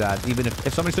never do that. Even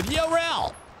if somebody said, yo,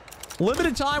 Rel,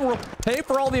 limited time, we'll pay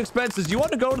for all the expenses. You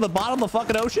want to go to the bottom of the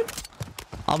fucking ocean?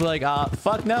 I'll be like,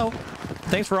 fuck no.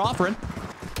 Thanks for offering.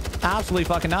 Absolutely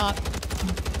fucking not.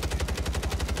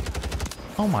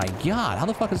 Oh my god, how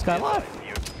the fuck is this guy alive?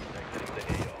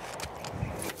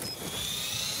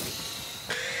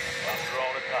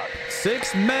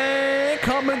 Six man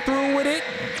coming through with it.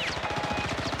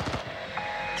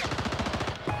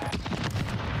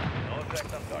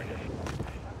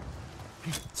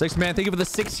 Six man, thank you for the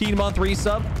 16-month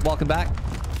resub. Welcome back.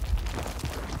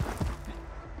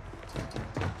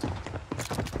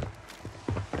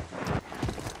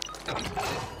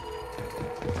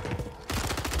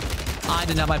 I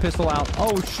didn't have my pistol out.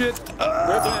 Oh shit.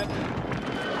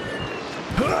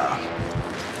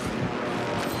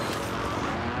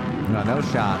 No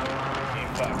shot.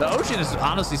 The ocean is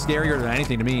honestly scarier than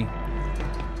anything to me.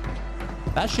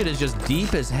 That shit is just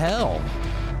deep as hell.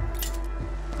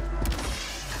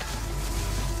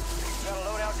 Got a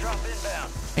loadout drop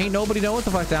inbound. Ain't nobody know what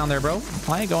the fuck down there, bro.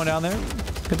 I ain't going down there.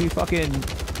 Could be fucking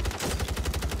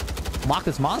mock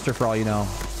this monster for all you know.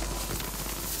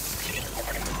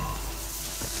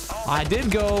 I did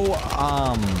go,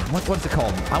 what's it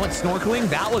called? I went snorkeling.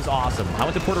 That was awesome. I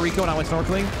went to Puerto Rico and I went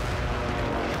snorkeling.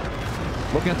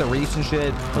 Looking at the reefs and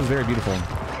shit. It was very beautiful.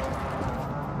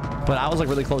 But I was like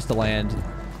really close to land.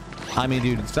 I mean,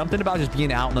 dude, something about just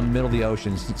being out in the middle of the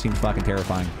ocean seems fucking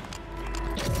terrifying.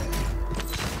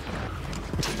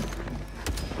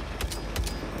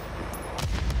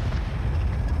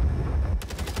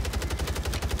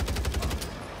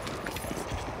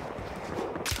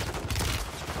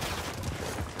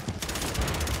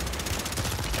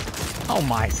 Oh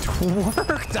my,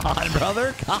 worked on,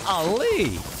 brother.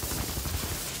 Golly.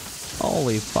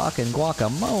 Holy fucking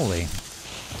guacamole.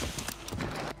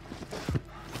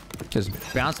 Just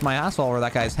bounced my ass all over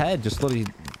that guy's head. Just literally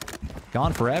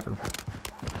gone forever.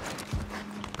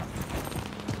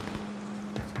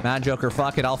 Mad Joker,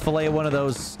 fuck it. I'll fillet one of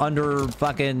those underwater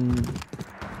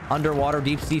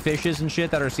deep sea fishes and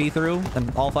shit that are see-through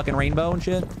and all fucking rainbow and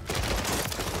shit.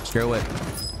 Screw it.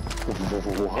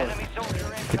 Enemy soldier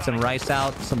incoming. Get some rice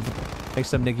out, make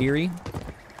some nigiri.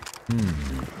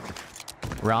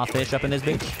 Raw fish up in this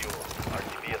bitch.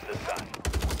 RTB at this time.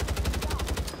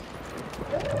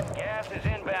 Gas is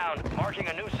inbound, marking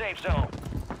a new safe zone.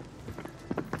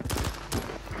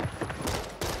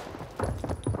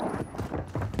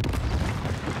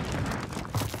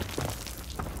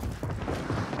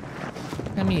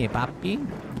 Come here, papi.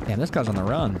 Damn, this guy's on the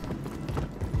run.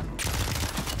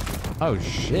 Oh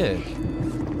shit.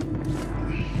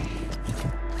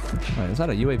 Wait, is that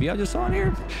a UAV I just saw in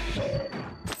here?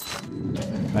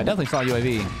 I definitely saw a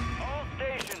UAV. All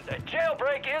stations, a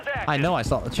jailbreak is active. I know I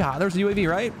saw. Cha, there's a UAV,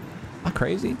 right? Am I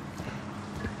crazy?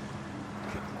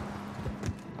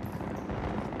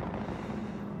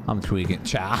 I'm tweaking.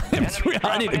 Cha,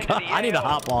 I need to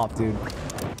hop off, dude.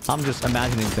 I'm just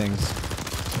imagining things.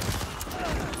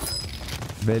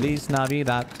 Feliz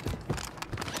Navidad.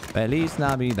 Feliz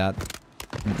Navidad.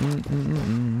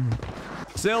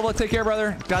 Silva, take care,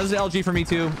 brother. Guys, this is LG for me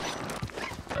too.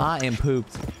 I am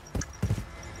pooped.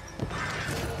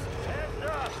 Heads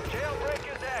up, jailbreak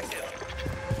is active.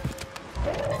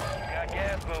 Got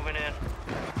gas moving in.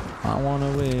 I want to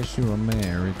wish you a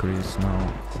Merry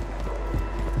Christmas.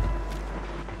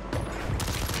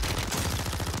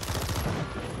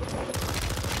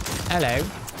 Hello.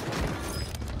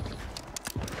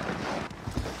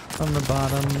 From the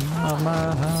bottom of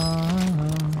my heart.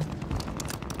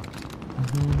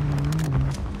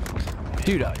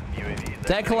 Dude,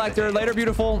 dead collector, later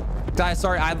beautiful. Guys,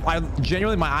 sorry, I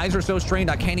genuinely, my eyes are so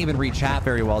strained, I can't even read chat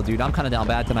very well, dude. I'm kind of down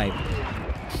bad tonight.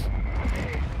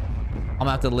 I'm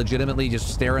gonna have to legitimately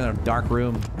just stare in a dark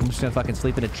room. I'm just gonna fucking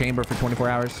sleep in a chamber for 24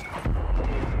 hours.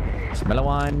 Smell of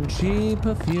wine, cheap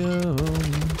perfume.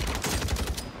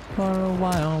 For a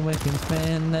while we can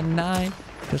spend the night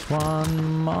just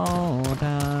one more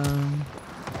time.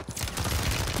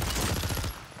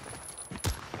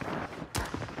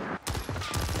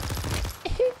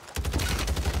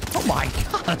 Oh my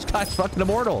god, this guy's fucking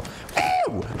immortal.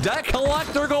 Ew! That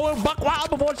collector going buck wild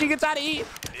before she gets out of eat.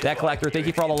 That collector, thank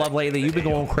you for all the love lately. You've been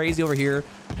going crazy over here.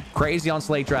 Crazy on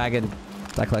Slate Dragon.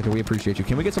 That collector, we appreciate you.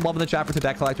 Can we get some love in the chat for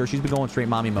that collector? She's been going straight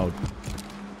mommy mode.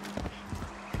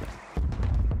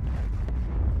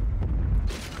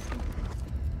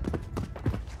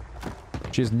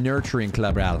 She's nurturing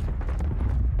Clubral.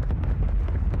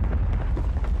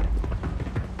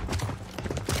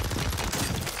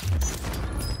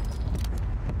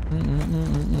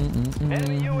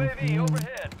 Enemy UAV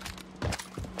overhead.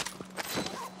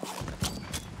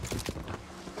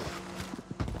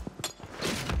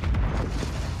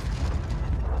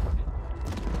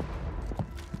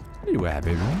 Where you at,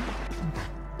 baby?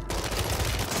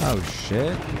 Oh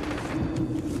shit.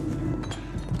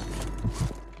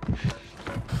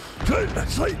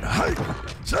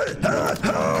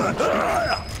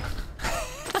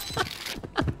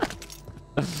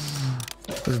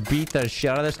 Just beat the shit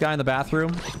out of this guy in the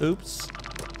bathroom. Oops.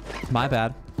 My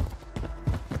bad.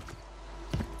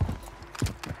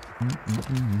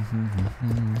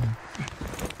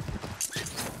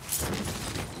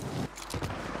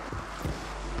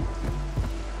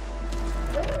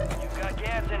 You've got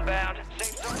gas inbound.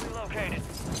 Safe zone relocated.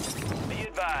 Be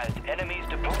advised, enemies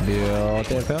deployed.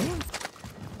 Beautiful.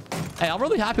 Hey, I'm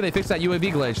really happy they fixed that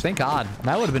UAV glitch. Thank God.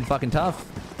 That would have been fucking tough.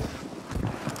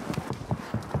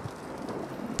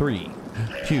 3,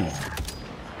 2.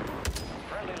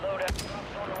 Friendly loadout.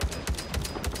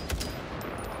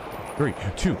 3,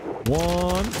 2,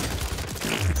 1.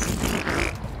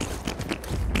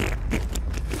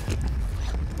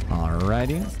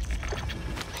 Alrighty.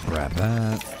 Grab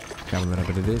that. Grab a little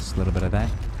bit of this, a little bit of that.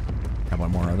 Grab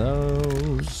one more of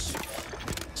those.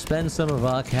 Spend some of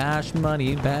our cash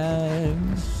money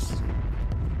bags.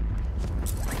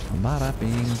 Bada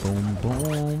bing, boom,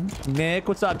 boom. Nick,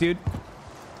 what's up, dude?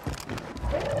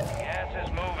 Gas is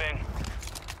moving.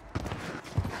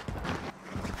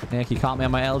 Nick, you caught me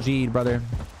on my LG, brother.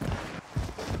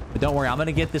 But don't worry, I'm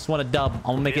gonna get this one a dub.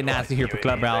 I'm gonna make it nasty here for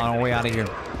Club Round on our way out of here.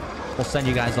 We'll send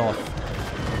you guys off.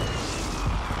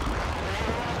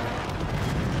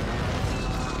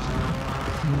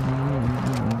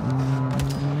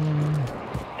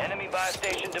 Enemy buy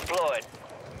station deployed.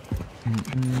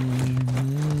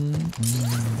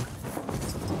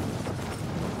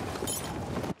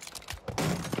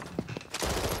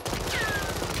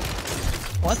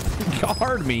 What?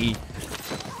 Guard me.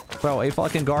 Bro, a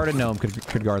fucking guard gnome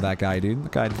could guard that guy, dude. The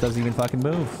guy doesn't even fucking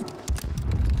move.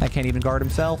 I can't even guard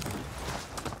himself.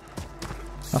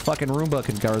 A fucking Roomba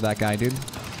could guard that guy, dude.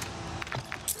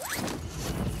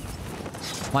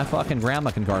 My fucking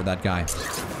grandma can guard that guy.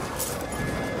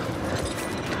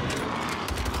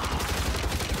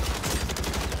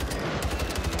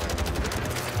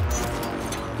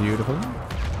 Beautiful.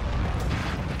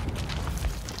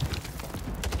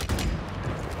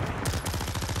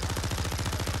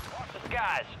 Watch the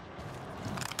skies.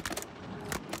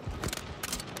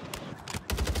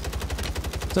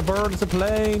 It's a bird, it's a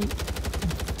plane.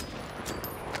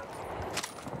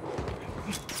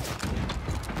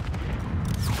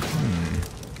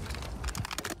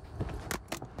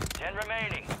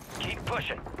 Remaining. Keep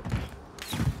pushing.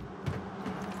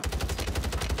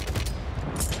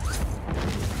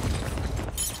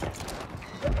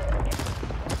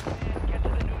 Get to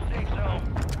the new safe zone.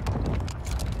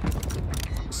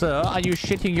 Sir, are you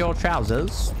shitting your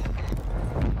trousers?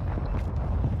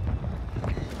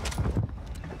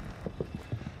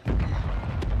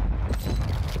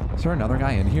 Is there another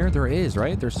guy in here? There is,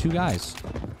 right? There's two guys.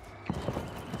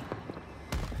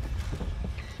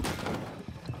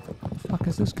 Fuck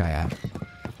is this guy at?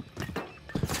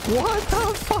 What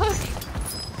the fuck?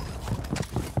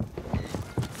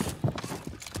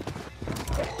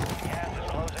 Gas is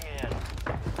closing in.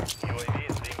 UAV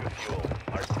is being fuel.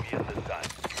 RTV at this time.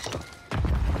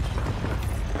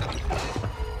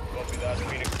 Copy that,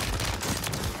 Phoenix.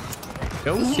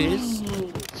 Doses?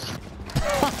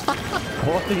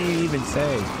 What did he even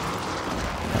say?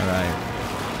 All right.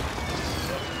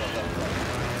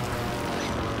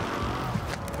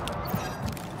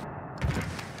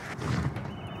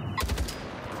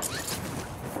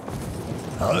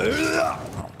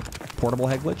 Portable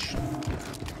head glitch.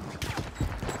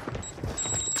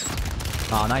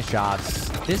 Oh, nice shots.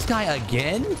 This guy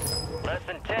again? Less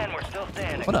than 10, we're still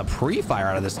standing. What a pre-fire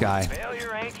out of this guy.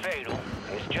 Failure ain't fatal.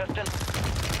 It's just an...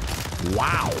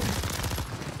 Wow.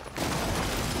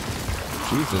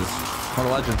 Jesus. What a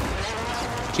legend.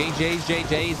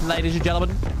 JJ's, ladies and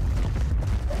gentlemen.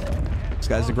 This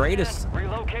guy's the greatest.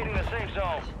 Relocating the safe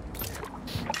zone.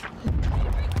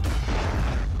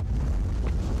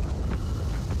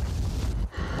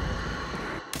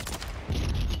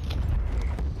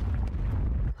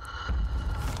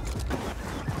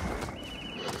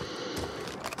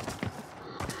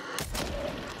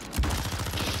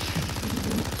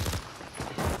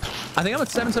 I think I'm at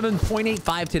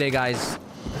 77.85 today, guys.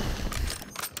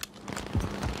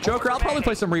 Joker, I'll probably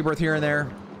play some Rebirth here and there.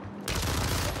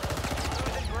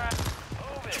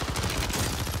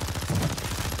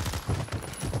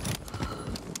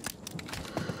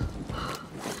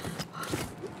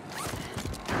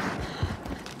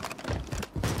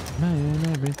 Man,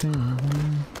 everything.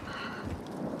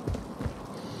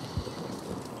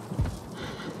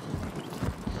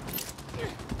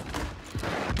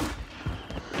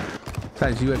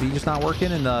 Guys, UAV just not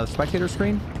working in the spectator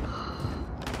screen?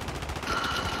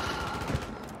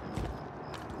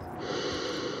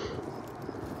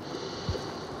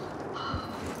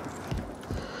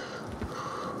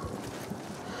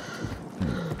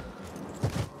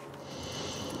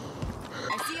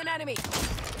 I see an enemy.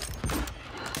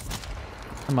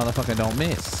 The motherfucker don't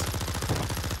miss.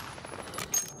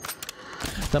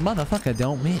 The motherfucker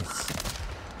don't miss.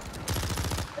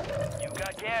 You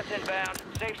got gas inbound.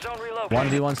 Safe zone relocated.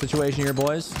 1v1 situation here,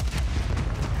 boys.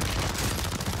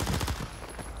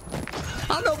 I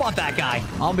don't know about that guy.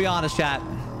 I'll be honest, chat.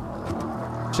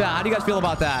 Chat, how do you guys feel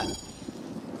about that?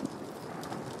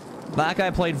 That guy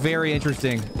played very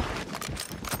interesting.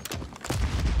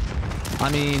 I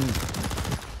mean,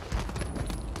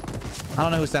 I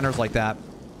don't know who centers like that.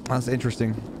 That's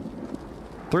interesting.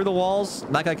 Through the walls,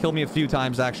 that guy killed me a few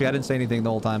times, actually. I didn't say anything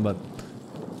the whole time, but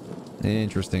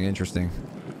interesting, interesting.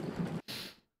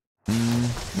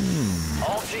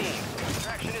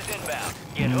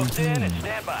 hooked in and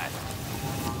stand by.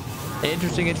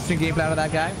 Interesting gameplay out of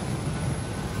that guy.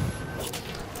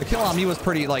 The kill on me was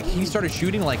pretty, like, he started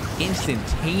shooting, like,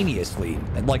 instantaneously.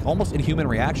 And, like, almost inhuman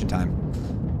reaction time.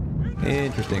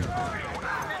 Interesting. So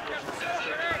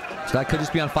that could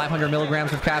just be on 500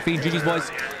 milligrams of caffeine. GG's, boys.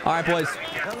 All right, boys.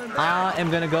 I am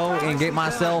going to go and get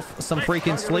myself some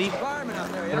freaking sleep.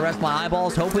 Gonna rest my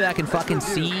eyeballs. Hopefully I can fucking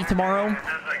see tomorrow.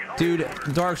 Dude,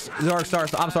 Dark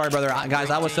Stars. I'm sorry, brother. Guys,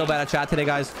 I was so bad at chat today,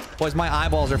 guys. Boys, my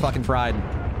eyeballs are fucking fried.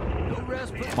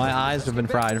 My eyes have been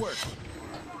fried.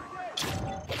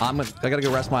 I gotta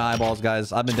go rest my eyeballs,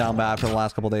 guys. I've been down bad for the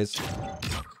last couple days.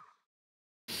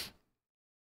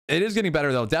 It is getting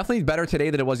better though. Definitely better today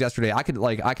than it was yesterday. I could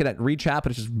read chat,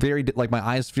 but it's just very, like, my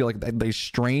eyes feel like they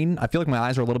strain. I feel like my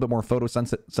eyes are a little bit more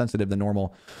photosensitive than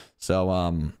normal. So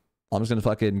I'm just gonna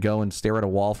fucking go and stare at a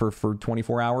wall for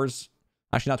 24 hours.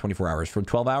 Actually, not 24 hours, for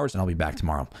 12 hours, and I'll be back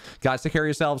tomorrow. Guys, take care of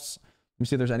yourselves. Let me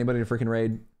see if there's anybody to freaking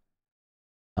raid.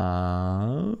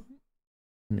 Let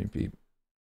me peep.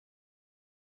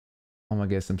 I'm gonna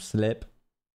get some slip.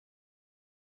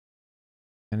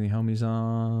 Any homies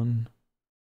on?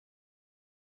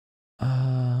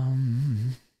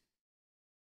 I'm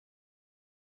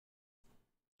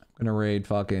gonna raid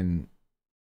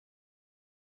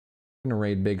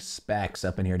Big Specs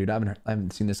up in here, dude. I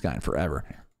haven't seen this guy in forever.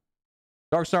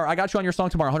 Darkstar, I got you on your song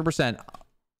tomorrow, 100%.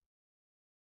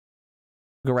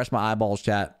 Go rest my eyeballs,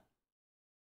 chat.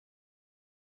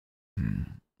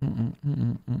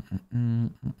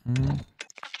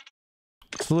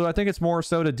 Salute, I think it's more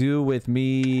so to do with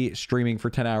me streaming for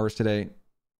 10 hours today.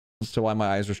 So why my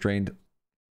eyes are strained.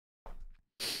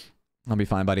 I'll be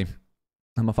fine, buddy.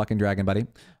 I'm a fucking dragon, buddy.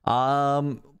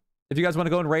 If you guys want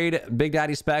to go and raid Big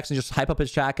Daddy Specs and just hype up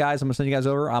his chat, guys, I'm gonna send you guys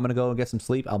over. I'm gonna go and get some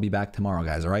sleep. I'll be back tomorrow,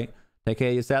 guys. All right, take care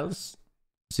of yourselves.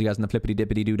 See you guys in the flippity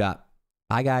dippity doo dot.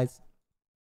 Bye, guys.